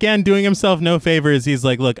Larry, again, doing himself no favors. He's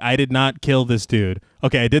like, "Look, I did not kill this dude.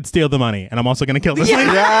 Okay, I did steal the money, and I'm also going to kill this lady."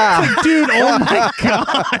 Yeah. Dude, oh my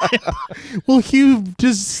God. Will you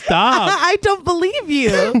just stop? I don't believe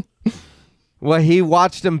you. Well, he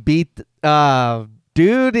watched him beat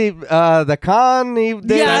dude, the con.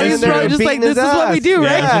 Yeah, he's probably just like, "This is what we do,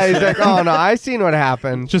 right?" Yeah, he's like, "Oh no, I seen what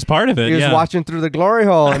happened." Just part of it, He was yeah. watching through the glory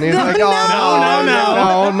hole, and he's like, No.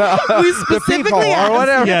 no. We The specifically peephole or asked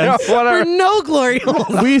whatever. Yes. for whatever. no glory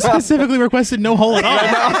holes. We specifically requested no hole at all.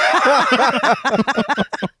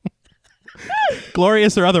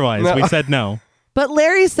 Glorious or otherwise, we said no. But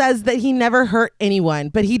Larry says that he never hurt anyone,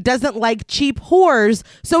 but he doesn't like cheap whores,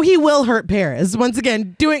 so he will hurt Paris. Once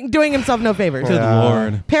again, doing himself no favors. Good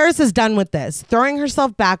Lord. Paris is done with this, throwing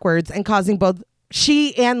herself backwards and causing both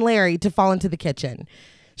she and Larry to fall into the kitchen.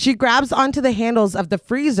 She grabs onto the handles of the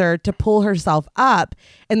freezer to pull herself up,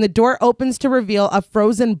 and the door opens to reveal a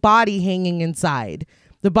frozen body hanging inside.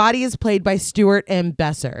 The body is played by Stuart M.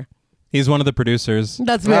 Besser. He's one of the producers.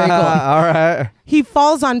 That's very cool. All right. He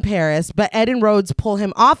falls on Paris, but Ed and Rhodes pull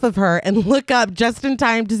him off of her and look up just in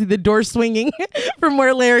time to see the door swinging from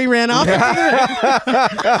where Larry ran off. I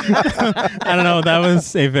don't know. That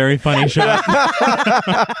was a very funny shot.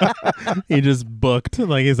 He just booked.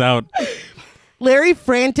 Like, he's out. Larry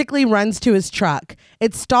frantically runs to his truck.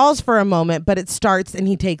 It stalls for a moment, but it starts and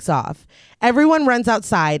he takes off. Everyone runs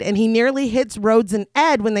outside, and he nearly hits Rhodes and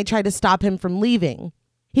Ed when they try to stop him from leaving.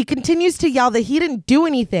 He continues to yell that he didn't do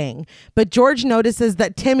anything, but George notices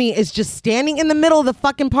that Timmy is just standing in the middle of the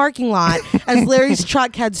fucking parking lot as Larry's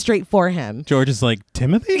truck heads straight for him. George is like,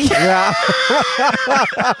 "Timothy? Yeah.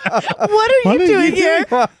 What are you doing here?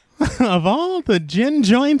 Of all the gin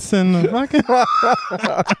joints and the fucking..."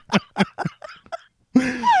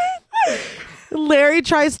 Larry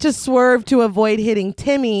tries to swerve to avoid hitting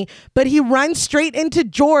Timmy, but he runs straight into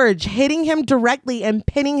George, hitting him directly and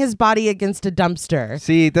pinning his body against a dumpster.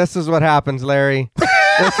 See, this is what happens, Larry.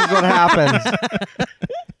 This is what happens.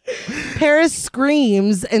 Paris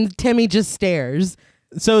screams and Timmy just stares.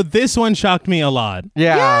 So this one shocked me a lot.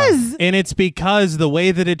 Yeah. Yes. And it's because the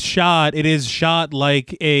way that it's shot, it is shot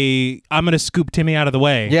like I'm going to scoop Timmy out of the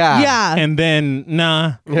way. Yeah. Yeah. And then,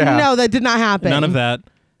 nah, Yeah. No, that did not happen. none of that.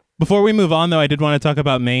 Before we move on, though, I did want to talk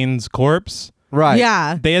about Maine's corpse. Right.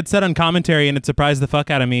 Yeah. They had said on commentary, and it surprised the fuck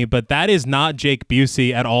out of me, but that is not Jake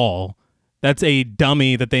Busey at all. That's a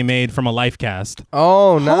dummy that they made from a life cast.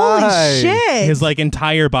 Oh, nice. Holy shit. His like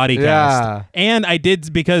entire body Yeah. cast. And I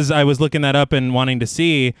did, because I was looking that up and wanting to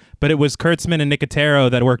see, but it was Kurtzman and Nicotero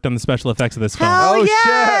that worked on the special effects of this film. Hell Oh,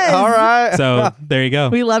 yes. shit. All right. So there you go.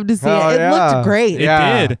 We love to see Hell it. It yeah. looked great. It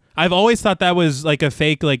Yeah. did. I've always thought that was like a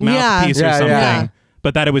fake like mouthpiece Yeah, or something. yeah.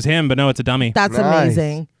 But that it was him, but no, it's a dummy. That's Nice.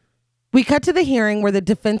 amazing. We cut to the hearing where the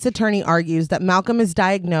defense attorney argues that Malcolm is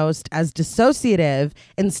diagnosed as dissociative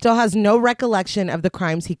and still has no recollection of the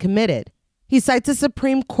crimes he committed. He cites a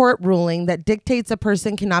Supreme Court ruling that dictates a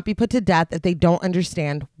person cannot be put to death if they don't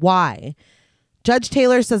understand why. Judge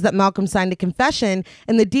Taylor says that Malcolm signed a confession,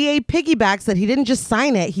 and the DA piggybacks that he didn't just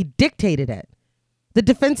sign it, he dictated it. The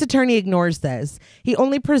defense attorney ignores this. He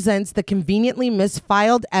only presents the conveniently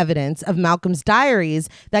misfiled evidence of Malcolm's diaries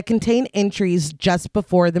that contain entries just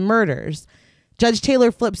before the murders. Judge Taylor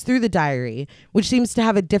flips through the diary, which seems to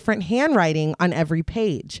have a different handwriting on every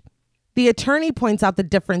page. The attorney points out the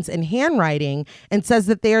difference in handwriting and says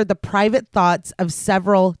that they are the private thoughts of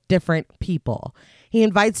several different people. He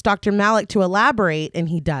invites Dr. Malik to elaborate, and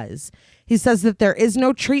he does. He says that there is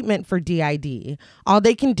no treatment for DID. All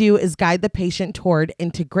they can do is guide the patient toward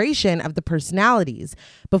integration of the personalities.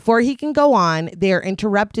 Before he can go on, they are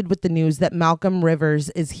interrupted with the news that Malcolm Rivers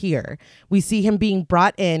is here. We see him being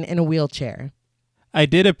brought in a wheelchair. I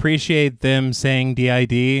did appreciate them saying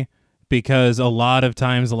DID because a lot of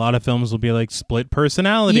times a lot of films will be like split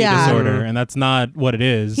personality Yeah. disorder, and that's not what it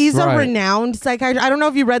is. He's a Right. renowned psychiatrist. I don't know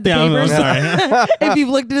if you read the Yeah, I'm papers, sorry. if you've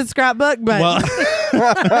looked at his scrapbook, but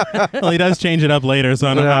Well, he does change it up later, so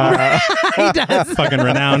I don't know how he does. fucking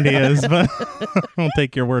renowned he is, but I'll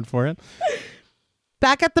take your word for it.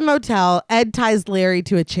 Back at the motel, Ed ties Larry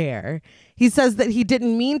to a chair. He says that he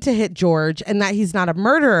didn't mean to hit George and that he's not a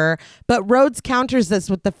murderer, but Rhodes counters this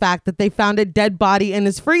with the fact that they found a dead body in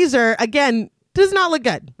his freezer. Again, does not look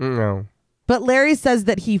good. No. But Larry says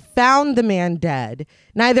that he found the man dead.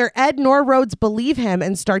 Neither Ed nor Rhodes believe him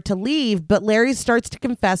and start to leave, but Larry starts to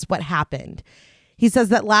confess what happened. He says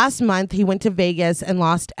that last month he went to Vegas and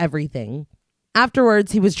lost everything.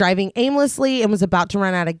 Afterwards, he was driving aimlessly and was about to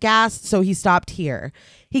run out of gas, so he stopped here.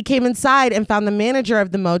 He came inside and found the manager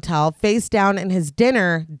of the motel face down in his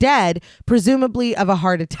dinner, dead, presumably of a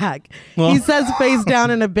heart attack. Well- He says face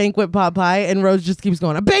down in a banquet pot pie, and Rose just keeps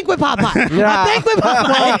going, a banquet pot pie, Yeah. a banquet pot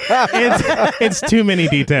pie. It's too many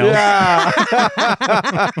details.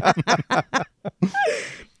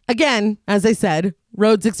 Again, as I said,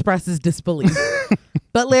 Rhodes expresses disbelief.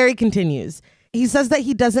 But Larry continues. He says that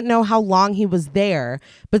he doesn't know how long he was there,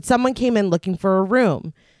 but someone came in looking for a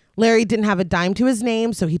room. Larry didn't have a dime to his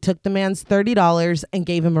name, so he took the man's $30 and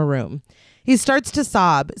gave him a room. He starts to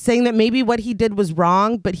sob, saying that maybe what he did was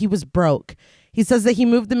wrong, but he was broke. He says that he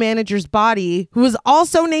moved the manager's body, who was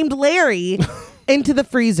also named Larry, into the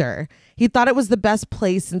freezer. He thought it was the best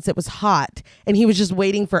place since it was hot, and he was just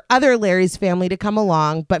waiting for other Larry's family to come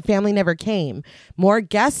along, but family never came. More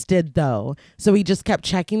guests did, though, so he just kept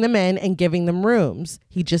checking them in and giving them rooms.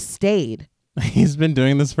 He just stayed. He's been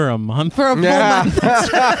doing this for a month. For a full Yeah. month.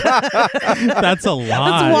 That's a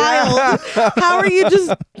lot. That's wild. How are you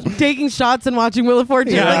just taking shots and watching Wheel of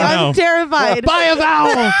Fortune? Yeah, like, I know. I'm terrified. Buy a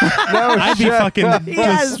vowel. No I'd be shit. fucking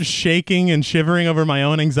Yes. just shaking and shivering over my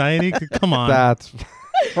own anxiety. Come on. That's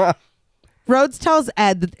Rhodes tells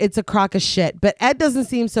Ed that it's a crock of shit, but Ed doesn't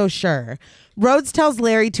seem so sure. Rhodes tells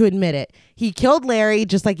Larry to admit it. He killed Larry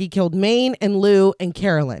just like he killed Maine and Lou and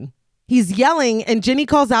Carolyn. He's yelling, and Jenny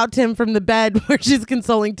calls out to him from the bed where she's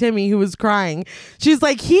consoling Timmy, who was crying. She's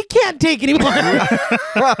like, he can't take anymore.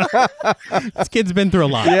 This kid's been through a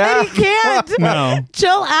lot. yeah. He can't. No.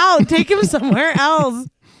 Chill out. Take him somewhere else.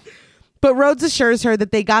 But Rhodes assures her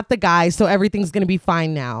that they got the guy, so everything's going to be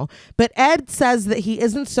fine now. But Ed says that he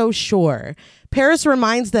isn't so sure. Paris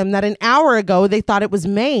reminds them that an hour ago they thought it was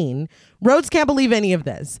Maine. Rhodes can't believe any of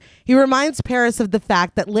this. He reminds Paris of the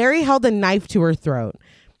fact that Larry held a knife to her throat.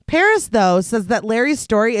 Paris, though, says that Larry's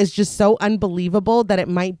story is just so unbelievable that it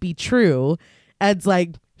might be true. Ed's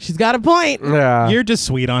like, she's got a point. Yeah. You're just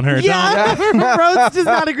sweet on her. Yeah, Rhodes does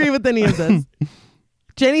not agree with any of this.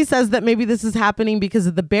 Jenny says that maybe this is happening because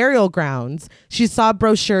of the burial grounds. She saw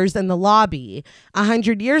brochures in the lobby.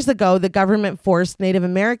 100 years ago, the government forced Native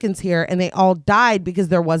Americans here and they all died because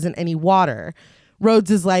there wasn't any water.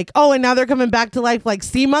 Rhodes is like, oh, and now they're coming back to life like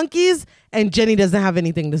sea monkeys. And Jenny doesn't have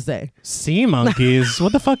anything to say. Sea monkeys?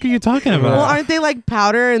 What the fuck are you talking about? Well, aren't they like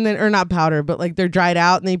powder and then, or not powder, but like they're dried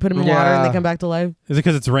out and then you put them in water and they come back to life? Is it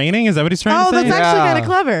because it's raining? Is that what he's trying to say? Oh, that's actually kind of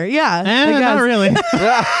clever. Yeah. Not really.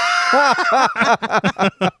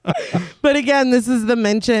 But again, this is the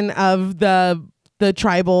mention of the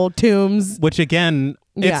tribal tombs. Which again,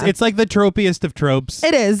 it's like the tropiest of tropes.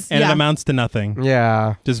 It is. And it amounts to nothing.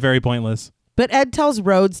 Yeah. Just very pointless. But Ed tells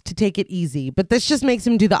Rhodes to take it easy, but this just makes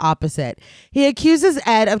him do the opposite. He accuses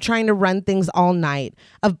Ed of trying to run things all night,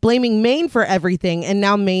 of blaming Maine for everything, and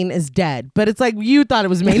now Maine is dead. But it's like, you thought it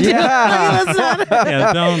was Maine too. Yeah.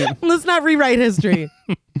 Let's not rewrite history.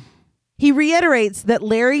 He reiterates that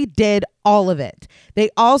Larry did all of it. They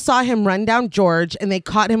all saw him run down George, and they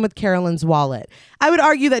caught him with Carolyn's wallet. I would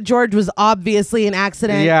argue that George was obviously an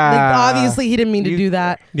accident. Yeah. Like, obviously, he didn't mean to do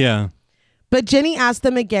that. Yeah. But Jenny asked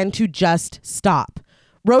them again to just stop.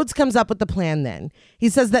 Rhodes comes up with the plan then. He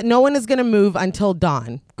says that no one is going to move until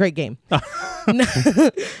dawn. Great game.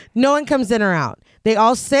 No one comes in or out. They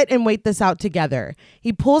all sit and wait this out together.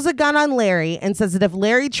 He pulls a gun on Larry and says that if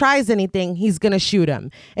Larry tries anything, he's going to shoot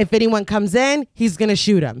him. If anyone comes in, he's going to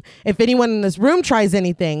shoot him. If anyone in this room tries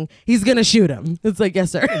anything, he's going to shoot him. It's like,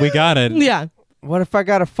 yes, sir. We got it. Yeah. What if I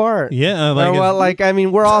got a fart? Yeah. I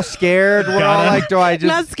mean, we're all scared. We're all like, do I just...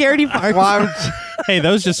 Not scaredy farts. Well, hey,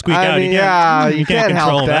 those just squeak out. mean, you can't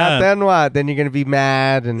help that. Then what? Then you're going to be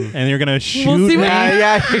mad and you're going to shoot We'll see me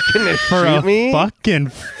yeah, you're going to for shoot a me? fucking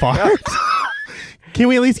fart? Can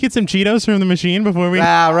we at least get some Cheetos from the machine before we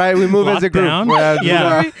right. We move lock as a group. down?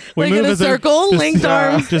 Yeah. We Like move in a as circle, linked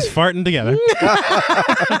arms. Just farting together.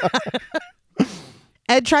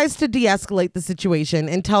 Ed tries to de-escalate the situation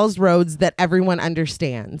and tells Rhodes that everyone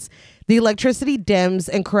understands. The electricity dims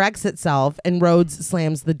and corrects itself, and Rhodes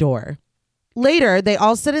slams the door. Later, they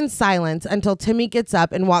all sit in silence until Timmy gets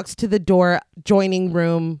up and walks to the door joining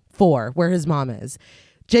room 4, where his mom is.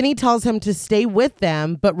 Jenny tells him to stay with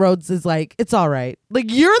them, but Rhodes is like, it's all right. Like,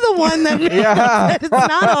 you're the one that said it's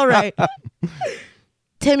not all right.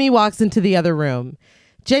 Timmy walks into the other room.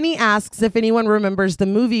 Jenny asks if anyone remembers the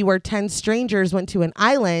movie where 10 strangers went to an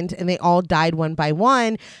island and they all died one by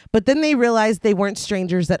one, but then they realized they weren't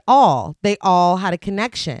strangers at all. They all had a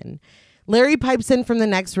connection. Larry pipes in from the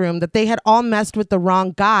next room that they had all messed with the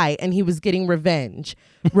wrong guy and he was getting revenge.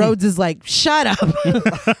 Rhodes is like, shut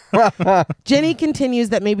up. Jenny continues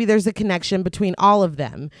that maybe there's a connection between all of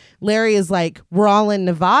them. Larry is like, we're all in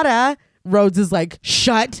Nevada. Rhodes is like,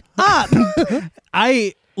 shut up.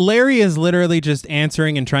 Larry is literally just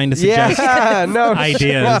answering and trying to suggest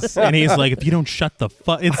ideas. And he's like, if you don't shut the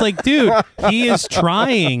fuck. It's like, dude, he is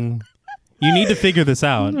trying. You need to figure this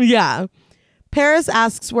out. Yeah. Paris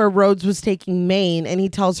asks where Rhodes was taking Maine, and he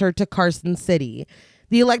tells her to Carson City.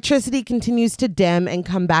 The electricity continues to dim and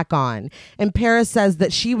come back on, and Paris says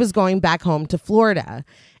that she was going back home to Florida.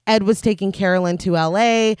 Ed was taking Carolyn to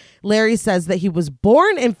L.A. Larry says that he was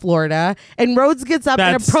born in Florida, and Rhodes gets up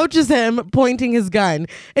and approaches him, pointing his gun.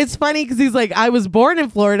 It's funny because he's like, I was born in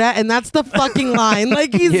Florida, and that's the fucking line.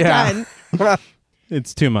 Like, he's done.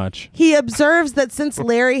 It's too much. He observes that since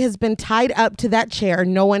Larry has been tied up to that chair,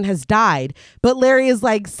 no one has died. But Larry is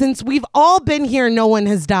like, since we've all been here, no one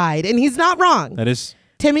has died. And he's not wrong. That is...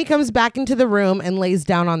 Timmy comes back into the room and lays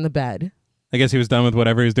down on the bed. I guess he was done with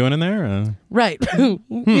whatever he was doing in there. Right.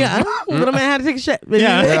 Yeah. Little man had to take a shit.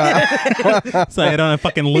 Yeah. So I don't have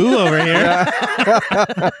fucking Lou over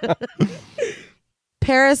here.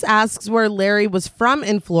 Paris asks where Larry was from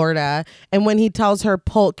in Florida, and when he tells her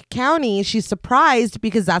Polk County, she's surprised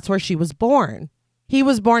because that's where she was born. He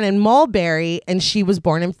was born in Mulberry, and she was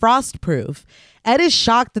born in Frostproof. Ed is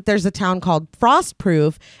shocked that there's a town called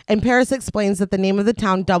Frostproof, and Paris explains that the name of the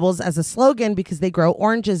town doubles as a slogan because they grow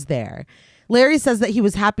oranges there. Larry says that he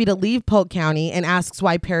was happy to leave Polk County and asks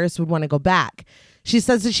why Paris would want to go back. She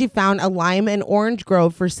says that she found a lime and orange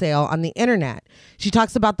grove for sale on the internet. She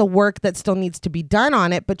talks about the work that still needs to be done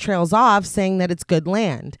on it, but trails off, saying that it's good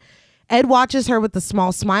land. Ed watches her with a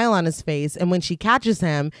small smile on his face, and when she catches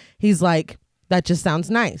him, he's like, that just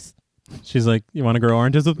sounds nice. She's like, you want to grow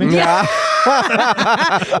oranges with me? Yeah.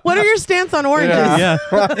 What are your stance on oranges? Yeah.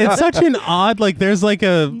 It's such an odd, like, there's like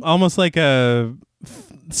almost like a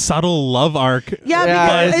subtle love arc.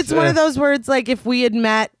 Yeah, because it's one of those words like if we had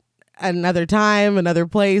met another time, another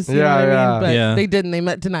place, you know what I mean? But they didn't. They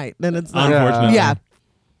met tonight. Then it's not. Unfortunately. Yeah.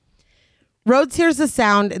 Rhodes hears a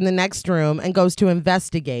sound in the next room and goes to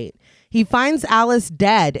investigate. He finds Alice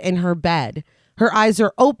dead in her bed. Her eyes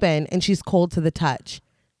are open and she's cold to the touch.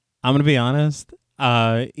 I'm going to be honest.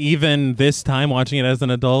 Even this time watching it as an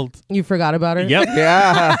adult. You forgot about her? Yep.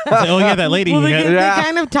 Yeah. Oh yeah, that lady. Well, Yeah. they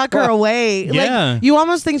kind of tuck her away. Yeah. Like, you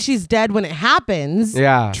almost think she's dead when it happens.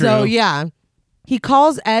 Yeah. True. So, yeah. He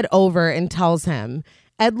calls Ed over and tells him.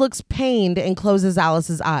 Ed looks pained and closes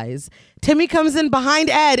Alice's eyes. Timmy comes in behind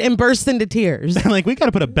Ed and bursts into tears. Like, we got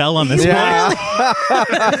to put a bell on this Yeah. boy.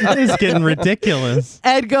 It's getting ridiculous.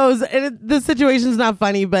 Ed goes, and the situation's not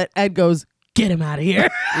funny, but Ed goes, get him out of here.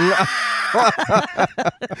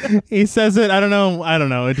 He says it. I don't know.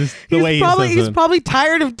 It just the way he says He's it. probably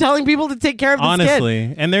tired of telling people to take care of this kid.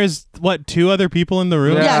 Honestly, and there's two other people in the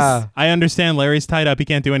room. Yeah. Yes. I understand Larry's tied up. He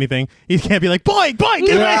can't do anything. He can't be like, boy,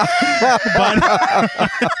 get away.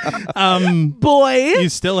 Boy. You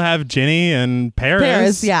still have Ginny and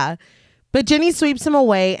Paris, yeah. But Ginny sweeps him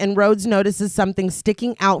away, and Rhodes notices something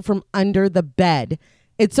sticking out from under the bed.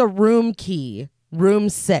 It's a room key, room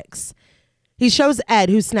 6. He shows Ed,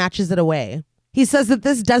 who snatches it away. He says that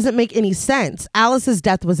this doesn't make any sense. Alice's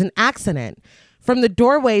death was an accident. From the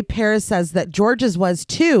doorway, Paris says that George's was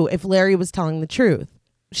too, if Larry was telling the truth.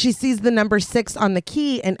 She sees the number 6 on the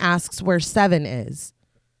key and asks where 7 is.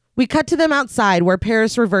 We cut to them outside where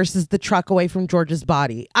Paris reverses the truck away from George's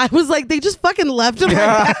body. I was like, they just fucking left him like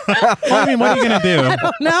that. Well, I mean, what are you going to do? I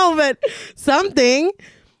don't know, but something.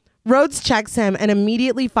 Rhodes checks him and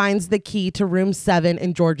immediately finds the key to room 7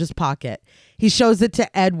 in George's pocket. He shows it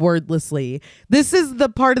to Ed wordlessly. This is the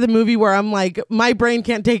part of the movie where I'm like, my brain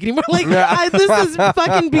can't take it anymore. Like, this is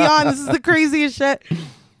fucking beyond. This is the craziest shit.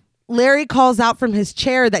 Larry calls out from his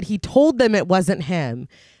chair that he told them it wasn't him.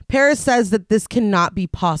 Paris says that this cannot be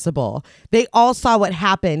possible. They all saw what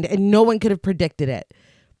happened and no one could have predicted it.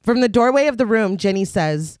 From the doorway of the room, Jenny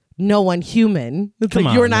says, no one human. It's Come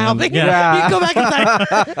like, on, you're not man. helping. Yeah. You go back inside.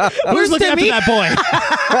 Who's looking Timmy? after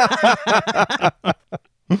that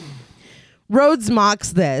boy? Rhodes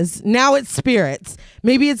mocks this. Now it's spirits.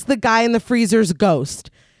 Maybe it's the guy in the freezer's ghost.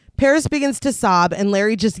 Paris begins to sob and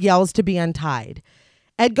Larry just yells to be untied.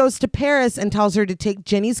 Ed goes to Paris and tells her to take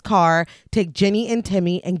Ginny's car, take Ginny and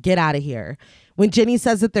Timmy, and get out of here. When Ginny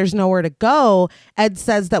says that there's nowhere to go, Ed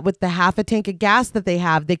says that with the half a tank of gas that they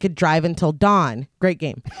have, they could drive until dawn. Great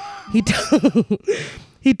game.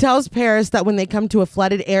 He tells Paris that when they come to a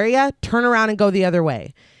flooded area, turn around and go the other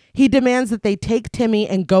way. He demands that they take Timmy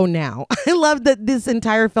and go now. I love that this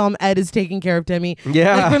entire film, Ed is taking care of Timmy.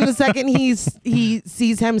 Yeah. Like from the second he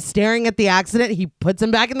sees him staring at the accident, he puts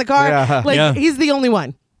him back in the car. Yeah. Like Yeah. he's the only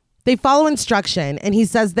one. They follow instruction, and he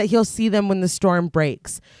says that he'll see them when the storm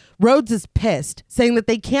breaks. Rhodes is pissed, saying that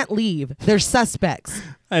they can't leave. They're suspects.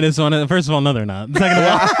 I just want to. First of all, no, they're not.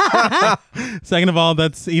 Second of all,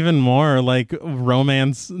 that's even more like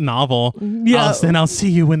romance novel. Yeah. I'll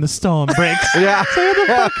see you when the storm breaks. Yeah. So what the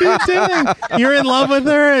fuck are you doing? You're in love with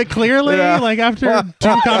her, clearly. Yeah. Like after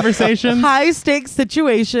 2 conversations. High stakes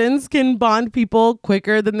situations can bond people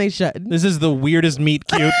quicker than they should. This is the weirdest meet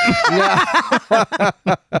cute.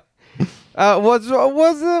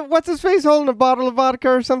 What's his face holding a bottle of vodka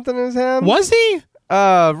or something in his hand? Was he?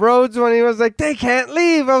 Rhodes, when he was like, they can't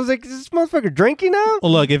leave. I was like, is this motherfucker drinking now?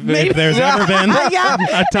 Well, look, if there's ever been Yeah,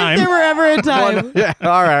 a time. if there were ever a time. Yeah,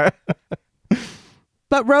 all right.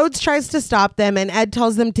 But Rhodes tries to stop them, and Ed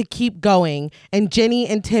tells them to keep going, and Ginny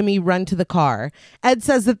and Timmy run to the car. Ed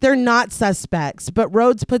says that they're not suspects, but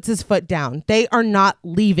Rhodes puts his foot down. They are not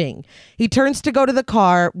leaving. He turns to go to the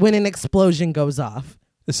car when an explosion goes off.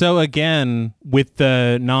 So again, with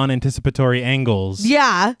the non-anticipatory angles,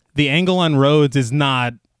 Yeah. the angle on Rhodes is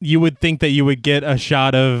not. You would think that you would get a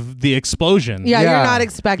shot of the explosion. Yeah, Yeah. you're not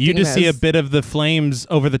expecting You just see a this. bit of the flames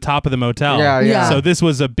over the top of the motel. Yeah. Yeah. So this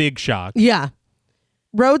was a big shock. Yeah.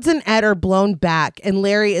 Rhodes and Ed are blown back, and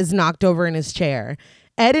Larry is knocked over in his chair.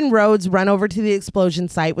 Ed and Rhodes run over to the explosion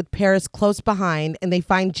site with Paris close behind, and they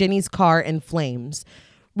find Ginny's car in flames.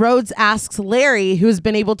 Rhodes asks Larry, who has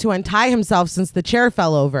been able to untie himself since the chair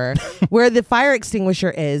fell over, where the fire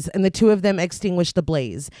extinguisher is, and the two of them extinguish the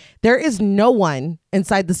blaze. There is no one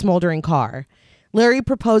inside the smoldering car. Larry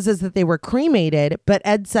proposes that they were cremated, but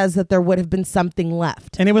Ed says that there would have been something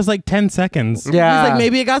left. And it was like 10 seconds. Yeah. He's like,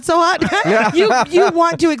 maybe it got so hot. You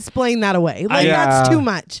want to explain that away. Like, Yeah. that's too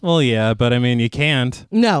much. Well, yeah, but I mean, you can't.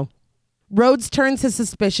 No. Rhodes turns his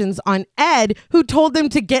suspicions on Ed, who told them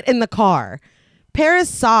to get in the car. Paris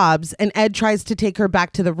sobs, and Ed tries to take her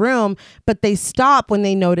back to the room, but they stop when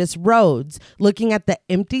they notice Rhodes looking at the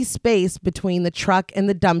empty space between the truck and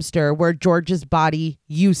the dumpster where George's body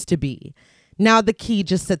used to be. Now the key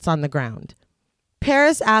just sits on the ground.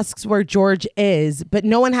 Paris asks where George is, but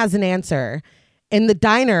no one has an answer. In the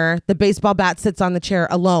diner, the baseball bat sits on the chair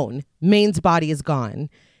alone. Maine's body is gone.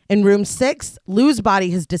 In room 6, Lou's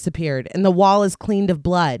body has disappeared, and the wall is cleaned of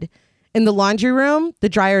blood. In the laundry room, the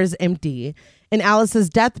dryer is empty. In Alice's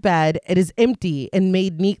deathbed, it is empty and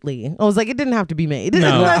made neatly. I was like, it didn't have to be made.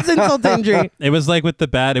 No. That's insult to injury. It was like with the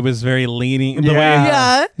bat, it was very leaning. The Yeah. way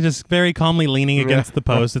Yeah. just very calmly leaning against the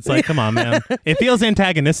post. It's like, come on, man. It feels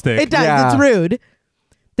antagonistic. It does. Yeah. It's rude.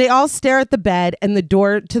 They all stare at the bed and the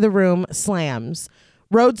door to the room slams.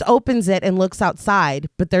 Rhodes opens it and looks outside,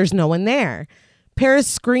 but there's no one there. Paris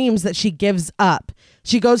screams that she gives up.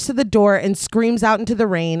 She goes to the door and screams out into the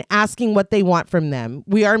rain, asking what they want from them.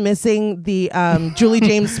 We are missing the Julie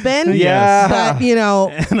James spin. Yeah. But, you know.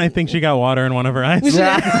 And I think she got water in one of her eyes.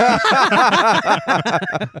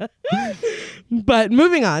 But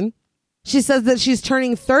moving on. She says that she's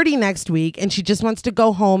turning 30 next week and she just wants to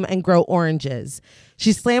go home and grow oranges.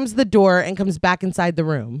 She slams the door and comes back inside the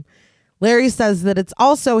room. Larry says that it's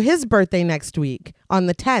also his birthday next week on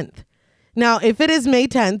the 10th. Now, if it is May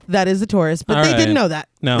 10th, that is a Taurus, but All they right. didn't know that.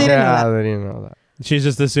 No. They didn't know Yeah, that. they didn't know that. She's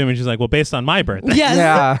just assuming, she's like, well, based on my birthday. Yes.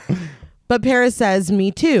 Yeah. But Paris says,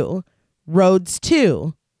 me too. Rhodes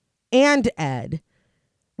too. And Ed.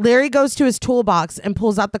 Larry goes to his toolbox and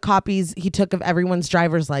pulls out the copies he took of everyone's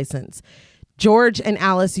driver's license. George and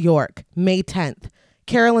Alice York, May 10th.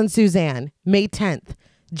 Carol and Suzanne, May 10th.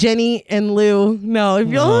 Jenny and Lou. No, if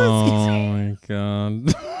you'll excuse me. Oh my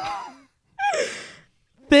God.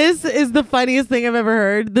 This is the funniest thing I've ever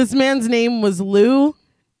heard. This man's name was Lou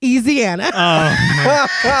Easiana.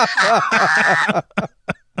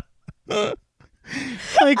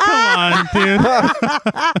 Like, come on, dude.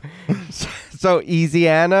 So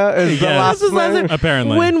Easiana is the Yes. last This was last name? name.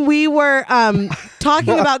 Apparently. When we were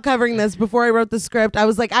talking about covering this before I wrote the script, I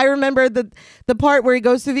was like, I remember the part where he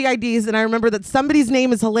goes through the IDs, and I remember that somebody's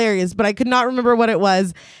name is hilarious, but I could not remember what it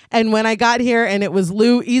was. And when I got here and it was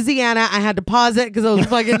Lou Easiana, I had to pause it because I was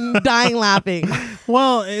fucking dying laughing.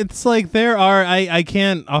 Well, it's like there are, I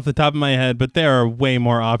can't off the top of my head, but there are way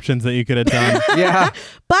more options that you could have done. Yeah.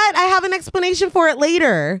 But I have an explanation for it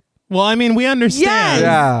later. Well, I mean, we understand. Yes.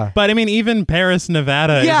 Yeah. But I mean, even Paris,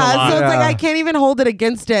 Nevada is a Yeah, lot. so it's like Yeah. I can't even hold it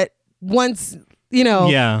against it once, you know.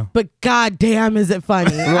 Yeah. But goddamn, is it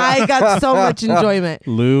funny? I got so much enjoyment.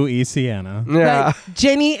 Lou Easiana. Yeah. But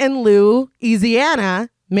Jenny and Lou Easiana,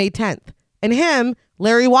 May 10th. And him,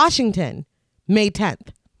 Larry Washington, May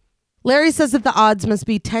 10th. Larry says that the odds must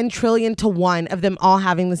be 10 trillion to 1 of them all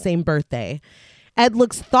having the same birthday. Ed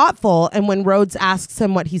looks thoughtful, and when Rhodes asks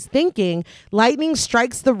him what he's thinking, lightning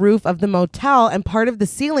strikes the roof of the motel and part of the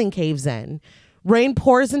ceiling caves in. Rain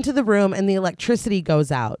pours into the room and the electricity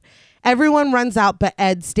goes out. Everyone runs out, but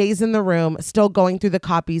Ed stays in the room, still going through the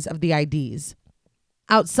copies of the IDs.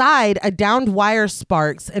 Outside, a downed wire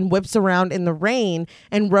sparks and whips around in the rain,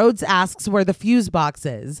 and Rhodes asks where the fuse box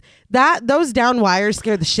is. Those downed wires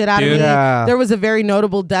scared the shit out of Dude. me. Yeah. There was a very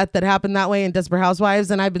notable death that happened that way in Desperate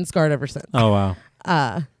Housewives, and I've been scarred ever since. Oh, wow.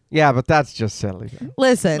 Yeah, but that's just silly.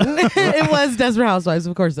 Listen, it was Desperate Housewives.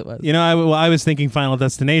 Of course it was. You know, I was thinking Final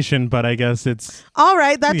Destination, but I guess it's All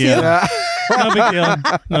right, that too. Yeah. no big deal.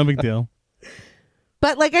 No big deal.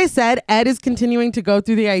 But like I said, Ed is continuing to go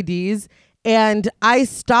through the IDs. And I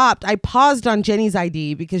paused on Jenny's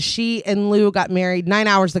ID because she and Lou got married 9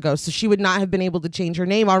 hours ago. So she would not have been able to change her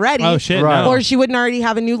name already. Oh, shit. Right. No. Or she wouldn't already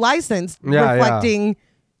have a new license Yeah, reflecting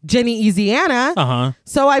Jenny Easiana. Uh-huh.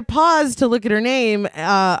 So I paused to look at her name.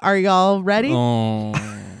 Are y'all ready? Oh.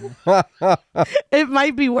 It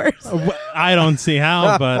might be worse. I don't see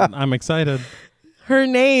how, but I'm excited. Her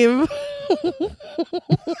name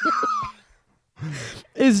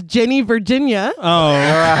is Jenny Virginia.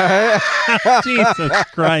 Oh. Jesus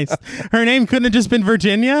Christ. Her name couldn't have just been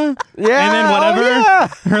Virginia? Yeah. And then whatever Oh, yeah.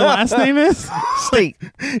 her last name is? State.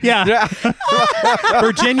 Yeah.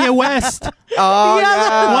 Virginia West. Oh, Yeah,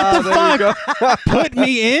 yeah. What the there you go. fuck? Put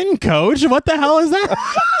me in, coach. What the hell is that?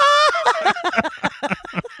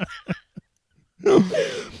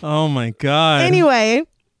 Oh my God. Anyway,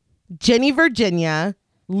 Jenny Virginia,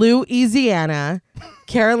 Lou Easiana,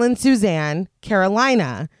 Carolyn Suzanne,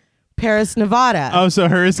 Carolina, Paris Nevada. Oh, so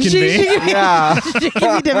hers can be. Yeah. She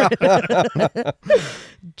can be different.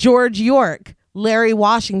 George York, Larry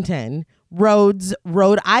Washington, Rhodes,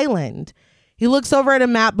 Rhode Island. He looks over at a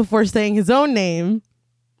map before saying his own name,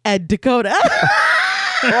 Ed Dakota.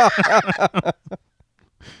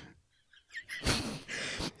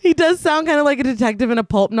 He does sound kind of like a detective in a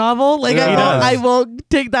pulp novel. Like Yeah. He does. I won't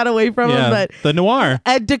take that away from him, but the noir.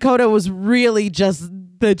 Ed Dakota was really just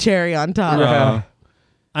the cherry on top. Yeah.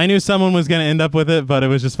 I knew someone was going to end up with it, but it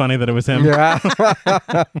was just funny that it was him. Yeah.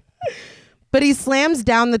 But he slams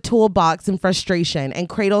down the toolbox in frustration and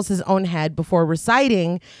cradles his own head before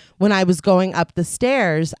reciting, "When I was going up the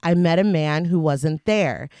stairs, I met a man who wasn't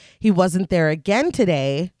there. He wasn't there again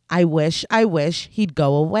today. I wish he'd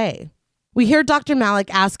go away." We hear Dr.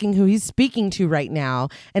 Malik asking who he's speaking to right now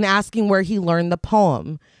and asking where he learned the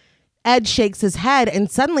poem. Ed shakes his head and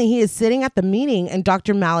suddenly he is sitting at the meeting and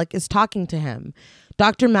Dr. Malik is talking to him.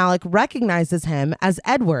 Dr. Malik recognizes him as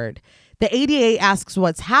Edward. The ADA asks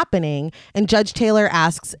what's happening and Judge Taylor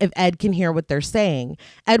asks if Ed can hear what they're saying.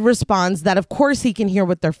 Ed responds that of course he can hear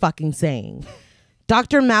what they're fucking saying.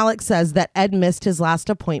 Dr. Malik says that Ed missed his last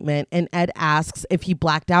appointment and Ed asks if he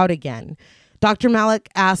blacked out again. Dr. Malik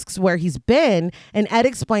asks where he's been, and Ed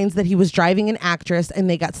explains that he was driving an actress and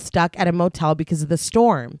they got stuck at a motel because of the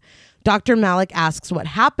storm. Dr. Malik asks what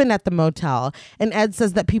happened at the motel, and Ed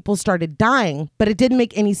says that people started dying, but it didn't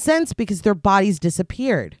make any sense because their bodies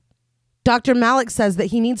disappeared. Dr. Malik says that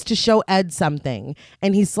he needs to show Ed something,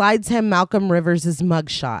 and he slides him Malcolm Rivers'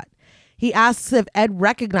 mugshot. He asks if Ed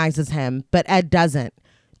recognizes him, but Ed doesn't.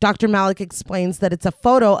 Dr. Malik explains that it's a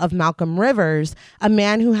photo of Malcolm Rivers, a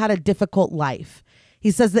man who had a difficult life. He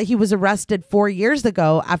says that he was arrested 4 years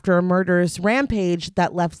ago after a murderous rampage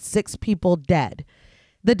that left 6 people dead.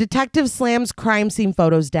 The detective slams crime scene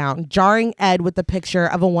photos down, jarring Ed with the picture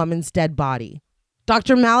of a woman's dead body.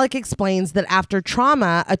 Dr. Malik explains that after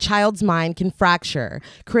trauma, a child's mind can fracture,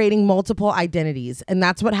 creating multiple identities, and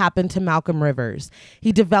that's what happened to Malcolm Rivers.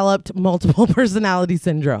 He developed multiple personality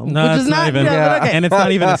syndrome, No, which it's is not even, okay. and it's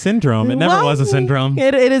not even a syndrome. It never Well, was a syndrome.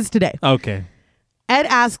 It is today. Okay. Ed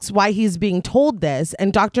asks why he's being told this,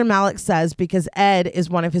 and Dr. Malik says because Ed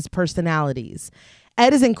is one of his personalities.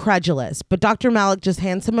 Ed is incredulous, but Dr. Malik just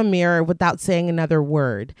hands him a mirror without saying another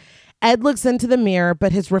word. Ed looks into the mirror,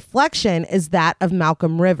 but his reflection is that of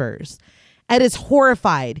Malcolm Rivers. Ed is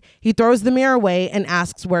horrified. He throws the mirror away and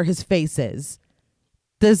asks where his face is.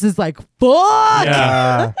 This is like, fuck!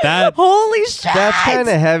 Yeah. That Holy shit! That's kind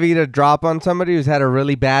of heavy to drop on somebody who's had a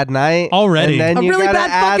really bad night Already. And then A you really gotta bad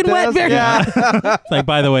add fucking wet this. bear. Yeah, it's like,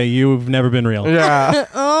 by the way, you've never been real. yeah.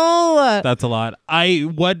 Oh! That's a lot.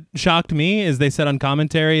 What shocked me is they said on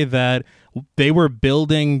commentary that they were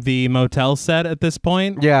building the motel set at this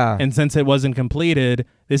point. Yeah. And since it wasn't completed,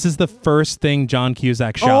 this is the first thing John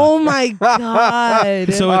Cusack shot. Oh my God. So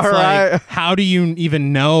it's All like, right. how do you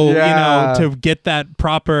even know, Yeah. to get that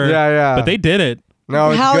proper? Yeah. But they did it.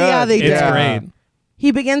 No, it's Hell good. yeah, they It's did. great.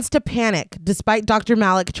 He begins to panic, despite Dr.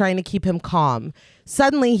 Malik trying to keep him calm.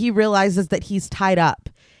 Suddenly, he realizes that he's tied up.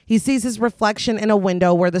 He sees his reflection in a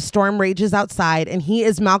window where the storm rages outside, and he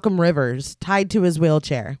is Malcolm Rivers, tied to his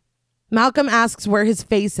wheelchair. Malcolm asks where his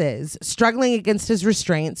face is, struggling against his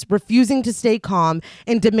restraints, refusing to stay calm,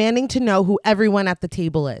 and demanding to know who everyone at the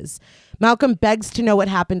table is. Malcolm begs to know what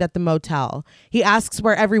happened at the motel. He asks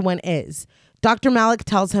where everyone is. Dr. Malik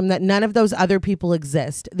tells him that none of those other people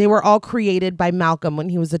exist. They were all created by Malcolm when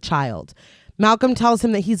he was a child. Malcolm tells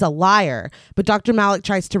him that he's a liar, but Dr. Malik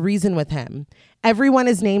tries to reason with him. Everyone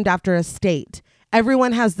is named after a state.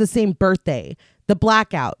 Everyone has the same birthday. The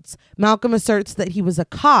Blackouts. Malcolm asserts that he was a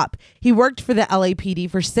cop. He worked for the LAPD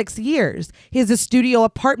for 6 years. He has a studio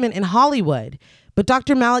apartment in Hollywood. But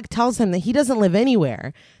Dr. Malik tells him that he doesn't live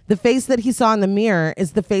anywhere. The face that he saw in the mirror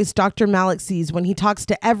is the face Dr. Malik sees when he talks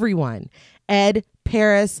to everyone. Ed,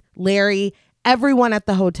 Paris, Larry, everyone at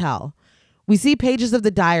the hotel. We see pages of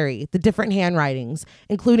the diary, the different handwritings,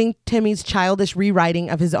 including Timmy's childish rewriting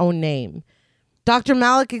of his own name. Dr.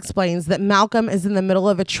 Malik explains that Malcolm is in the middle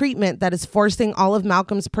of a treatment that is forcing all of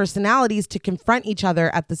Malcolm's personalities to confront each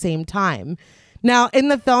other at the same time. Now, in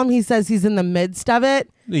the film, he says he's in the midst of it,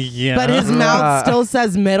 Yeah. but his mouth still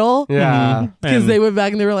says middle. Yeah. Because And- they went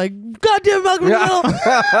back and they were like, God damn, Malcolm in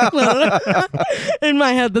the middle. In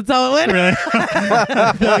my head, that's how it went. Really?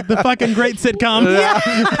 Like the fucking great sitcom.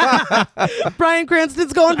 Bryan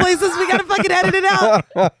Cranston's going places. We got to fucking edit it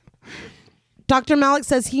out. Dr. Malik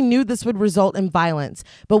says he knew this would result in violence,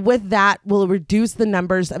 but with that will reduce the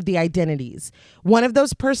numbers of the identities. One of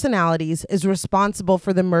those personalities is responsible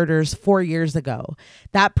for the murders 4 years ago.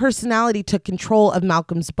 That personality took control of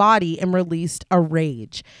Malcolm's body and released a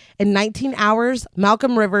rage. In 19 hours,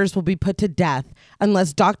 Malcolm Rivers will be put to death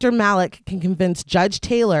unless Dr. Malik can convince Judge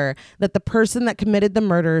Taylor that the person that committed the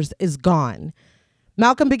murders is gone.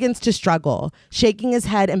 Malcolm begins to struggle, shaking his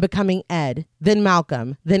head and becoming Ed, then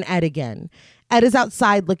Malcolm, then Ed again. Ed is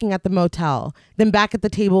outside looking at the motel, then back at the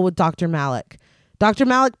table with Dr. Malik. Dr.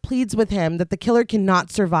 Malik pleads with him that the killer cannot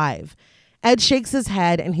survive. Ed shakes his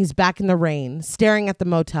head and he's back in the rain, staring at the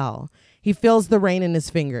motel. He feels the rain in his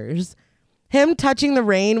fingers. Him touching the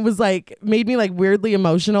rain was made me weirdly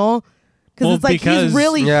emotional Well, it's like he's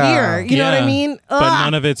really Yeah. here. You know what I Yeah. mean? But Ugh.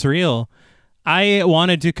 none of it's real. I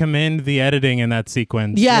wanted to commend the editing in that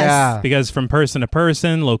sequence. Yes. Yeah. Because from person to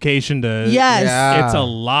person, location to... Yes. Yeah. It's a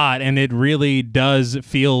lot, and it really does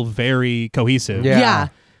feel very cohesive. Yeah. Yeah.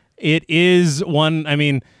 It is one... I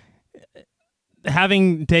mean,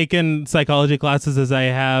 having taken psychology classes as I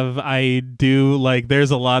have, I do like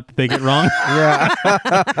there's a lot that they get wrong.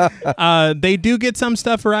 Yeah. They do get some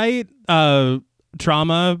stuff right.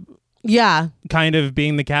 Trauma Yeah. kind of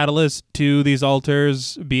being the catalyst to these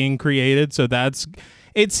altars being created. So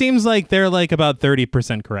it seems like they're like about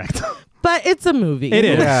 30% correct. But it's a movie. It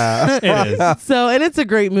is. Yeah. It is. So, and it's a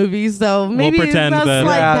great movie. So maybe We'll pretend a that-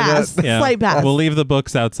 slight Yeah, pass. Yeah. Slight pass. We'll leave the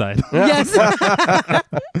books outside. Yes.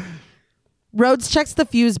 Rhodes checks the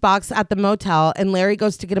fuse box at the motel, and Larry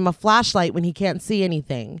goes to get him a flashlight when he can't see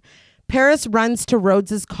anything. Paris runs to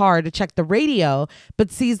Rhodes's car to check the radio,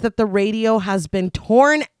 but sees that the radio has been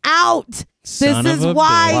torn out. Son this of is a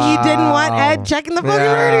why bitch. he didn't want Ed Wow. checking the fucking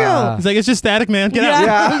Yeah. radio. He's like, it's just static, man. Get out.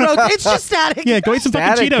 Yeah. Rhodes, it's just static. Yeah, go eat some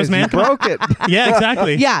Static fucking 'cause Cheetos, man. you broke it. Yeah,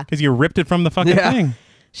 exactly. Yeah. Because you ripped it from the fucking Yeah. thing.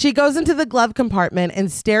 She goes into the glove compartment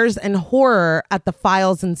and stares in horror at the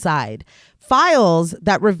files inside. Files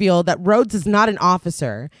that reveal that Rhodes is not an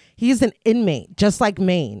officer. He's an inmate, just like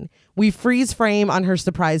Maine. We freeze frame on her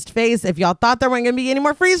surprised face. If y'all thought there weren't going to be any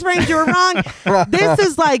more freeze frames, you were wrong. This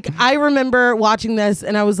is like, I remember watching this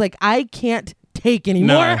and I was like, I can't take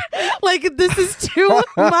anymore. No. Like, this is too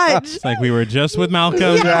much. It's like we were just with Malcolm.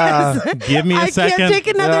 Yes. Give me a I second. can't take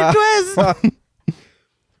another twist.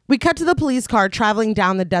 We cut to the police car traveling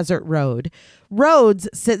down the desert road. Rhodes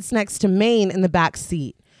sits next to Maine in the back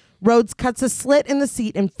seat. Rhodes cuts a slit in the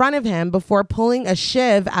seat in front of him before pulling a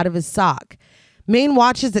shiv out of his sock. Maine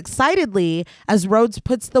watches excitedly as Rhodes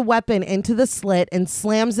puts the weapon into the slit and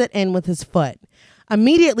slams it in with his foot.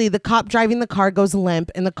 Immediately, the cop driving the car goes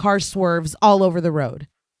limp and the car swerves all over the road.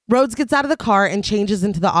 Rhodes gets out of the car and changes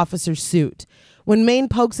into the officer's suit. When Maine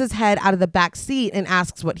pokes his head out of the back seat and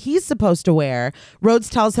asks what he's supposed to wear, Rhodes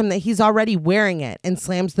tells him that he's already wearing it and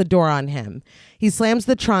slams the door on him. He slams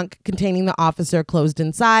the trunk containing the officer closed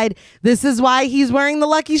inside. This is why he's wearing the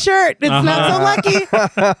lucky shirt. It's not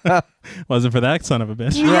so lucky. Wasn't for that son of a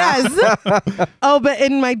bitch. Yes. Oh, but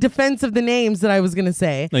in my defense of the names that I was going to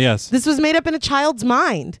say, Yes. this was made up in a child's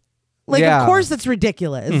mind. Like, Yeah. of course it's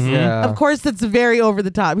ridiculous. Yeah. Of course it's very over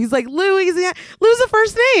the top. He's like, Louisiana. Lou's a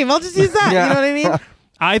first name. I'll just use that. Yeah. You know what I mean?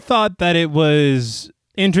 I thought that it was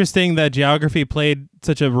interesting that geography played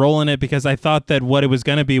such a role in it because I thought that what it was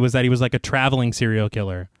going to be was that he was like a traveling serial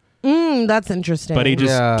killer, That's interesting. but he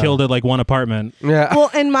just Yeah. killed at like one apartment. Yeah. well,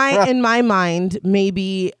 in my mind,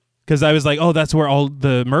 maybe Because I was like, oh, that's where all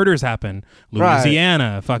the murders happen. Right.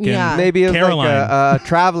 Louisiana, fucking Yeah. Maybe it was Caroline. like a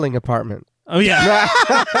traveling apartment. Oh, yeah.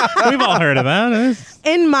 We've all heard of that.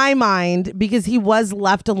 in my mind, because he was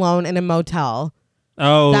left alone in a motel.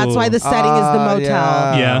 Oh. That's why the setting is the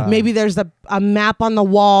motel. Yeah. Maybe there's a map on the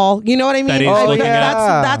wall. You know what I mean? That he's looking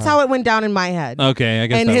at. That's how it went down in my head. Okay, I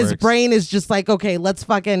guess And that his works. brain is just like, okay, let's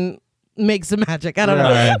fucking make some magic. I don't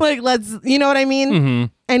know. Right. Like, let's, you know what I mean? Mm-hmm.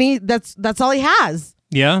 And that's all he has.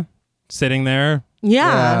 Yeah. Sitting there. Yeah.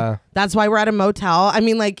 Yeah. That's why we're at a motel. I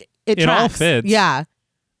mean, like, it It all tracks. fits. Yeah.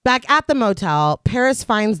 Back at the motel, Paris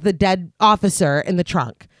finds the dead officer in the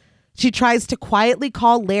trunk. She tries to quietly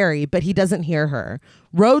call Larry, but he doesn't hear her.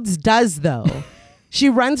 Rhodes does, though. She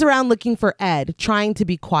runs around looking for Ed, trying to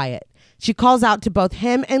be quiet. She calls out to both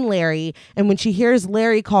him and Larry, and when she hears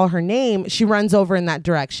Larry call her name, she runs over in that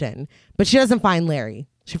direction. But she doesn't find Larry.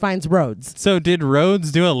 She finds Rhodes. So did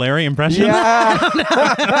Rhodes do a Larry impression? Yeah.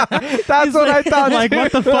 That's what I thought. Like,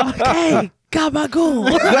 what the fuck? Hey, gabagool.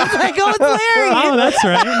 I was like, oh, it's Larry. Oh, that's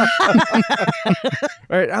right.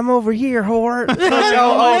 All right, I'm over here, whore. oh,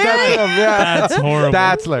 that's him. Yeah. That's horrible.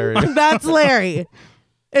 That's Larry. That's Larry.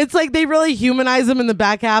 It's like they really humanize him in the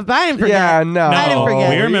back half, but I didn't forget. Yeah, no. I didn't forget.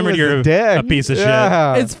 We He remembered was you're a dick. a piece of shit.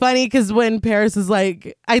 Yeah. It's funny because when Paris is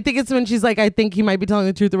like, I think it's when she's like, I think he might be telling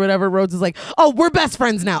the truth or whatever. Rhodes is like, oh, we're best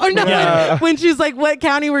friends now. Or no, Yeah. when she's like, what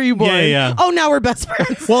county were you born? Yeah, yeah. Oh, now we're best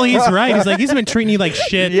friends. Well, he's right. He's like, he's been treating you like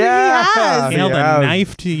shit. Yeah. He has. He held Yeah. a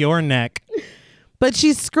knife to your neck. But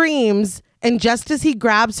she screams, and just as he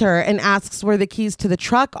grabs her and asks where the keys to the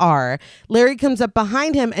truck are, Larry comes up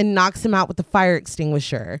behind him and knocks him out with the fire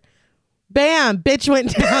extinguisher. Bam! Bitch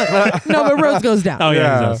went down. No, but Rhodes goes down. Oh, yeah.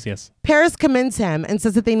 Yeah. He does, yes. Paris commends him and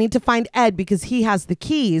says that they need to find Ed because he has the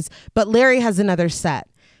keys, but Larry has another set.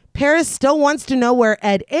 Paris still wants to know where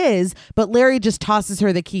Ed is, but Larry just tosses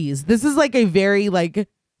her the keys. This is like a very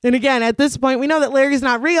and again, at this point, we know that Larry's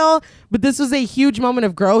not real, but this was a huge moment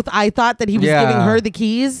of growth. I thought that he was Yeah. giving her the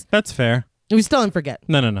keys. That's fair. We still didn't forget.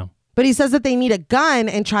 No. But he says that they need a gun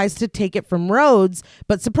and tries to take it from Rhodes,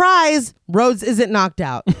 but surprise, Rhodes isn't knocked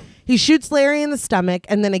out. He shoots Larry in the stomach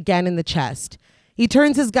and then again in the chest. He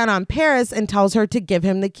turns his gun on Paris and tells her to give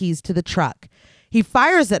him the keys to the truck. He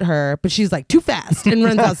fires at her, but she's like, too fast, and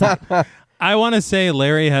runs outside. I want to say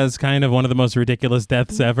Larry has kind of one of the most ridiculous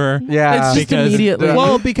deaths ever. Yeah. It's just immediately.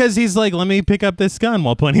 Well, because he's like, let me pick up this gun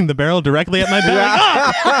while pointing the barrel directly at my belly.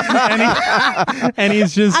 And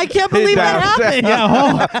he's just... I can't believe that happened.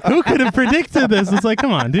 Yeah, who could have predicted this? It's like,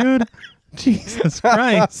 come on, dude. Jesus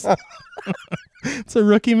Christ. It's a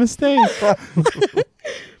rookie mistake.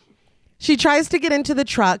 She tries to get into the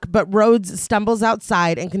truck, but Rhodes stumbles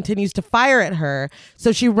outside and continues to fire at her,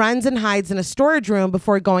 so she runs and hides in a storage room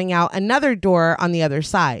before going out another door on the other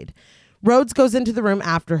side. Rhodes goes into the room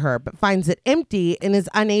after her, but finds it empty and is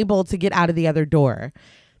unable to get out of the other door.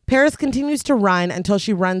 Paris continues to run until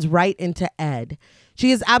she runs right into Ed.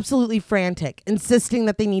 She is absolutely frantic, insisting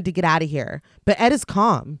that they need to get out of here, but Ed is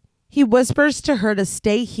calm. He whispers to her to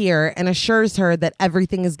stay here and assures her that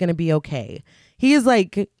everything is going to be okay. He is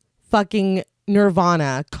like fucking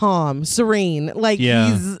Nirvana, calm, serene, like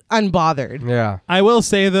he's unbothered. Yeah. I will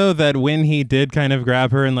say though that when he did kind of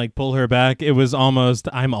grab her and like pull her back, it was almost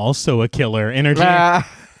I'm also a killer energy. A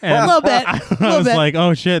little bit. I was like,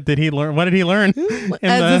 oh shit, did he learn? What did he learn?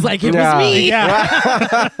 Ed is like, it was me.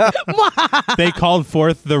 Yeah. They called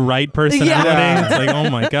forth the right personality. Yeah. It's like, oh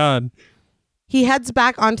my God. He heads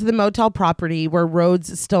back onto the motel property where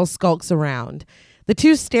Rhodes still skulks around. The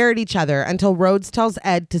two stare at each other until Rhodes tells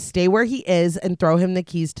Ed to stay where he is and throw him the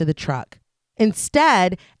keys to the truck.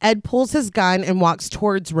 Instead, Ed pulls his gun and walks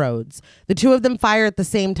towards Rhodes. The two of them fire at the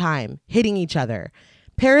same time, hitting each other.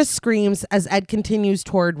 Paris screams as Ed continues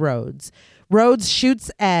toward Rhodes. Rhodes shoots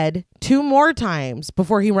Ed 2 more times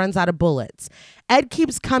before he runs out of bullets. Ed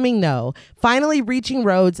keeps coming though, finally reaching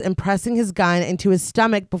Rhodes and pressing his gun into his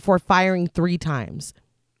stomach before firing 3 times.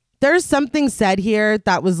 There's something said here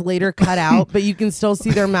that was later cut out, but you can still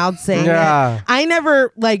see their mouths saying it. I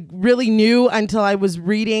never really knew until I was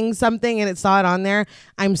reading something and it saw it on there.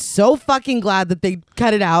 I'm so fucking glad that they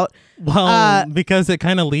cut it out. Well, because it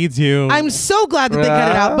kind of leads you. I'm so glad that they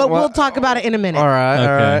cut it out, but we'll talk about it in a minute. All right.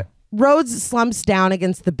 Okay. All right. Rhodes slumps down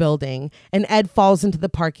against the building and Ed falls into the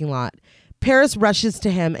parking lot. Paris rushes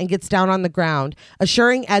to him and gets down on the ground,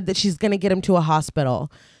 assuring Ed that she's going to get him to a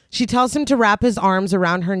hospital. She tells him to wrap his arms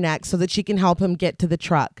around her neck so that she can help him get to the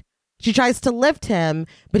truck. She tries to lift him,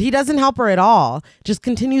 but he doesn't help her at all, just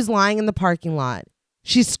continues lying in the parking lot.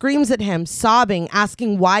 She screams at him, sobbing,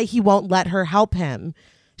 asking why he won't let her help him.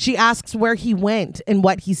 She asks where he went and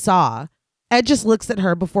what he saw. Ed just looks at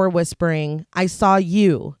her before whispering, I saw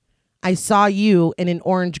you. I saw you in an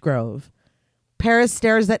orange grove. Paris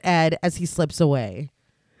stares at Ed as he slips away.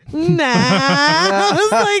 Nah. I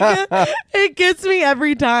was like, it gets me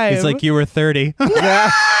every time. He's like, you were 30. You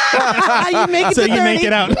make it So to 30. you make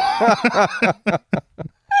it out.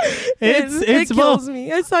 It kills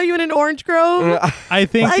me. I saw you in an orange grove. I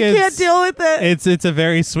think I can't deal with it. It's a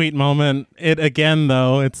very sweet moment. It again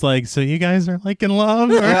though, it's like, so you guys are like in love,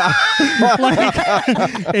 or like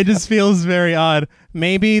it just feels very odd.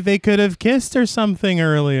 Maybe they could have kissed or something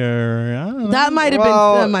earlier. I don't know. That might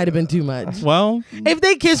have been too much. Well, If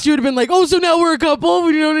they kissed, you would have been like, "Oh, so now we're a couple.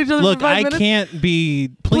 We've known each other look, for 5 I minutes." can't be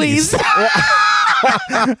Please, pleased.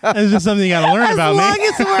 It's just something you got to learn as about long me.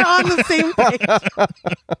 as we're on the same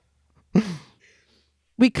page.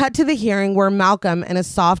 We cut to the hearing where Malcolm, in a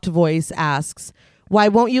soft voice, asks, "Why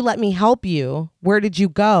won't you let me help you? Where did you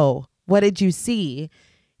go? What did you see?"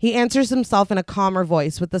 He answers himself in a calmer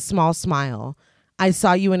voice with a small smile. "I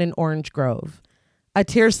saw you in an orange grove." A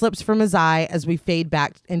tear slips from his eye as we fade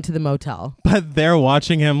back into the motel. But they're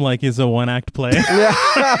watching him like he's a one-act play.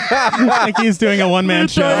 Like he's doing a one-man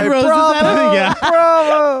show. Throwing roses at him. Yeah.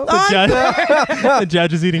 Bravo. The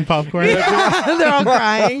judge is eating popcorn. They're all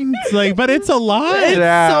crying. It's like, but it's a lot. It's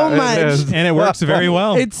so much. And it works very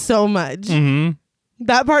well. It's so much. Mhm.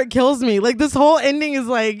 That part kills me. Like this whole ending is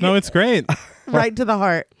like No, it's great. right to the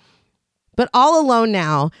heart. But all alone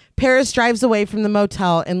now, Paris drives away from the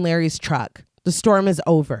motel in Larry's truck. The storm is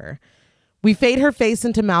over. We fade her face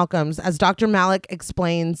into Malcolm's as Dr. Malik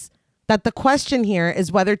explains that the question here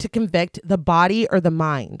is whether to convict the body or the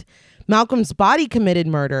mind. Malcolm's body committed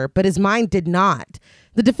murder, but his mind did not.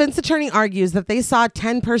 The defense attorney argues that they saw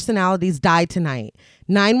 10 personalities die tonight.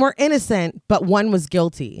 9 were innocent, but 1 was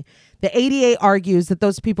guilty. The ADA argues that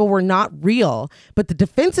those people were not real, but the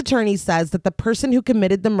defense attorney says that the person who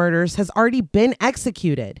committed the murders has already been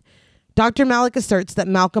executed. Dr. Malik asserts that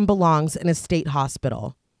Malcolm belongs in a state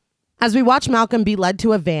hospital. As we watch Malcolm be led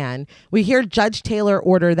to a van, we hear Judge Taylor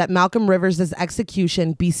order that Malcolm Rivers'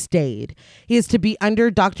 execution be stayed. He is to be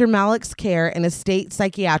under Dr. Malik's care in a state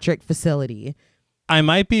psychiatric facility. I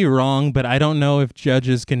might be wrong, but I don't know if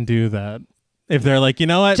judges can do that. If they're like, you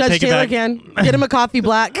know what? Judge Take Taylor it back. can. Get him a coffee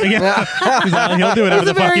black. Yeah. He'll do whatever He's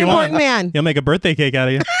the a fuck very you want. important man. He'll make a birthday cake out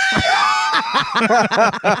of you.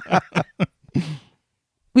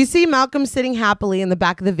 We see Malcolm sitting happily in the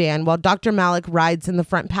back of the van while Dr. Malik rides in the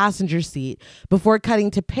front passenger seat before cutting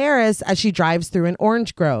to Paris as she drives through an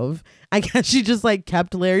orange grove. I guess she just like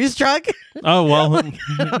kept Larry's truck. Oh, well,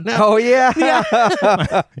 Oh yeah. he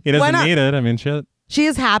Why doesn't not? need it. I mean, shit. She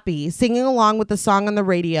is happy, singing along with the song on the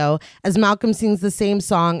radio as Malcolm sings the same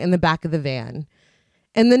song in the back of the van.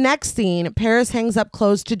 In the next scene, Paris hangs up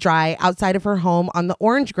clothes to dry outside of her home on the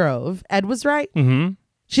orange grove. Ed was right. Mm-hmm.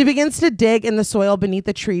 She begins to dig in the soil beneath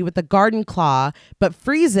the tree with a garden claw, but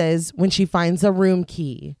freezes when she finds a room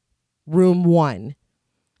key. Room 1.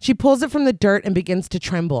 She pulls it from the dirt and begins to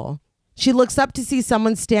tremble. She looks up to see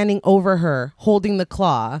someone standing over her, holding the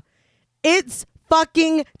claw. It's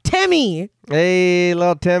fucking Timmy. Hey,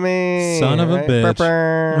 little Timmy. Son of a Hey, bitch.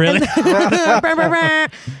 burr. Really?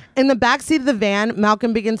 In the backseat of the van,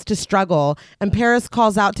 Malcolm begins to struggle, and Paris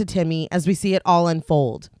calls out to Timmy as we see it all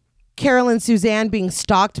unfold. Carol and Suzanne being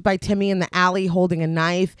stalked by Timmy in the alley holding a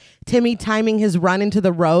knife, Timmy timing his run into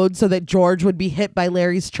the road so that George would be hit by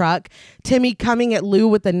Larry's truck, Timmy coming at Lou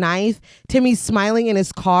with a knife, Timmy smiling in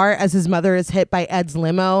his car as his mother is hit by Ed's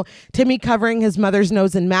limo, Timmy covering his mother's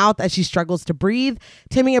nose and mouth as she struggles to breathe,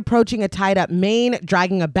 Timmy approaching a tied up Maine,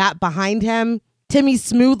 dragging a bat behind him, Timmy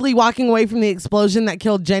smoothly walking away from the explosion that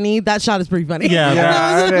killed Jenny. That shot is pretty funny. Yeah, Yeah,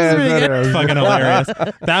 That it was is, pretty it good. is. fucking hilarious.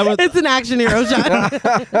 That was. It's an action hero shot.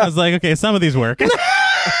 I was like, okay, some of these work. maybe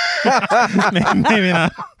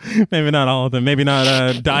not. Maybe not all of them. Maybe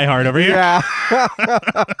not Die Hard over here. Yeah.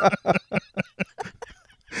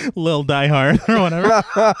 Lil Die Hard or whatever.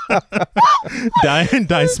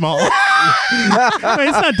 Die small. Wait,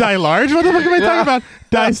 it's not Die Large. What the fuck am I talking about?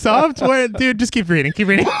 Die Soft? Where, dude, just keep reading. Keep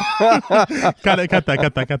reading. Cut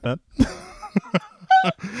that.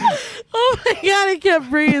 Oh my God, I can't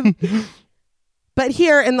breathe. But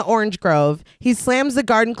here in the orange grove, he slams the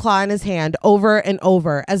garden claw in his hand over and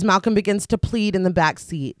over as Malcolm begins to plead in the back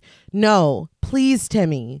seat. No, please,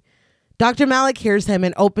 Timmy. Dr. Malik hears him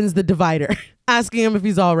and opens the divider, asking him if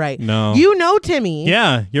he's all right. No. You know Timmy.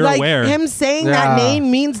 Yeah, you're like, aware. Him saying that Yeah.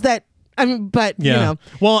 name means that, but, Yeah. you know.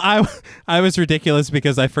 Well, I was ridiculous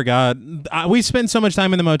because I forgot. We spent so much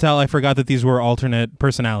time in the motel, I forgot that these were alternate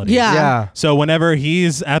personalities. Yeah. Yeah. So whenever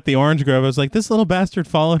he's at the orange grove, I was like, this little bastard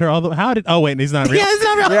followed her all the way. How did... Oh, wait, he's not real. Yeah, it's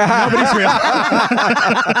not real. Nobody's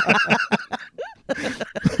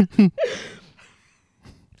real.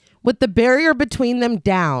 With the barrier between them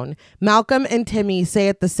down, Malcolm and Timmy say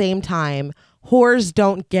at the same time, whores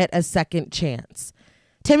don't get a second chance.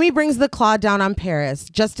 Timmy brings the claw down on Paris,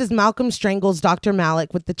 just as Malcolm strangles Dr.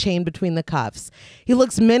 Malik with the chain between the cuffs. He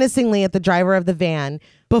looks menacingly at the driver of the van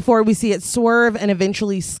before we see it swerve and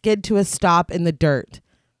eventually skid to a stop in the dirt.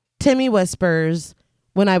 Timmy whispers,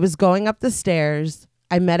 when I was going up the stairs,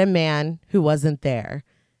 I met a man who wasn't there.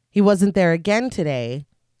 He wasn't there again today.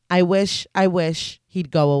 I wish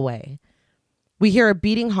he'd go away. We hear a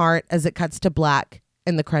beating heart as it cuts to black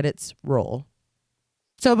and the credits roll.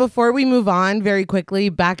 So before we move on very quickly,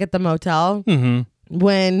 back at the motel,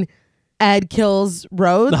 when Ed kills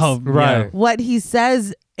Rhodes, Oh, Right. what he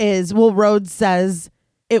says is, well, Rhodes says,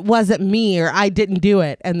 it wasn't me or I didn't do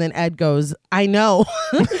it. And then Ed goes, I know.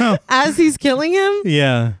 As he's killing him.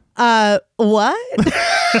 Yeah. What?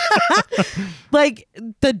 Like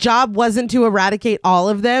the job wasn't to eradicate all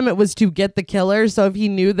of them. It was to get the killer. So if he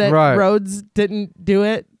knew that Right. Rhodes didn't do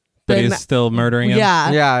it, But then he's still murdering him.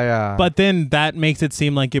 yeah. Yeah. But then that makes it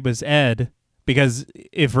seem like it was Ed. Because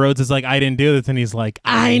if Rhodes is like, I didn't do this, and he's like,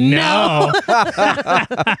 I know.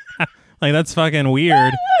 Like, that's fucking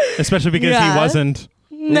weird. Especially because Yeah. he wasn't.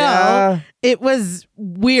 No, Yeah. it was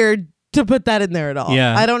weird to put that in there at all.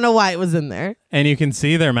 Yeah. I don't know why it was in there. And you can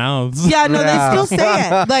see their mouths. Yeah, no, Yeah. they still say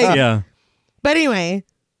it. Like, Yeah. But anyway,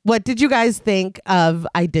 what did you guys think of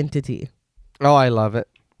Identity? Oh, I love it.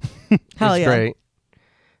 Hell It's yeah. great.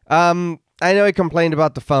 I know he complained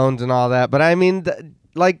about the phones and all that, but I mean,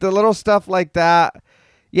 like the little stuff like that.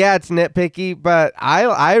 Yeah, it's nitpicky, but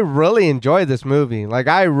I really enjoy this movie. Like,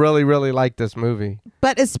 I really, really like this movie.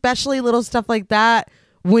 But especially little stuff like that,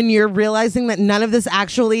 when you're realizing that none of this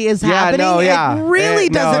actually is happening, it really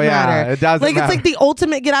doesn't matter. It doesn't like matter. it's like the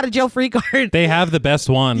ultimate get out of jail free card. They have the best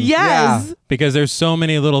one. Yes. Yeah. Because there's so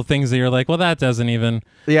many little things that you're like, well, that doesn't even.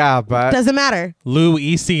 Yeah, but Doesn't matter.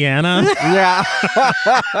 Louisiana, yeah.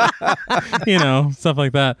 you know, stuff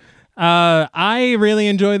like that. I really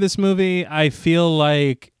enjoy this movie. I feel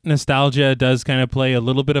like nostalgia does kind of play a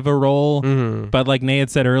little bit of a role. But like Nate had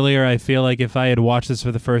said earlier, I feel like if I had watched this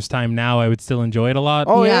for the first time now, I would still enjoy it a lot.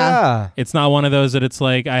 Oh, Yeah. yeah. It's not one of those that it's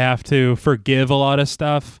like I have to forgive a lot of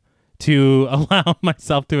stuff to allow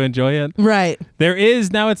myself to enjoy it. Right. There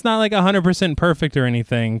is, now it's not like 100% perfect or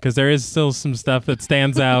anything, because there is still some stuff that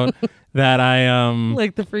stands out that I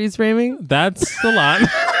Like the freeze framing? That's a lot.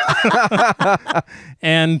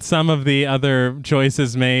 And some of the other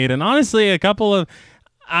choices made. And honestly, a couple of...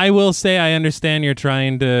 I will say I understand you're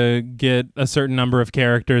trying to get a certain number of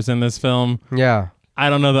characters in this film. Yeah. I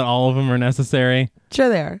don't know that all of them are necessary. Sure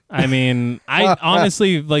they are. I mean, I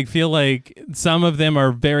honestly feel like some of them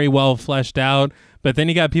are very well fleshed out, but then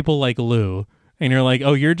you got people like Lou, and you're like,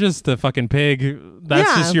 oh, you're just a fucking pig.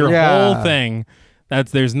 That's just your whole thing.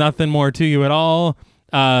 There's nothing more to you at all.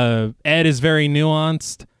 Ed is very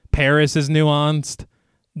nuanced. Paris is nuanced,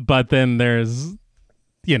 but then there's,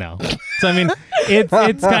 so I mean,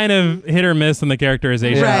 it's kind of hit or miss in the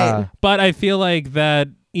characterization. Right. But I feel like that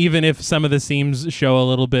even if some of the seams show a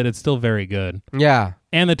little bit, it's still very good. Yeah.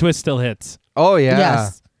 And the twist still hits. Oh, yeah.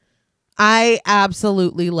 Yes. I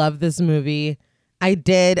absolutely love this movie. I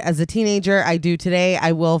did as a teenager. I do today.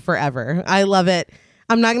 I will forever. I love it.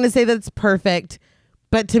 I'm not going to say that it's perfect,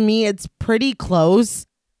 but to me, it's pretty close.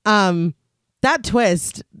 That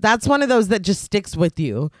twist, that's one of those that just sticks with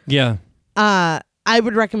you. Yeah. I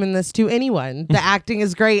would recommend this to anyone. The acting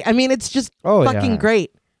is great. I mean, it's just fucking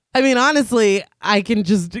great. I mean, honestly, I can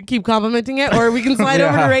just keep complimenting it, or we can slide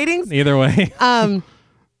over to ratings. Either way.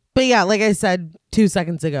 But yeah, like I said 2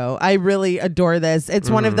 seconds ago, I really adore this. It's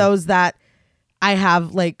one of those that I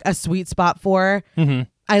have like a sweet spot for. Mm-hmm.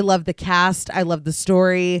 I love the cast. I love the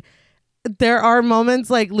story. There are moments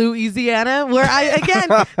like Louisiana where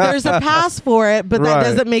there's a pass for it, but that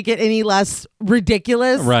doesn't make it any less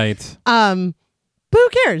ridiculous. Right. But who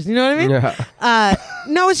cares? You know what I mean? Yeah.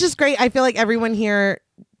 No, it's just great. I feel like everyone here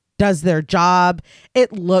does their job.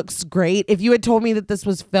 It looks great. If you had told me that this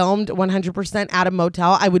was filmed 100% at a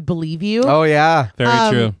motel, I would believe you. Oh, yeah.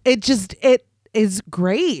 Very true. It is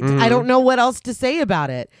great. I don't know what else to say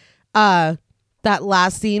about it. That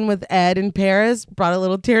last scene with Ed in Paris brought a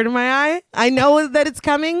little tear to my eye. I know that it's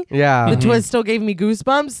coming. Yeah. The twist still gave me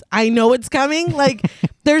goosebumps. I know it's coming. Like,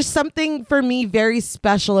 there's something for me very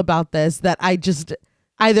special about this that I just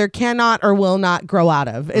either cannot or will not grow out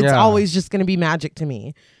of. It's always just going to be magic to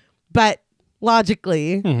me. But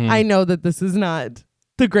logically, I know that this is not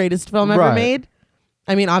the greatest film ever made.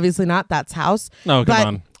 I mean, obviously not. That's House. Oh,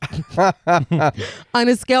 come on. On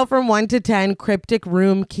a scale from 1 to 10 cryptic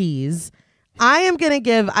room keys, I am going to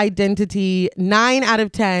give Identity 9 out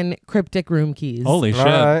of 10 cryptic room keys. Holy shit.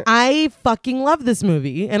 Right. I fucking love this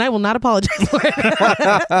movie, and I will not apologize for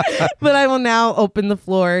it. But I will now open the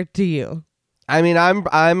floor to you. I mean,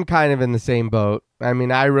 I'm kind of in the same boat. I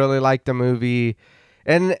mean, I really like the movie.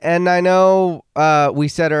 And I know we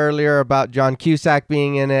said earlier about John Cusack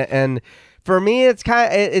being in it, and for me, it's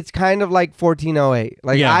kind of like 1408.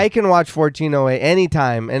 Like, I can watch 1408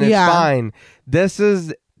 anytime, and it's fine. This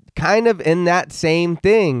is kind of in that same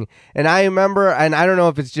thing. And I remember, and I don't know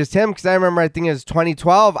if it's just him, because I remember, I think it was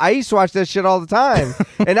 2012. I used to watch this shit all the time.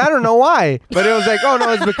 And I don't know why, but it was like, oh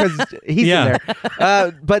no, it's because he's in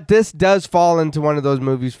there. But this does fall into one of those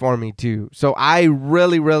movies for me too. So I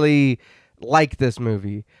really, really like this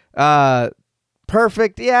movie.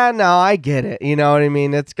 Perfect. Yeah, no, I get it. You know what I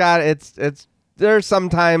mean? It's there's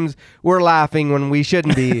sometimes we're laughing when we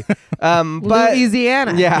shouldn't be. But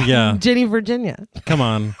Louisiana. Yeah. Jenny, Virginia. Come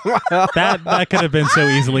on. That could have been so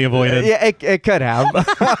easily avoided. Yeah, it could have.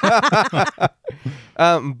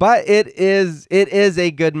 But it is a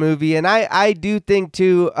good movie, and I do think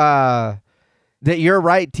too that you're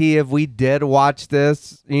right, T. If we did watch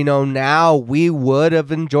this, now we would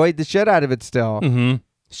have enjoyed the shit out of it still. Mm-hmm.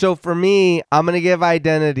 So for me, I'm gonna give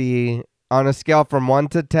Identity on a scale from 1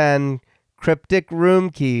 to 10 cryptic room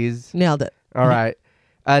keys. Nailed it. All right,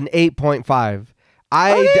 an 8.5.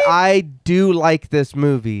 I do like this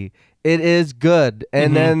movie. It is good,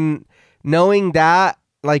 and then knowing that,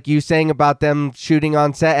 like you saying about them shooting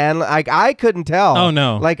on set, and like I couldn't tell. Oh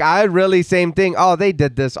no! Like I really same thing. Oh, they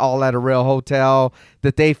did this all at a real hotel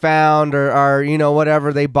that they found, or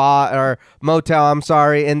whatever they bought, or motel. I'm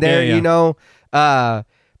sorry, and there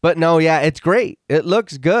But no, it's great. It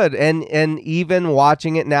looks good, and even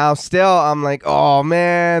watching it now, still I'm like, oh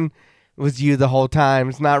man, it was you the whole time.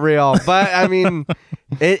 It's not real, but I mean,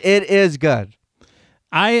 it is good.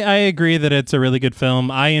 I agree that it's a really good film.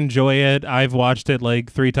 I enjoy it. I've watched it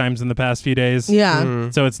like 3 times in the past few days. Yeah.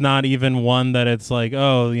 So it's not even one that it's like,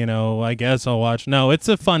 oh, I guess I'll watch. No, it's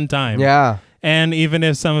a fun time. Yeah. And even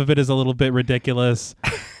if some of it is a little bit ridiculous,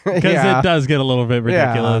 because it does get a little bit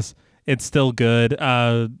ridiculous, it's still good.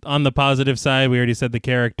 On the positive side, we already said the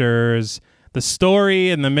characters, the story,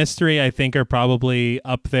 and the mystery, I think, are probably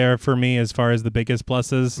up there for me as far as the biggest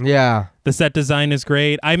pluses. Yeah. The set design is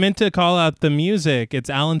great. I meant to call out the music. It's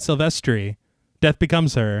Alan Silvestri Death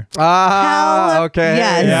Becomes Her. Hell Okay.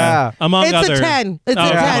 yes. Yeah. Among It's other. a 10. It's Oh,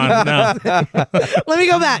 a 10. come on, no. Let me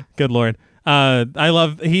go back. Good Lord. I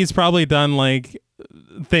love, he's probably done like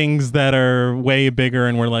things that are way bigger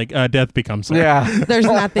and we're like, Death Becomes Her. Yeah. There's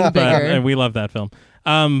nothing But, bigger. we love that film.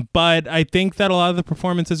 But I think that a lot of the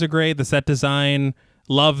performances are great. The set design,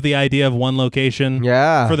 love the idea of one location.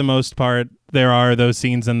 Yeah. For the most part, there are those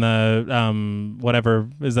scenes in the, whatever,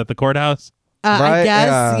 is that the courthouse? I Right?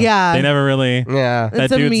 guess, yeah. They never really... Yeah. That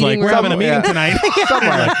It's a dude's like, meeting we're room. having a meeting Yeah. tonight.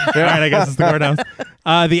 Somewhere. Like, all right, I guess it's the courthouse.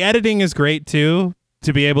 The editing is great too,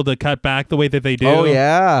 to be able to cut back the way that they do. Oh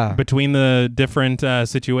yeah. Between the different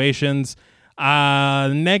situations.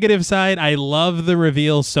 Negative side, I love the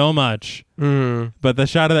reveal so much, but the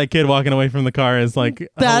shot of that kid walking away from the car is like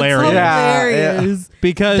That's hilarious. Yeah, hilarious.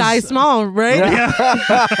 Because Die small, right?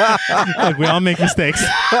 Look, we all make mistakes.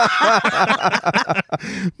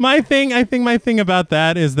 I think my thing about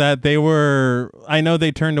that is that I know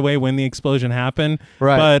they turned away when the explosion happened,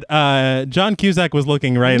 Right. but John Cusack was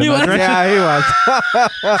looking right in He that was. direction, Yeah, he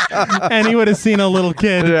was. and he would have seen a little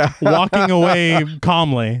kid Yeah. walking away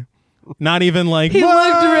calmly. Not even like, He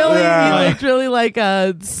looked really, Yeah. he looked really like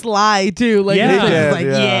a Sly too. Like, Yeah. he was He just did, like,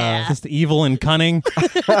 yeah. yeah. just evil and cunning.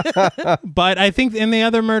 But I think in the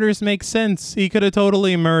other murders makes sense. He could have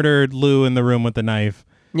totally murdered Lou in the room with the knife.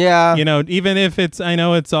 Yeah. You know, even if I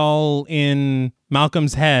know it's all in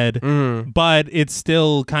Malcolm's head, but it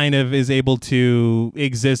still kind of is able to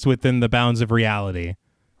exist within the bounds of reality.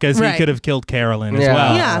 Because Right. he could have killed Carolyn as Yeah.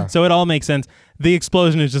 well. Yeah. So it all makes sense. The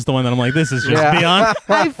explosion is just the one that I'm like, this is just beyond.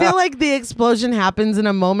 I feel like the explosion happens in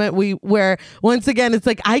a moment where once again it's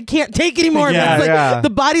like I can't take anymore. Yeah, It's like yeah. the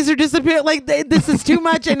bodies are disappearing. Like this is too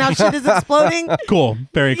much, and now shit is exploding. Cool.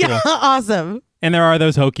 Very cool. Yeah, awesome. And there are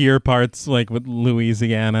those hokier parts like with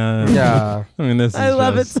Louisiana. Yeah. I mean, this is I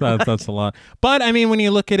love it just, that's a lot. But I mean, when you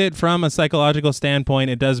look at it from a psychological standpoint,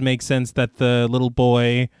 it does make sense that the little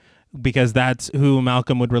boy, because that's who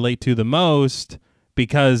Malcolm would relate to the most,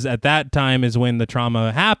 because at that time is when the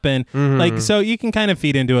trauma happened. Like, so you can kind of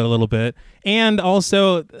feed into it a little bit. And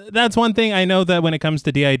also, that's one thing I know that when it comes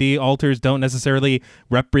to DID, alters don't necessarily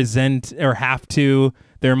represent or have to.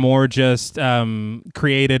 They're more just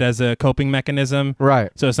created as a coping mechanism. Right.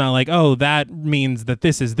 So it's not like, oh, that means that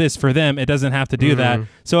this is this for them. It doesn't have to do that.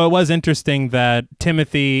 So it was interesting that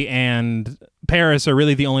Timothy and Paris are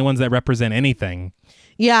really the only ones that represent anything.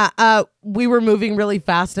 Yeah, we were moving really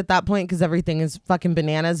fast at that point because everything is fucking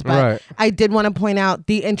bananas. But Right. I did want to point out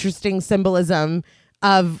the interesting symbolism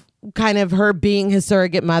of kind of her being his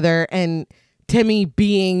surrogate mother and Timmy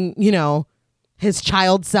being, you know, his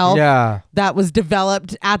child self. Yeah. That was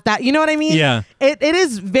developed at that. You know what I mean? Yeah. It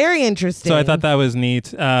is very interesting. So I thought that was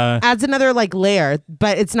neat. adds another like layer,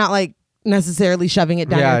 but it's not like necessarily shoving it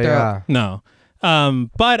down Yeah. your throat. Yeah. No.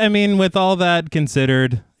 But I mean, with all that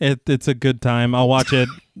considered, it's a good time. I'll watch it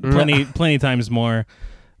plenty times more.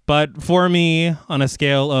 But for me, on a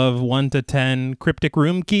scale of 1 to 10 cryptic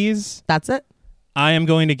room keys, That's it. I am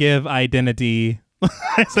going to give Identity.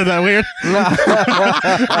 I said that weird.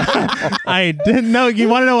 I didn't know. You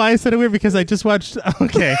want to know why I said it weird? Because I just watched.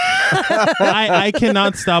 Okay. I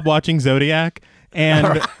cannot stop watching Zodiac.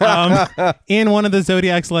 And in one of the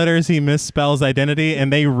Zodiac's letters, he misspells identity,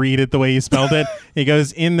 and they read it the way he spelled it. He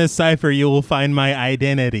goes, "In this cipher, you will find my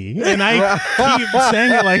identity." And I keep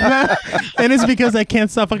saying it like that. And it's because I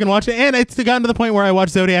can't stop fucking watching it. And it's gotten to the point where I watch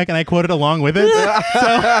Zodiac and I quote it along with it. So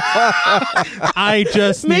I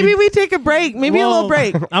just Maybe need- we take a break. Maybe a little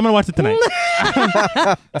break. I'm going to watch it tonight.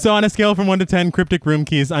 So on a scale from 1 to 10 cryptic room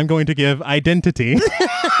keys, I'm going to give Identity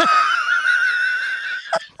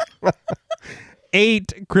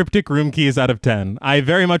 8 cryptic room keys out of 10. I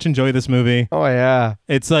very much enjoy this movie. Oh yeah.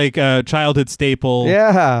 It's like a childhood staple.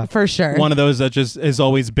 Yeah. For sure. One of those that just has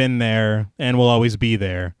always been there and will always be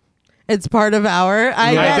there. It's part of our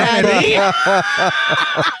identity.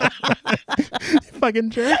 Fucking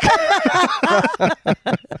jerk.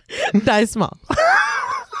 Die small.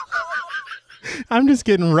 I'm just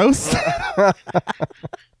getting roasted.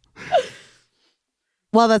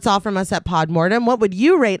 Well, that's all from us at Podmortem. What would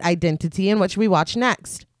you rate Identity and what should we watch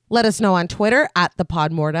next? Let us know on Twitter at the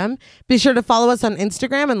Podmortem. Be sure to follow us on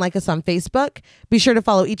Instagram and like us on Facebook. Be sure to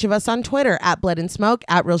follow each of us on Twitter at Blood and Smoke,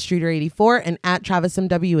 at RealStreeter84, and at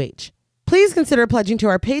TravisMWH. Please consider pledging to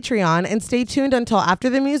our Patreon and stay tuned until after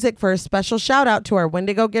the music for a special shout out to our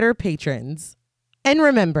Wendigo Getter patrons. And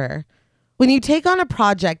remember, when you take on a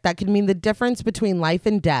project that could mean the difference between life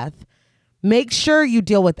and death, make sure you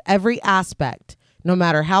deal with every aspect, no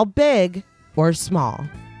matter how big or small.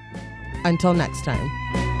 Until next time.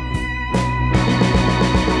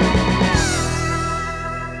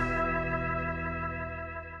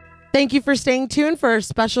 Thank you for staying tuned for a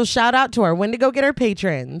special shout out to our Wendigo Getter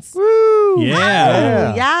patrons. Woo!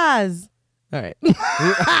 Yeah. Oh, yes. All right.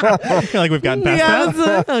 I feel like we've gotten past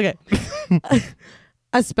that. Okay.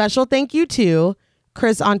 A special thank you to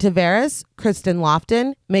Chris Ontiveros, Kristen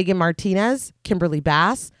Lofton, Megan Martinez, Kimberly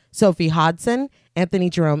Bass, Sophie Hodson, Anthony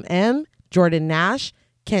Jerome M., Jordan Nash,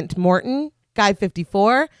 Kent Morton, Guy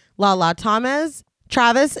 54, Lala Thomas,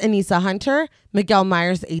 Travis Anissa Hunter, Miguel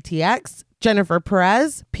Myers ATX, Jennifer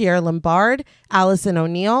Perez, Pierre Lombard, Allison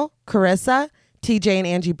O'Neill, Carissa, TJ and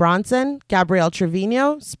Angie Bronson, Gabrielle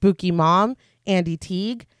Trevino, Spooky Mom, Andy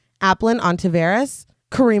Teague, Applin Ontiveros,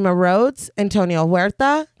 Karima Rhodes, Antonio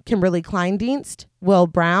Huerta, Kimberly Kleindienst, Will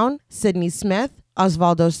Brown, Sydney Smith,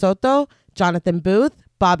 Osvaldo Soto, Jonathan Booth,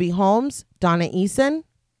 Bobby Holmes, Donna Eason,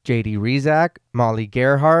 JD Rezak, Molly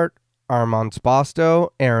Gerhart, Armand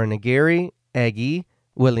Spasto, Aaron Aguirre, Eggy,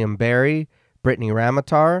 William Barry, Brittany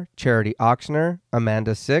Ramatar, Charity Oxner,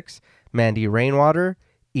 Amanda Six, Mandy Rainwater,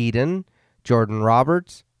 Eden, Jordan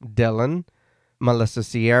Roberts, Dylan, Melissa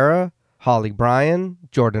Sierra, Holly Bryan,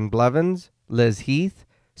 Jordan Blevins, Liz Heath,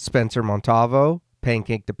 Spencer Montavo,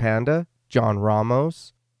 Pancake the Panda, John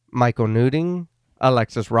Ramos, Michael Newding,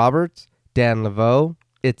 Alexis Roberts, Dan Laveau,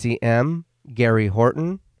 Itzy M., Gary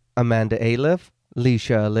Horton, Amanda Aliff,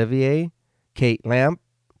 Leisha Olivier, Kate Lamp,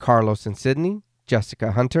 Carlos and Sydney,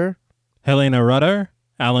 Jessica Hunter, Helena Rudder,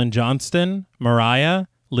 Alan Johnston, Mariah,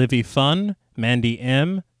 Livy Fun, Mandy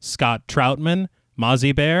M., Scott Troutman,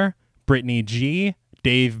 Mozzie Bear, Brittany G.,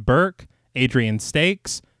 Dave Burke, Adrian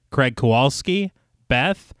Stakes, Craig Kowalski,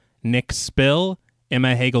 Beth, Nick Spill,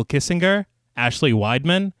 Emma Hagel-Kissinger, Ashley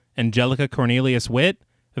Weidman, Angelica Cornelius Witt,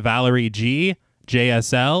 Valerie G.,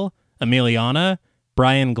 JSL, Emiliana,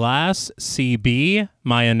 Brian Glass, CB,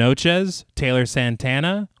 Maya Noches, Taylor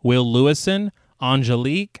Santana, Will Lewison,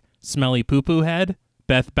 Angelique, Smelly Poo Poo Head,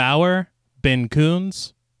 Beth Bauer, Ben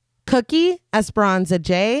Coons, Cookie, Esperanza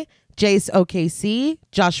J., Jace OKC,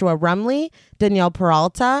 Joshua Rumley, Danielle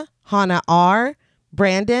Peralta, Hannah R.,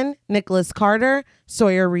 Brandon, Nicholas Carter,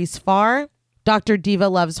 Sawyer Reese Farr, Dr. Diva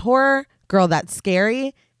Loves Horror, Girl That's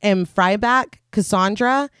Scary, M. Fryback,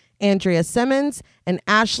 Cassandra, Andrea Simmons, and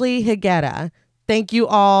Ashley Higuera. Thank you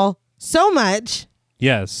all so much.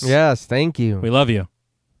 Yes. Yes, thank you. We love you.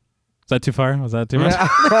 Is that too far? Was that too much?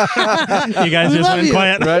 You guys We just love went you.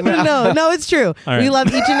 quiet. Right now. No, it's true. All right. We love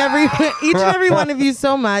each and every one of you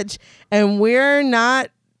so much, and we're not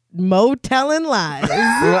motelling lies.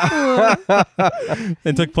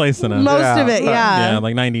 It took place in a Most of it, yeah.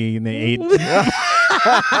 like 98.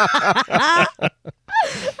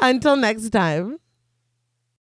 Until next time.